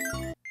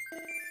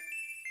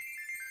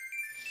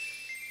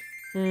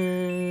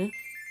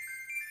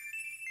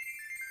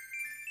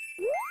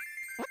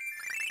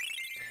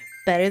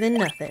 Better than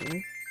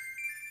nothing.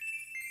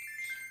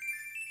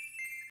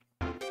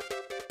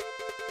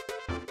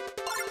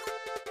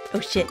 Oh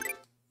shit,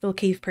 little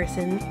cave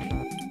person.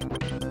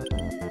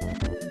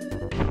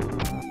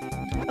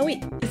 Oh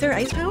wait, is there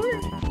ice power?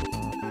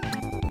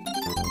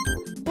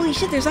 Holy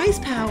shit, there's ice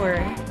power!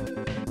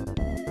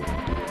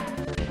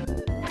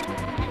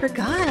 I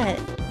forgot!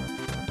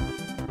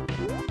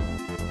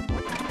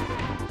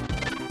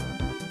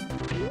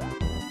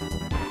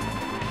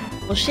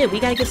 Well shit, we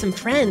gotta get some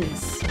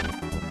friends!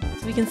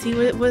 So we can see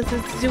what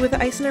it's to do with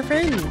the ice and our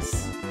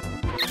friends!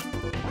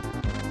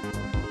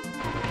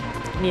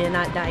 Need to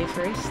not die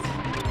first.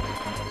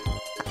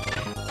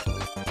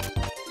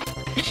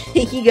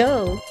 Here you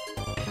go!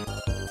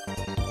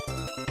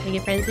 Can I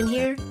get friends in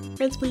here?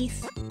 Friends,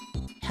 please.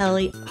 Hell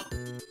yeah.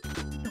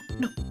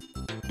 No, no.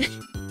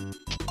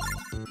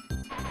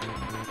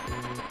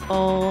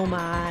 Oh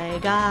my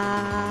god.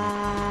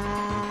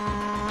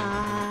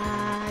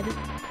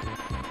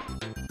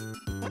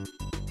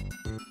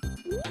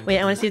 Wait,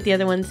 I want to see what the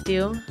other ones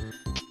do.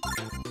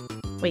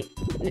 Wait.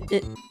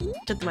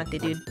 Chattamate,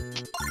 dude.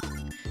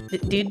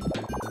 Dude.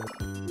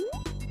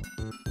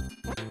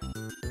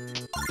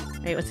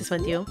 Alright, what's this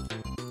one do?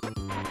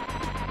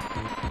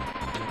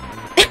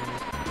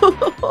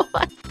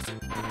 What?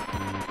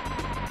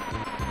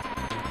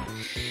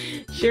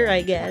 Sure,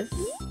 I guess.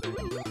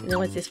 And then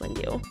what's this one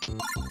do?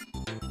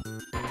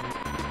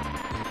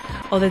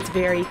 Oh, that's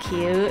very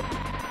cute.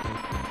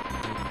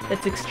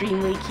 That's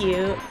extremely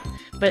cute.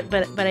 But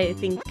I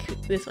think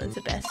this one's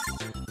the best.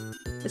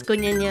 Let's go,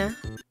 Nyanya.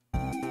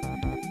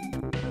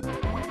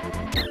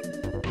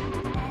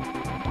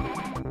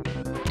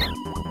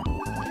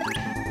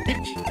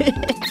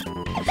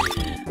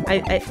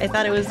 I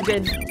thought it was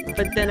good,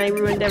 but then I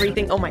ruined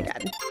everything. Oh my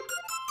god.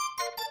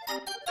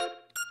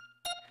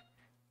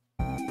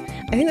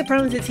 I think the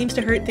problem is it seems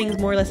to hurt things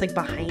more or less like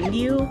behind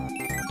you,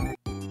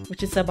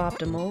 which is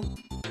suboptimal.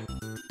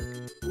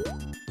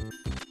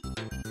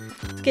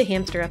 Let's get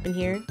Hamster up in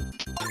here.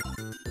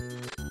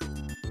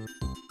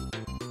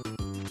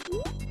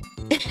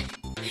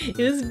 It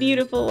was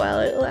beautiful while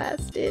it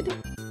lasted.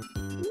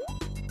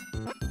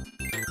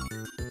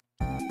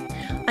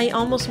 I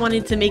almost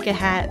wanted to make a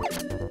hat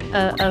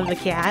of the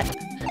cat,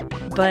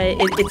 but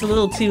it's a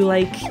little too,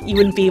 like, you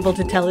wouldn't be able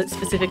to tell it's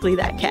specifically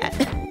that cat.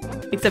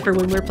 Except for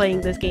when we're playing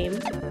this game.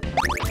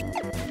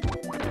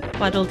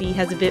 Waddle Dee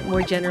has a bit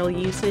more general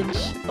usage.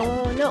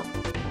 Oh no!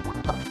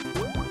 Oh.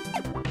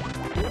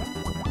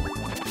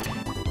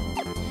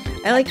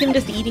 I like him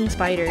just eating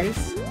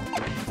spiders.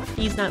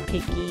 He's not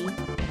picky.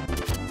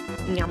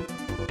 Yum.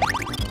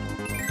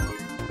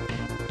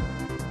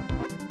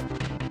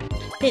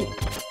 Pin!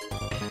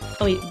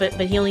 Oh wait, but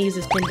he only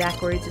uses pin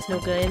backwards, it's no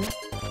good.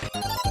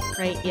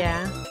 Right,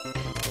 yeah.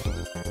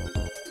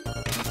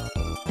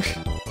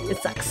 It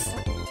sucks.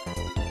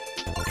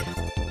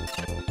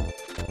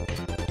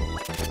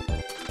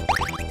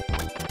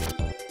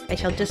 I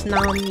shall just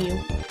nom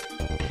you.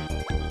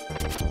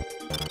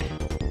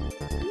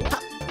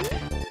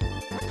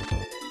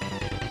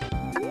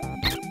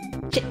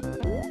 Shit.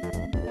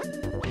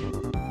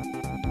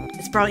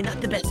 It's probably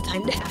not the best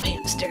time to have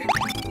Hamster.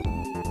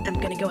 I'm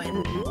gonna go ahead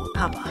and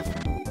hop off.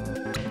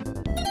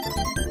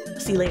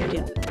 See you later,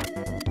 dude.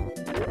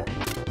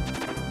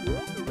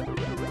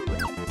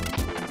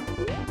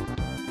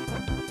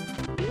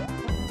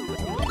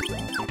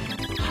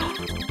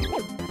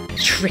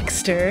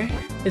 Trickster.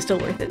 It's still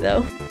worth it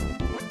though.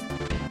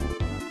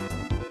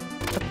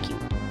 So cute.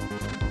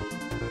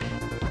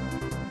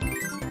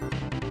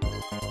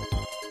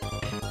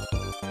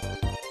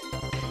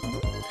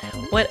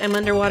 What? I'm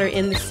underwater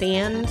in the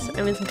sand?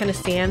 I'm in some kind of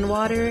sand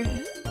water?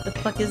 The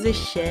fuck is this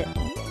shit?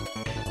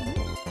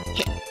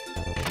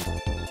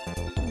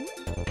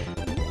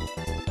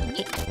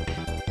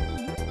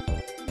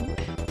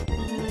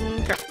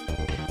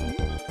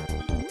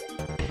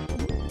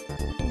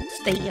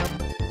 Stay up.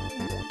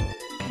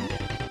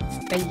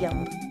 Stay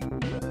up.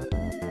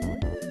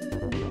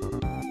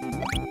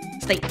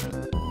 Stay up.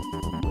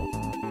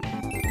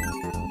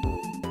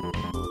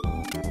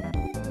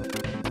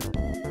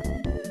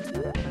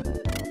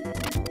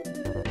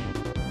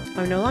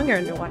 I'm no longer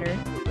underwater.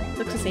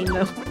 Looks the same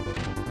though.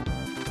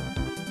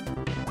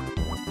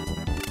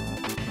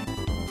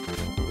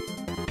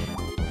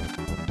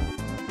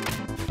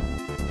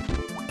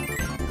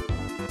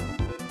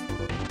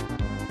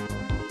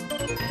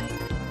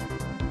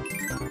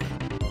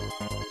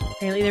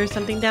 Apparently there was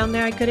something down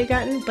there I could have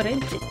gotten, but I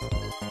didn't.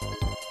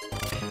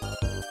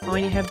 Oh,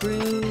 I need to have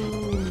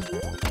broom.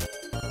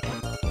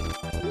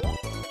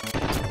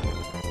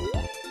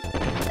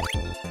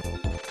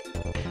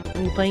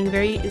 I'm playing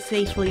very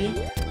safely.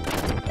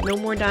 No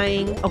more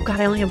dying. Oh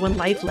god, I only have 1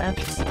 life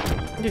left.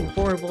 I'm doing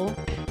horrible.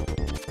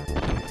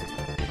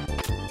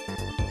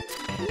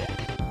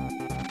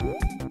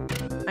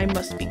 I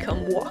must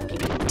become walking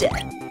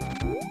death.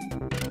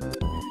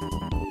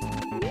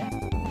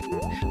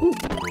 Ooh,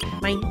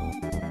 mine.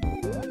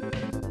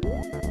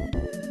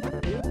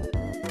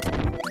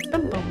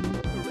 Bum bum.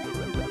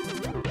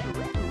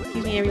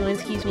 Excuse me, everyone.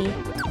 Excuse me.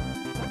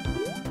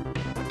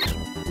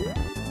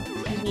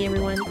 Excuse me,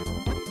 everyone.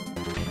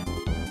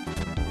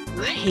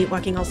 I hate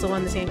walking also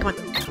on the sand. Come on.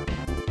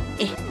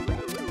 Eh.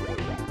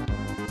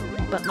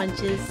 Butt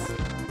munches.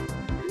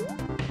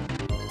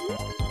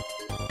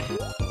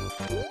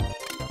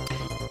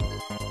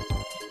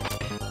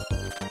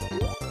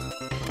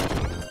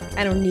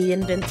 I don't need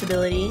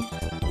invincibility.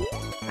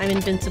 I'm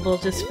invincible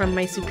just from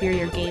my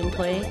superior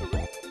gameplay.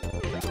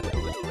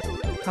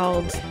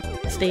 Called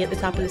stay at the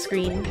top of the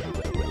screen.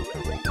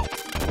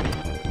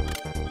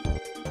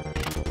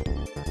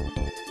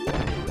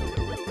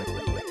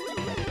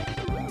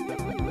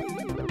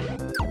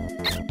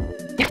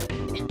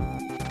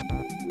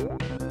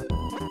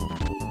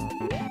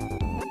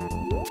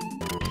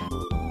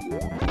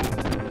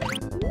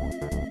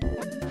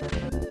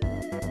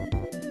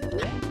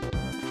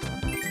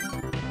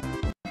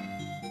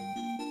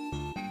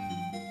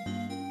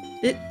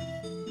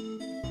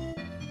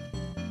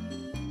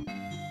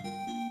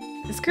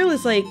 This girl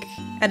is like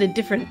at a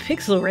different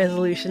pixel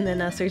resolution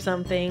than us or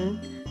something.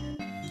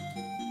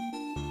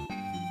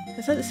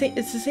 It's not the same.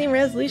 It's the same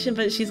resolution,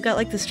 but she's got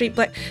like the straight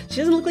black. She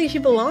doesn't look like she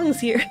belongs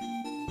here.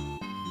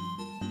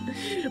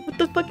 What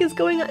the fuck is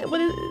going on?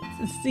 What is?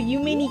 It's the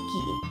Yumeniki.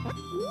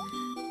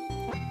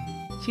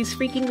 She's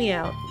freaking me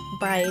out.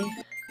 Bye.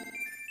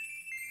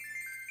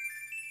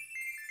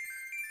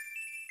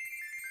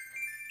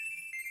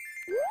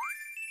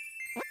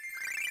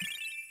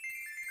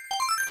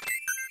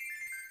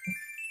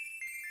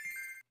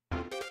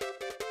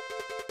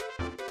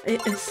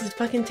 This is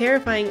fucking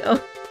terrifying.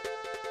 Oh.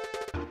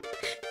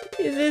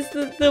 Is this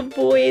the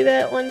boy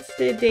that wants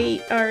to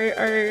date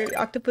our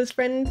octopus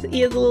friend?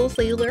 He has a little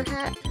sailor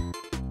hat.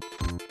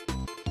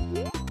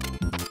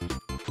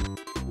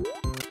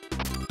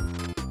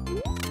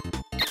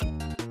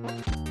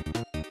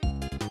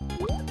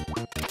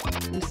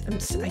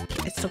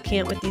 I still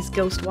can't with these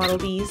ghost Waddle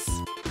Dees.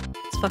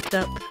 It's fucked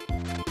up.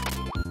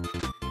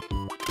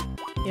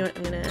 You know what?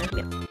 I'm gonna...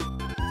 Yeah.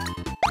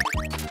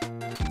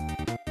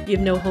 You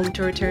have no home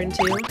to return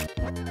to.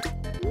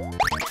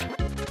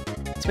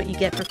 That's what you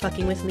get for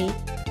fucking with me.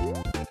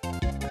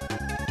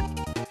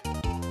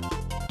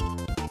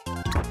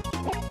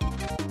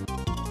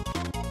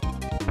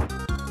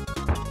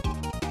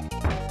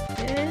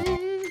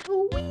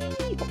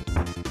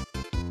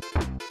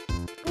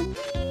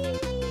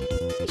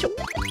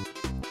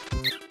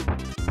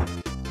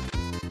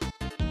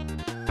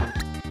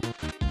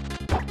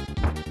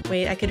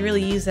 Wait, I could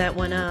really use that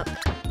one up.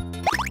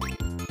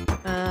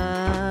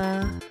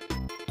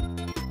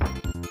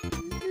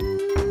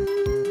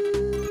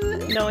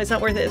 No, it's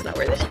not worth it, it's not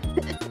worth it.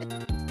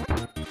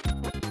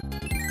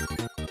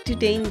 To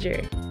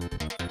danger.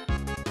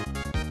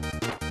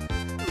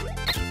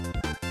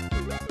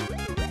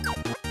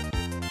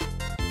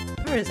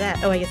 Where is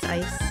that? Oh, I guess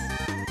ice.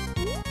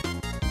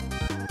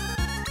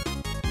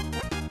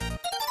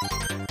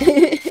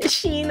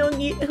 Shin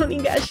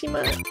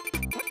Onigashima.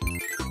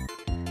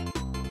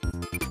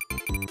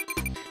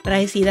 But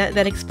I see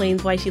that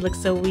explains why she looks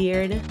so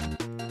weird.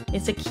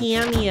 It's a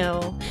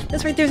cameo.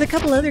 That's right, there's a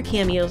couple other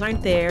cameos,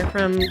 aren't there?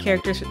 From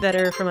characters that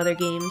are from other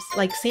games.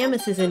 Like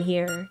Samus is in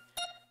here.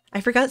 I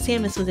forgot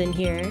Samus was in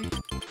here.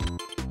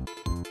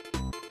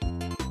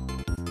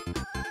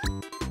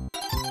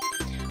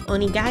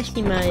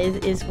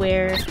 Onigashima is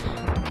where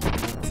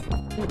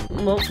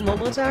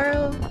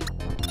Momotaro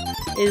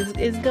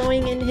is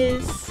going in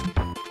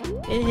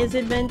his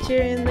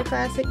adventure in the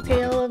classic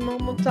tale of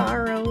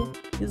Momotaro.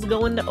 He's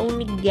going to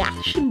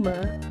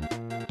Onigashima.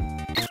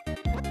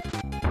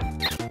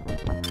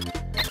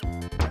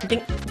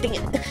 Dang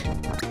it.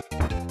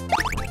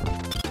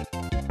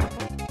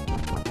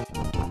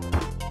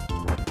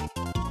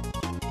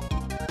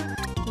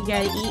 You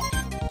gotta eat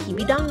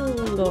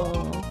Kibidango.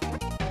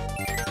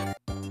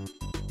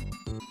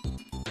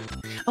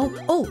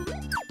 Oh!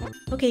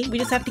 Okay, we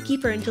just have to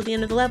keep her until the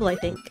end of the level, I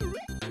think.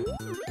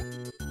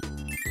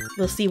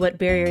 We'll see what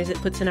barriers it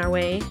puts in our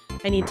way.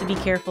 I need to be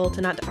careful to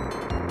not die.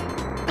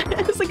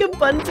 It's like a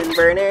Bunsen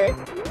burner!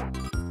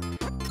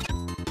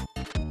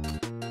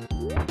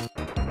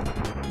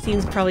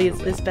 Seems probably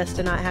it's best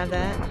to not have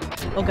that.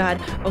 Oh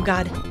god, oh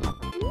god.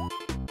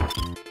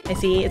 I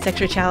see, it's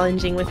extra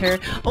challenging with her.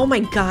 Oh my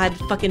god,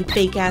 fucking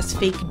fake-ass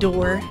fake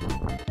door.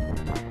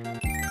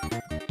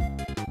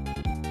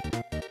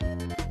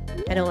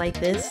 I don't like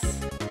this.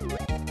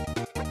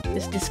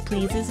 This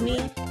displeases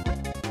me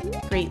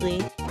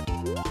greatly.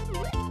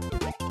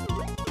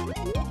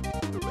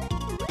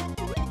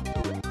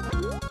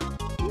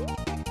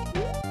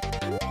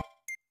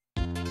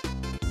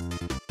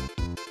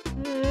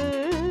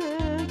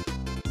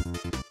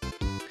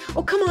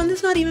 Oh, come on,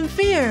 that's not even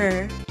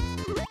fair!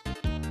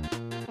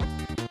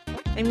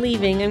 I'm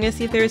leaving. I'm gonna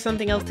see if there is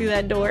something else through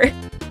that door.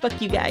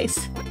 Fuck you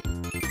guys.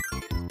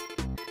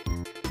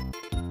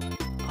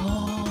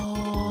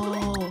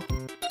 Oh.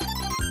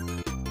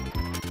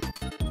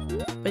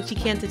 But she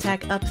can't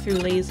attack up through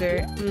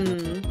laser.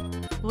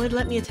 What would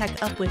let me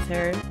attack up with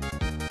her?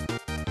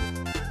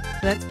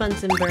 So that's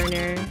Bunsen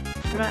burner.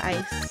 What about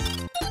ice?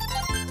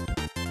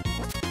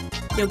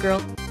 Yo, girl.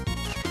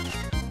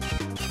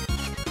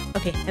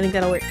 Okay, I think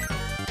that'll work.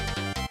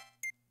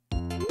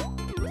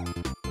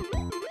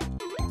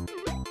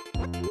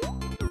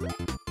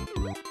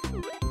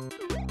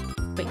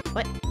 Wait,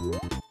 what?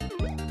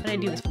 How did I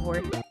do this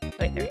before?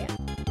 Wait, there we go.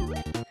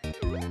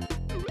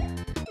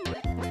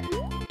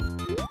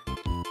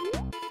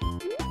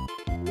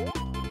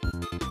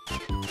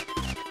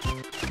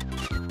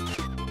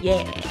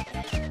 Yeah!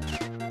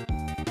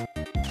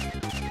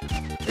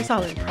 We're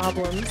solving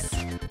problems.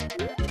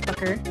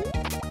 Fucker.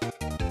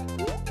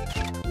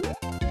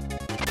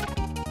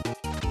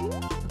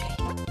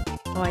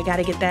 Oh, I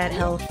gotta get that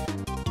health.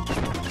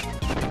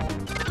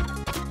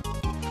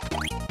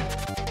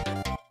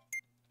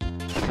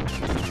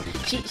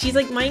 She's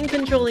like mind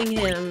controlling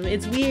him.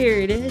 It's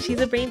weird. She's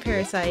a brain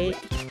parasite.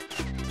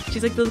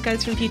 She's like those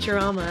guys from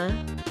Futurama.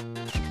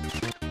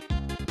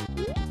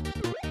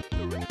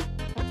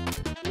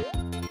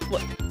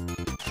 What?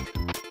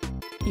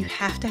 You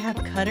have to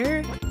have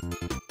cutter?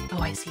 Oh,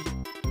 I see.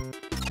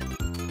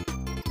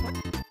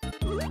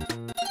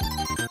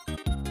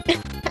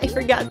 I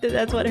forgot that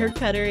that's what her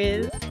cutter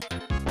is.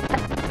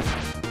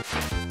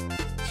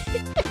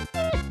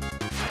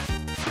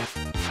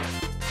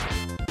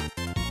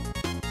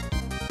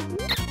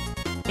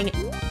 Dang it.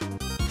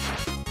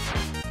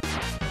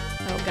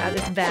 Oh god,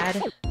 this is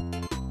bad.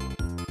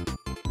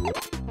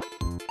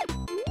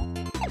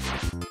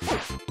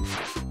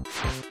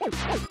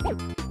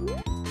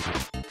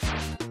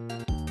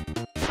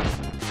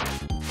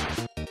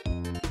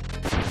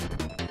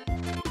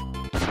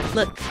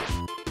 Look.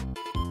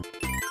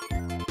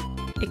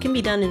 It can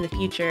be done in the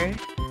future.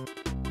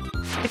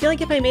 I feel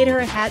like if I made her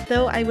a hat,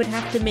 though, I would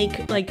have to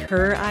make, like,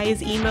 her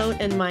eyes emote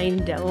and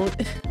mine don't.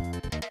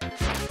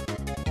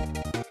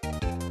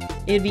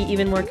 It'd be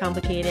even more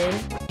complicated.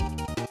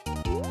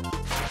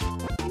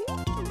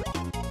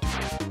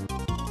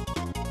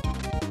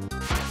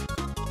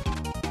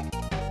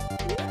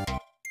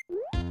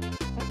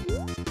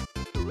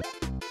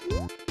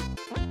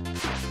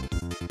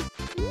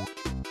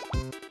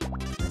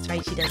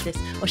 right, she does this.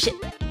 Oh shit!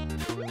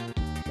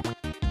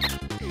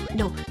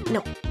 No,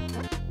 no.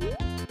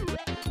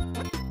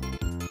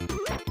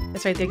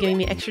 That's right, they're giving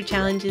me extra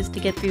challenges to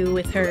get through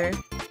with her,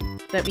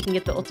 so that we can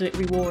get the ultimate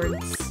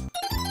rewards.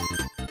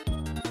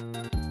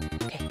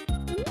 Okay.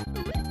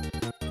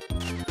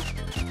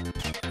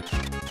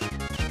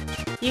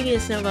 You get a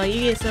snowball,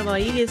 you get a snowball,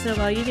 you get a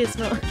snowball, you get a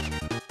snowball.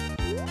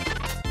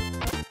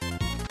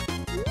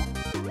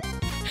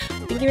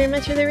 Thank you very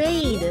much for the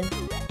raid!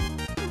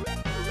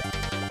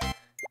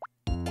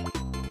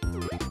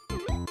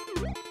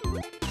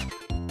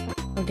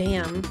 Oh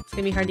damn, it's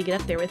gonna be hard to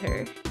get up there with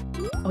her.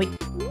 Oh wait,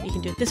 you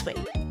can do it this way.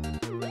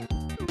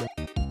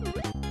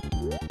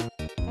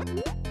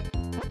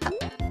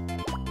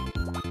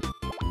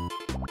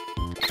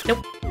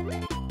 Nope.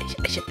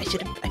 I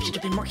should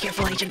have been more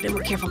careful. I should have been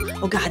more careful.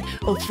 Oh god.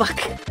 Oh fuck.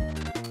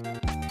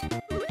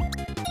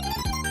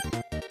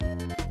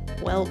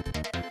 Well,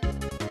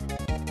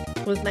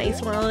 it was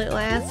nice while it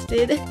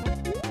lasted.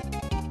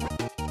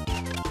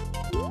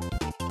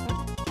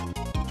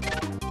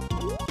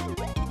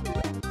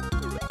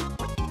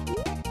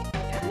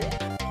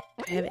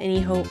 Do I have any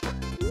hope?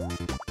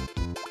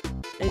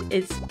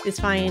 It's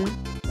fine.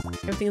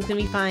 Everything's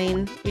gonna be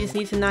fine. We just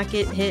need to not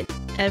get hit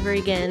ever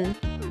again.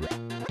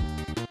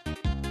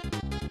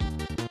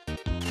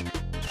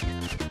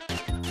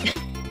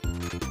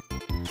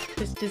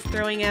 just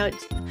throwing out.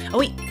 Oh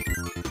wait,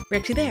 we're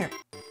actually there.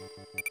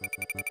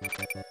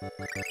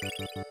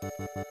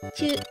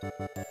 Shoot,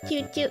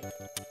 shoot, shoot.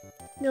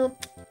 No,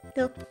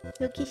 no,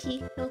 no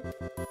kissy,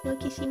 no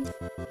kissing.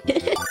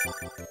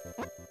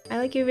 I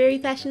like your very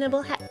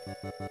fashionable hat.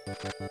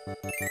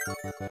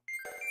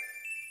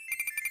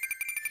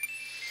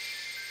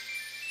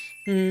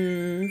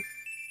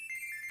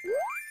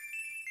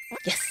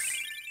 Yes!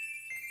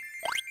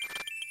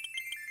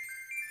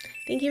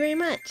 Thank you very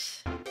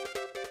much.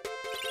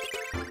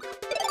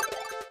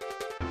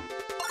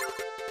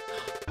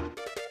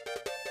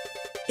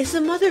 It's a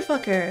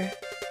motherfucker!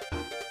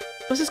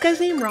 What's this guy's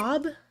name?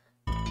 Rob?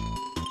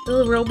 The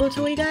little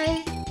robo-toy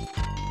guy?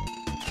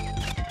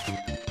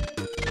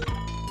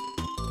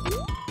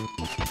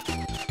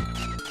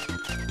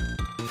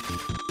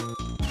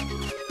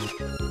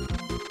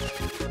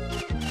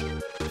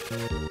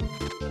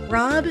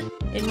 Rob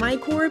and my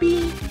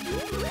Kirby?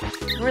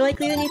 More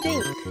likely than you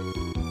think.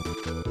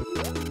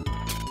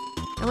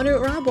 I wonder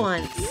what Rob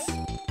wants.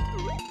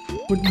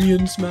 Put me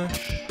in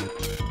Smash.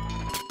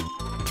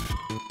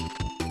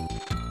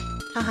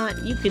 Haha,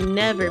 you could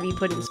never be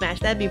put in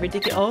Smash. That'd be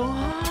ridiculous. Oh!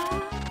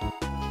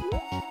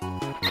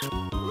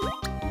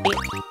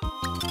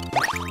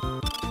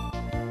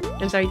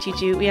 I'm sorry,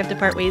 Choo-Choo. We have to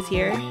part ways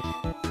here.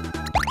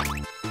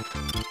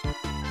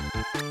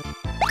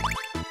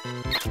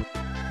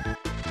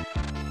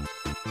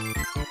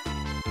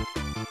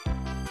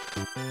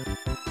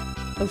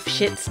 Oh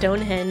shit,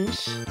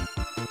 Stonehenge.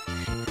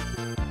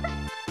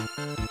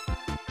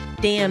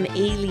 Damn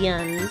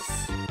aliens.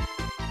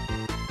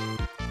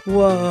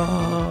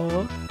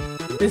 Whoa.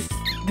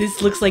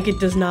 This looks like it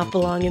does not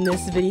belong in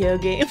this video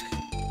game.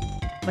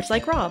 Much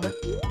like Rob.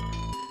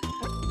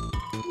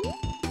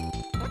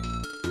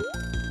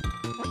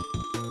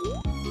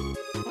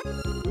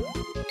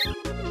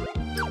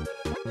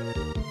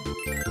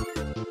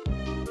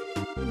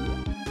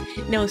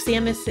 No,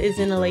 Samus is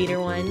in a later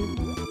one.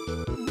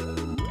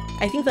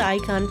 I think the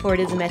icon for it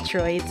is a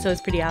Metroid, so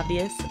it's pretty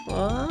obvious.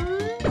 What?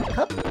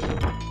 Hup.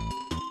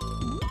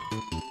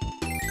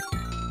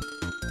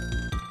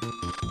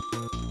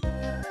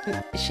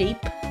 Shape.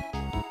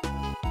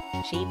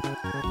 Shape.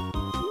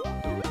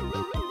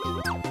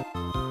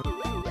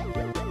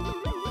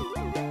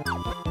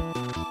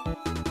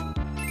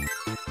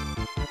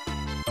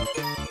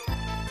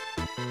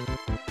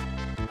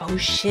 Oh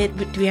shit,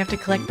 but do we have to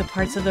collect the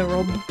parts of the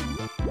robe?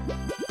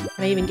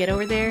 Can I even get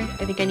over there?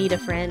 I think I need a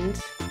friend.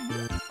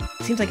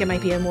 Seems like it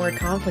might be a more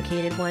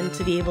complicated one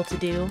to be able to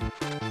do.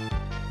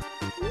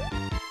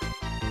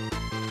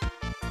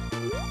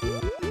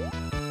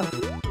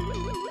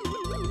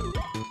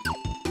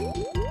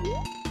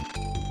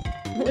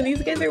 Oh,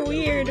 these guys are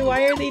weird.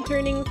 Why are they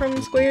turning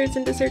from squares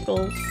into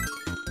circles?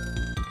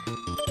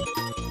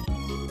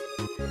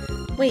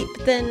 Wait,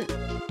 but then...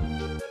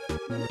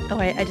 Oh,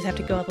 I just have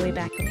to go all the way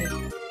back. Okay.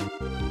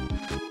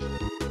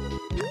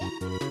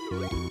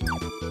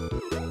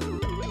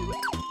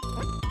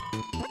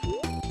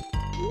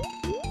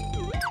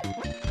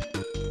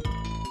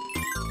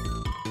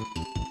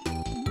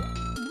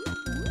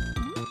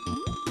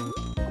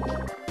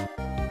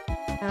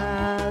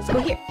 Let's go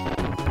here.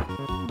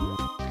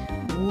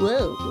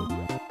 Whoa.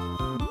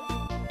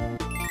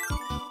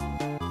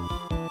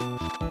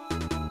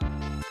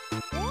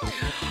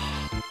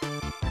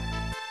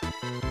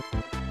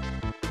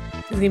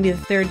 This is gonna be the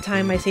third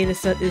time I say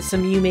this is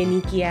some Yume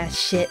Nikki ass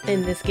shit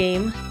in this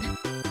game.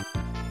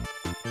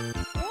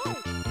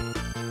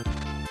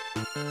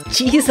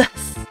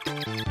 Jesus!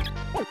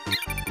 Well,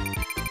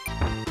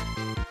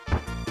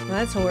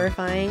 that's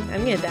horrifying.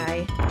 I'm gonna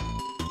die.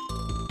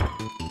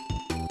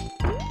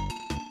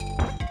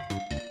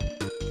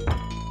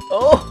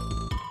 Oh!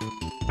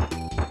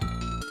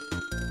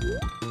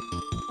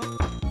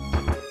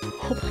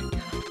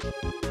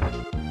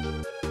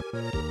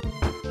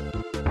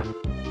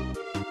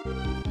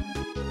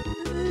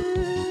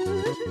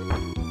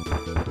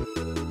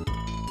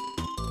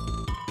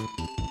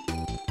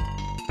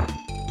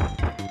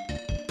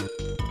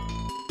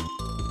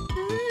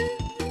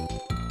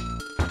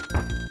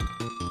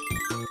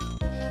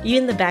 You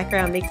in the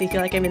background makes me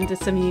feel like I'm into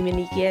some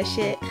unique ass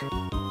shit.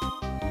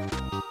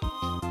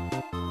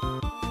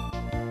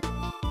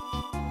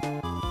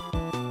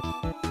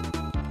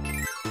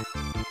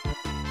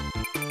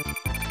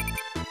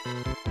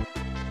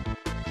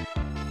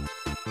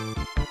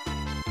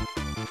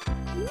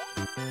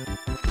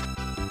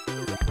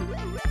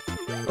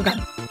 Oh god.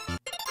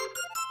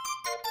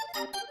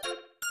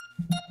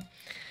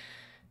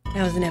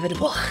 That was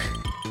inevitable.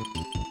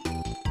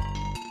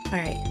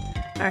 Alright.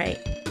 Alright.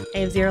 I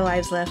have 0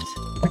 lives left.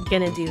 We're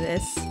gonna do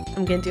this.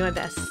 I'm gonna do my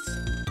best.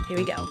 Here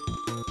we go.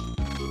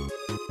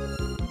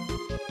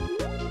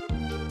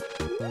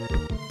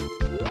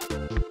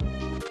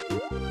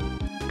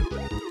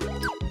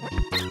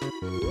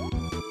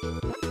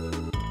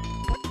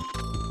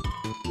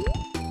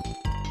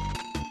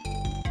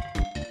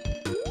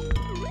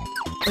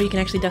 Oh, you can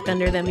actually duck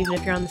under them even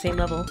if you're on the same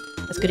level.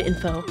 That's good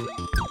info.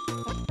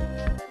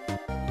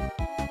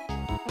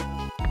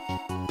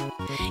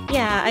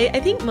 Yeah, I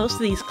think most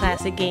of these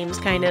classic games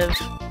kind of,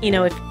 you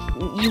know, if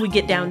you would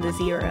get down to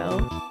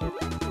 0,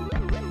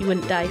 you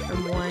wouldn't die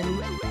from 1.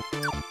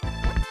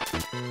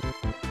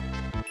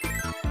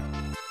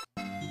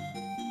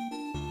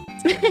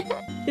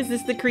 Is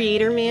this the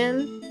creator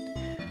man?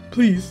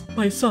 Please,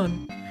 my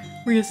son.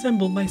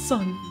 Reassemble my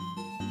son.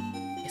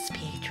 It's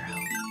Pietro.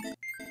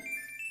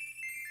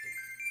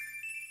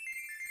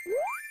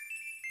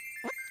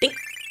 Ding.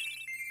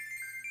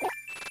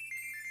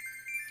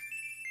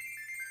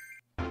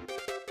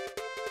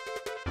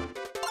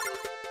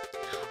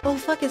 Oh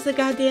fuck, it's the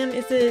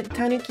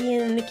Tanuki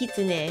and the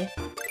Kitsune.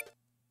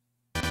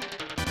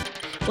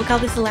 We'll call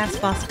this the last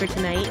boss for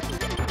tonight.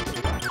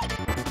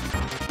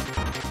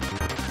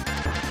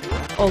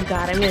 Oh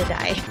god, I'm gonna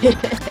die.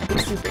 I'm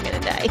super gonna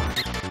die.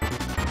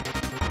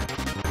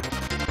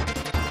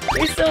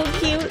 They're so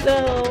cute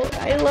though.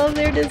 I love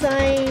their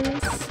designs.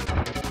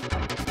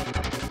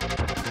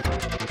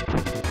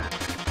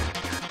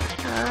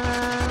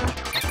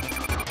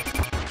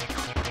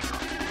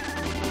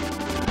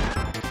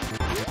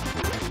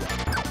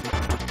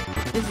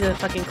 This is a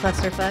fucking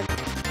clusterfuck.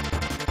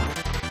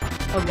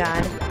 Oh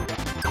god.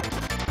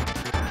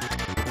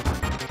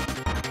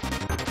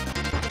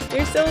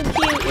 They're so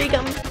cute. Here you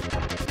come.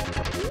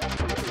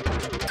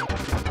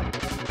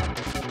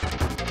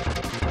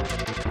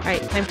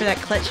 Alright, time for that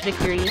clutch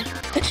victory.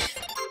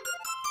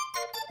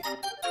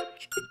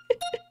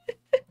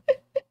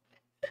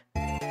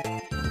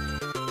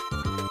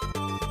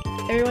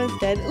 Everyone's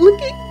dead.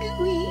 Look at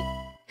Gooey!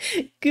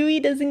 Gooey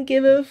doesn't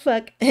give a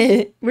fuck.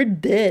 We're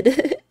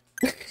dead.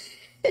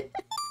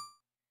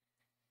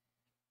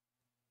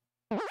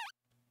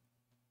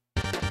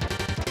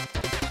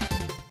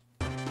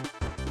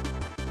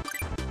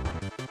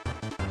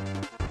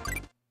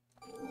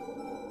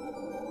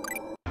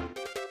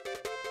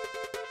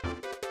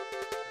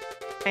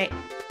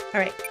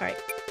 Alright.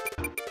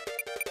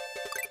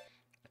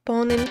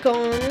 Pon and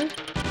con.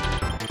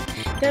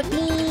 The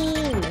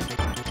Fiend!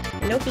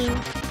 No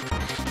Fiend.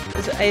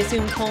 So I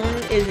assume pon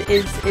is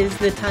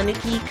the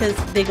tanuki because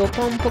they go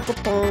pon pon pon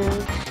pon,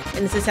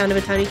 and it's the sound of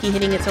a tanuki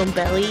hitting its own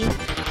belly.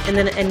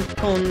 And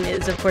pon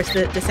is of course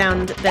the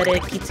sound that a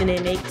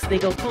kitsune makes. They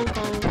go pon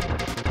pon.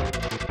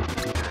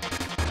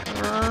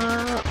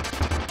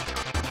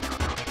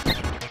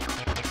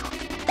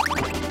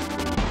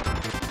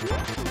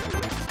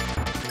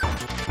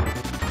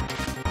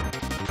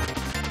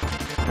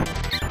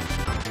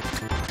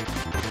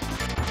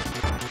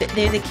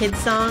 There's a kid's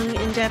song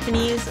in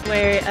Japanese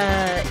where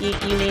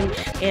you name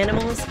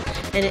animals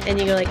and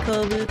you go like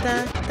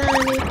Kobuta,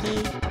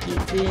 Tanuki,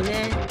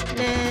 Kitsune,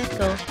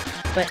 Neko.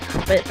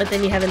 But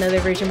then you have another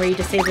version where you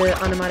just say the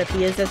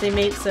onomatopoeias that they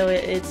make, so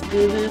it's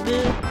boo boo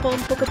boo, pom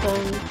poka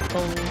pong,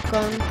 pong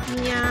kong,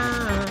 nya.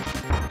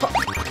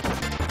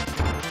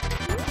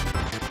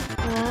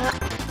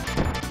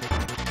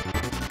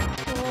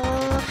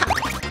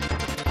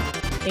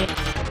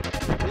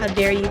 How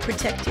dare you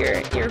protect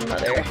your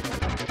mother?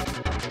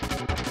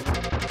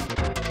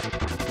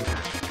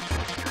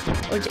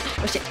 Oh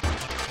shit.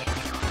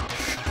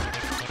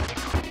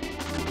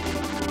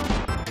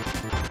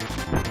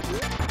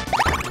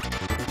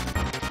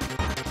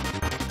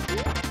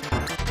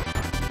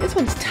 This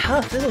one's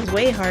tough. This one's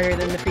way harder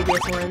than the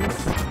previous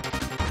ones.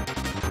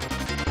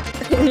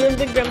 I love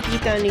the grumpy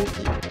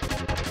tanuki.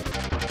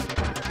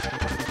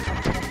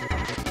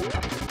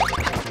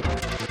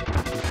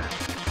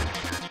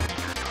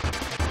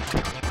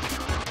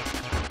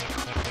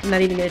 I'm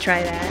not even gonna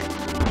try that.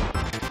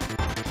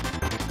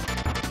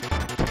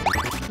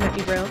 Come at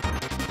me, bro.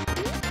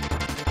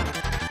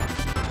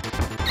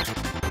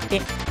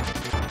 Yeah.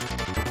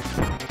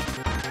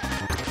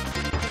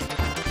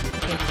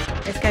 Okay,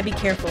 I just gotta be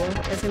careful. I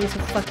just gotta be so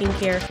fucking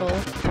careful.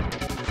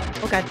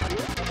 Oh god.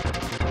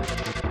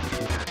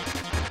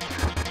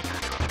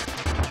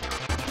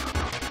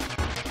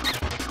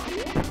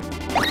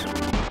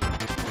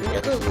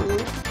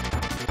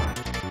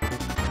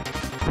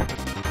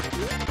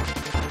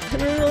 The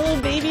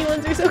little baby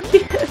ones are so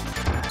cute.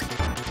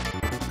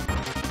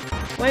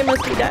 Why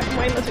must we die?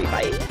 Why must we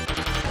fight?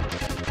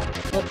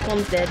 Well,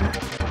 Tom's dead.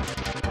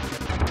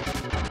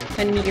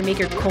 Time to meet your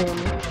maker, Cone.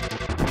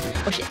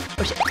 Oh shit,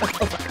 oh shit, oh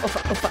fuck, oh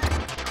fuck, oh fuck.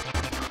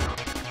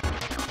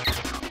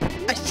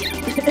 Oh shit,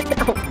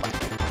 oh fuck.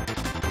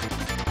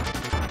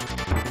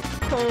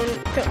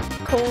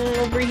 Cone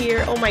over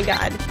here, oh my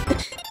god.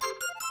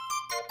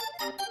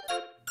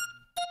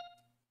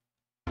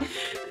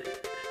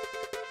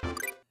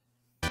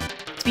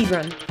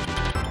 Speedrun.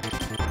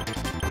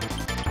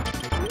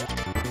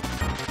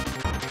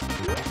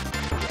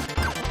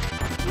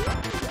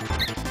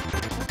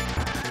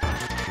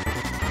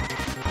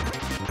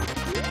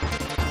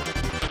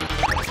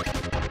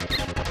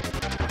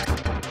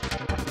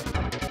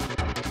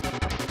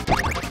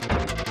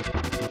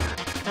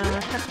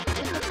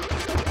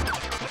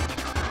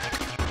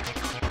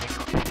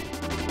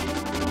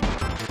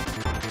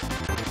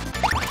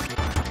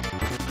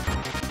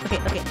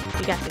 Okay,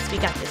 we got this, we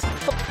got this.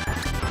 Oh,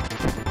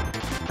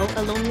 oh,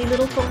 a lonely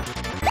little cone.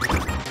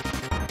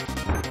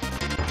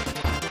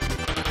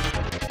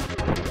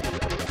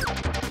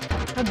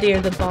 How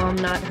dare the bomb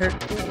not hurt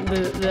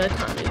the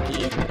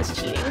Tanuki? That's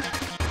cheating.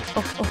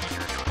 Oh, oh.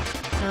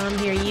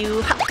 Here,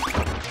 you. Ha!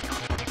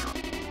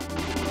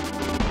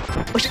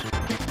 Oh, shit.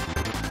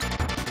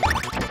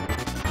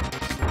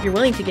 If you're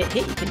willing to get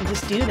hit, you can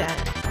just do that.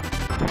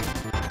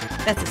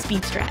 That's a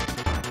speed strat.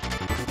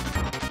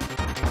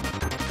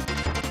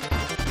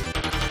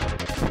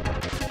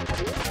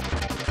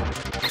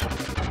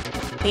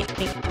 Dang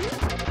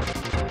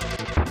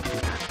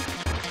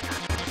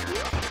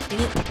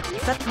it.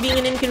 Stop being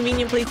in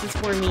inconvenient places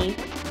for me.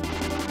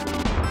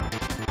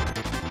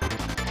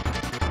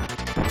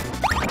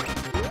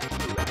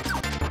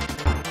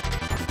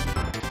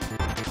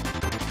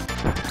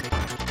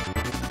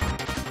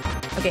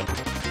 Okay.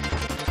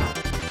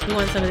 We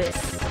want some of this.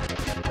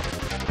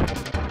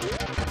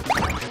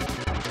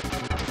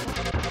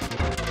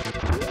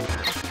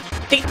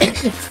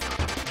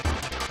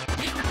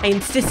 I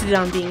insisted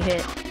on being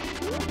hit.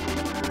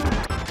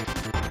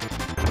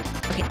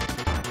 Okay.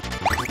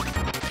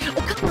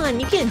 Oh, come on,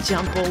 you can't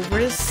jump over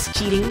this.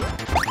 Cheating.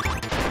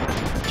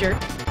 Jerk.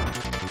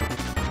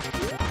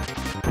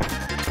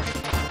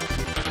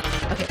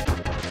 Okay.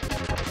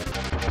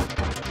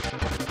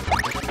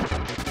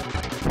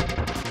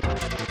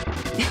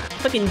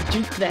 Fucking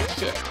juke that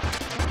shit.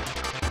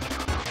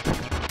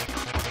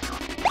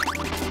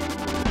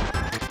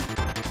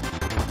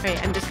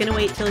 Alright, I'm just gonna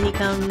wait till he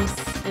comes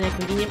in a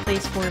convenient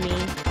place for me.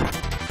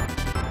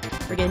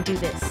 We're gonna do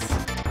this.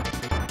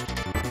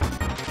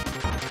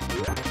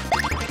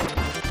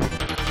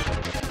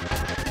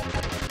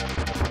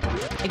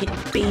 I get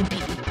your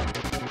baby.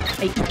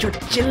 I eat your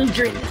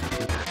children.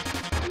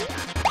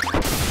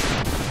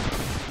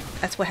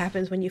 That's what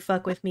happens when you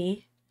fuck with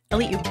me.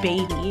 I'll eat your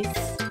babies.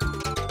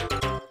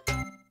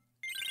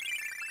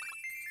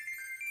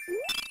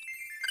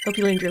 Hope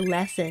you learned your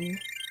lesson.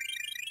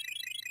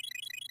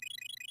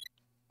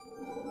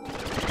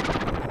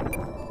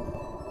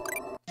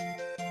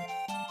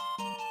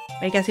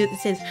 I guess what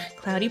this is.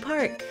 Cloudy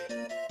Park.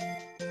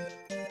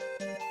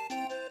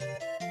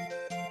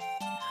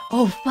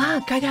 Oh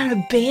fuck, I got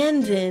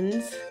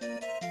abandoned.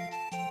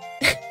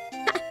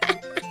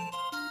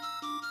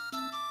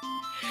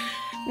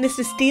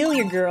 Mr. Steal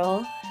Your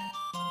Girl.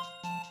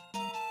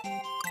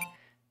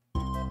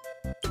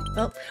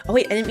 Oh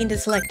wait, I didn't mean to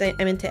select, I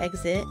meant to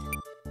exit.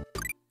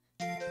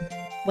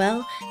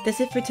 Well,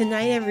 that's it for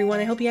tonight, everyone.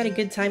 I hope you had a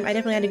good time. I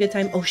definitely had a good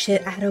time. Oh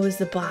shit, Addo is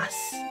the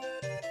boss.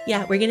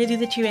 Yeah, we're gonna do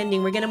the true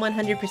ending. We're gonna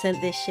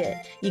 100% this shit.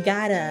 You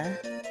gotta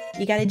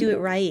do it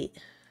right.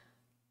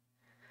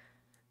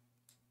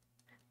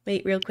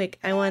 Wait, real quick.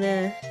 I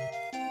wanna...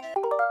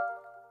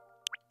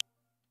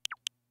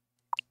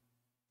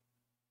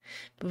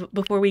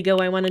 Before we go,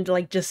 I wanted to,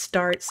 like, just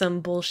start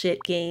some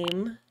bullshit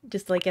game.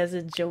 Just, like, as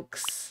a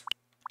jokes.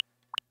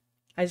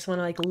 I just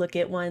wanna, like, look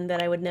at one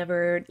that I would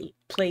never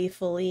play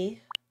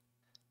fully.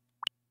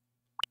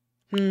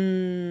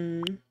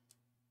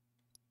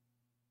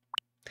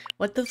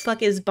 What the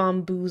fuck is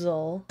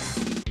Bomboozle?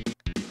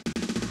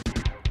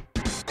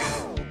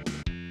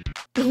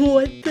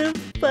 What the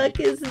fuck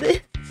is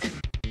this?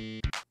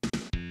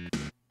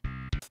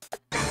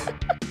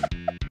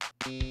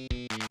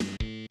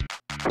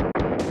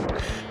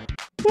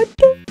 What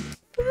the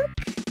fuck?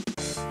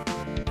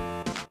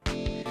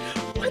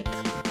 What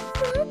the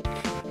fuck?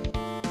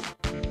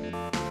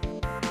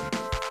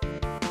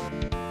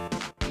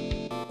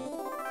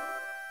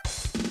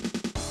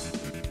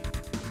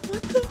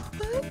 What the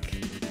fuck?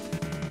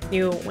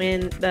 You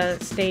win the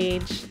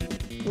stage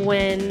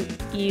when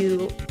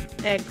you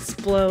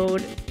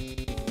explode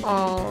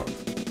all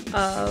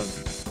of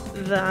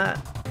the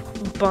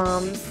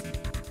bombs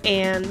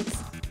and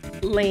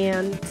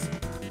land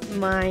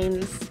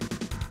mines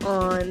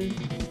on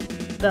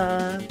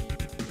the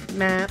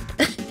map.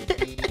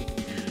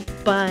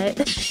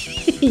 But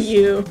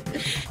you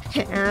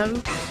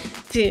have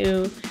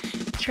to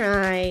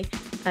try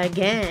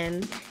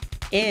again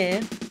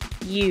if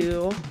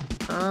you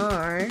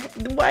are...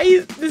 Why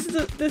is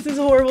this is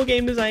horrible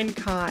game design.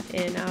 Caught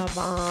in a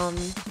bomb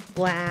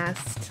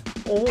blast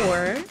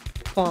or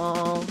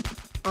fall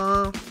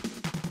off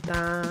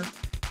the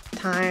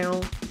tile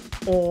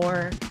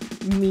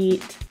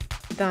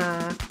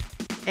the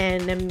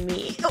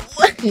enemy. Oh,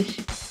 what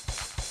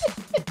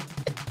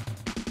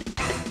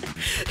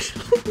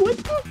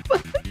the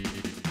fuck?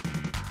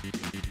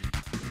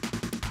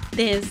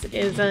 This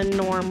is a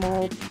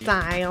normal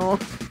tile.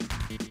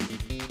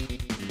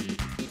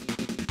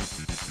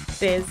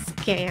 This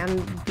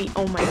can be.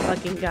 Oh my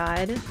fucking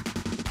god.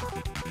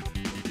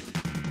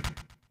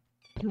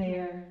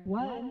 Player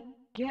 1,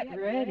 get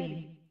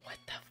ready. What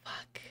the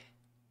fuck?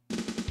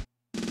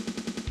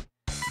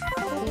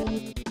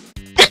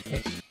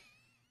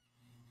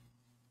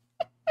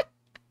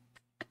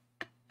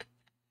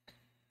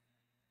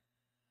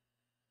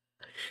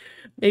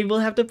 Maybe we'll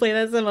have to play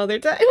that some other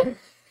time.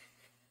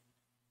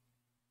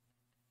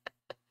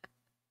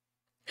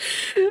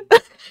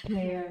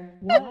 Player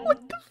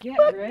 1, get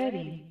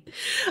ready.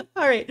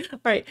 Alright.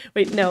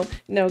 Wait, no,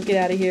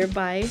 get out of here.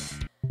 Bye.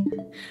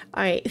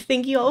 Alright,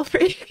 thank you all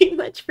very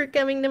much for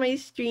coming to my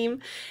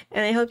stream,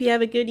 and I hope you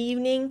have a good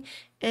evening,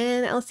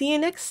 and I'll see you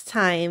next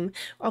time.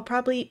 I'll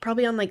probably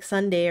on like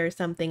Sunday or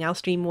something, I'll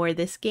stream more of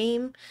this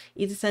game,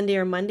 either Sunday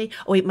or Monday.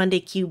 Oh wait, Monday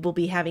Cube will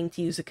be having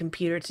to use a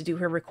computer to do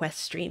her request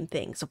stream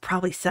thing, so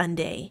probably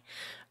Sunday.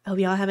 I hope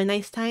you all have a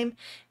nice time,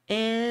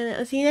 and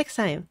I'll see you next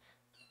time.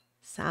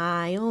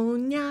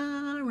 Sayonara.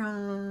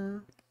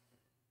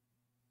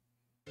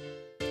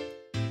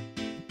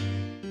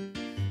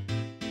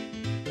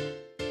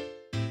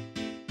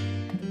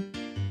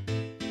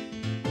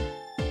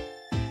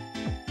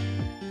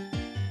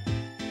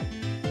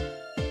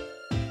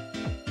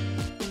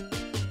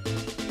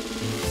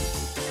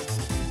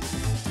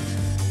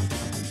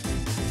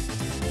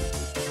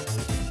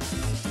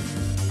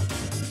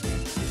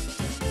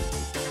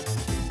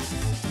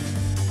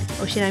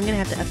 Oh shit, I'm gonna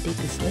have to update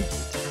this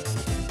list.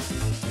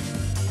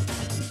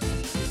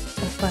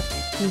 Oh fuck,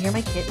 can you hear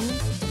my kitten?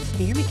 Can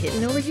you hear my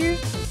kitten over here?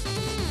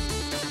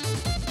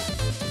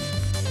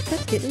 What's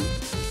that, kitten?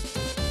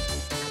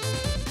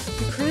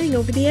 You're crying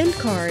over the end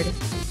card.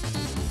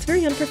 It's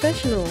very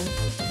unprofessional.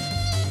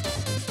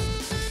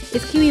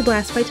 It's Kiwi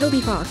Blast by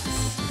Toby Fox.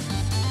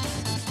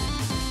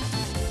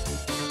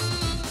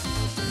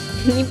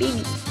 Hey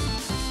baby.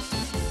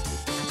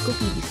 Let's go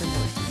feed you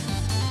somewhere.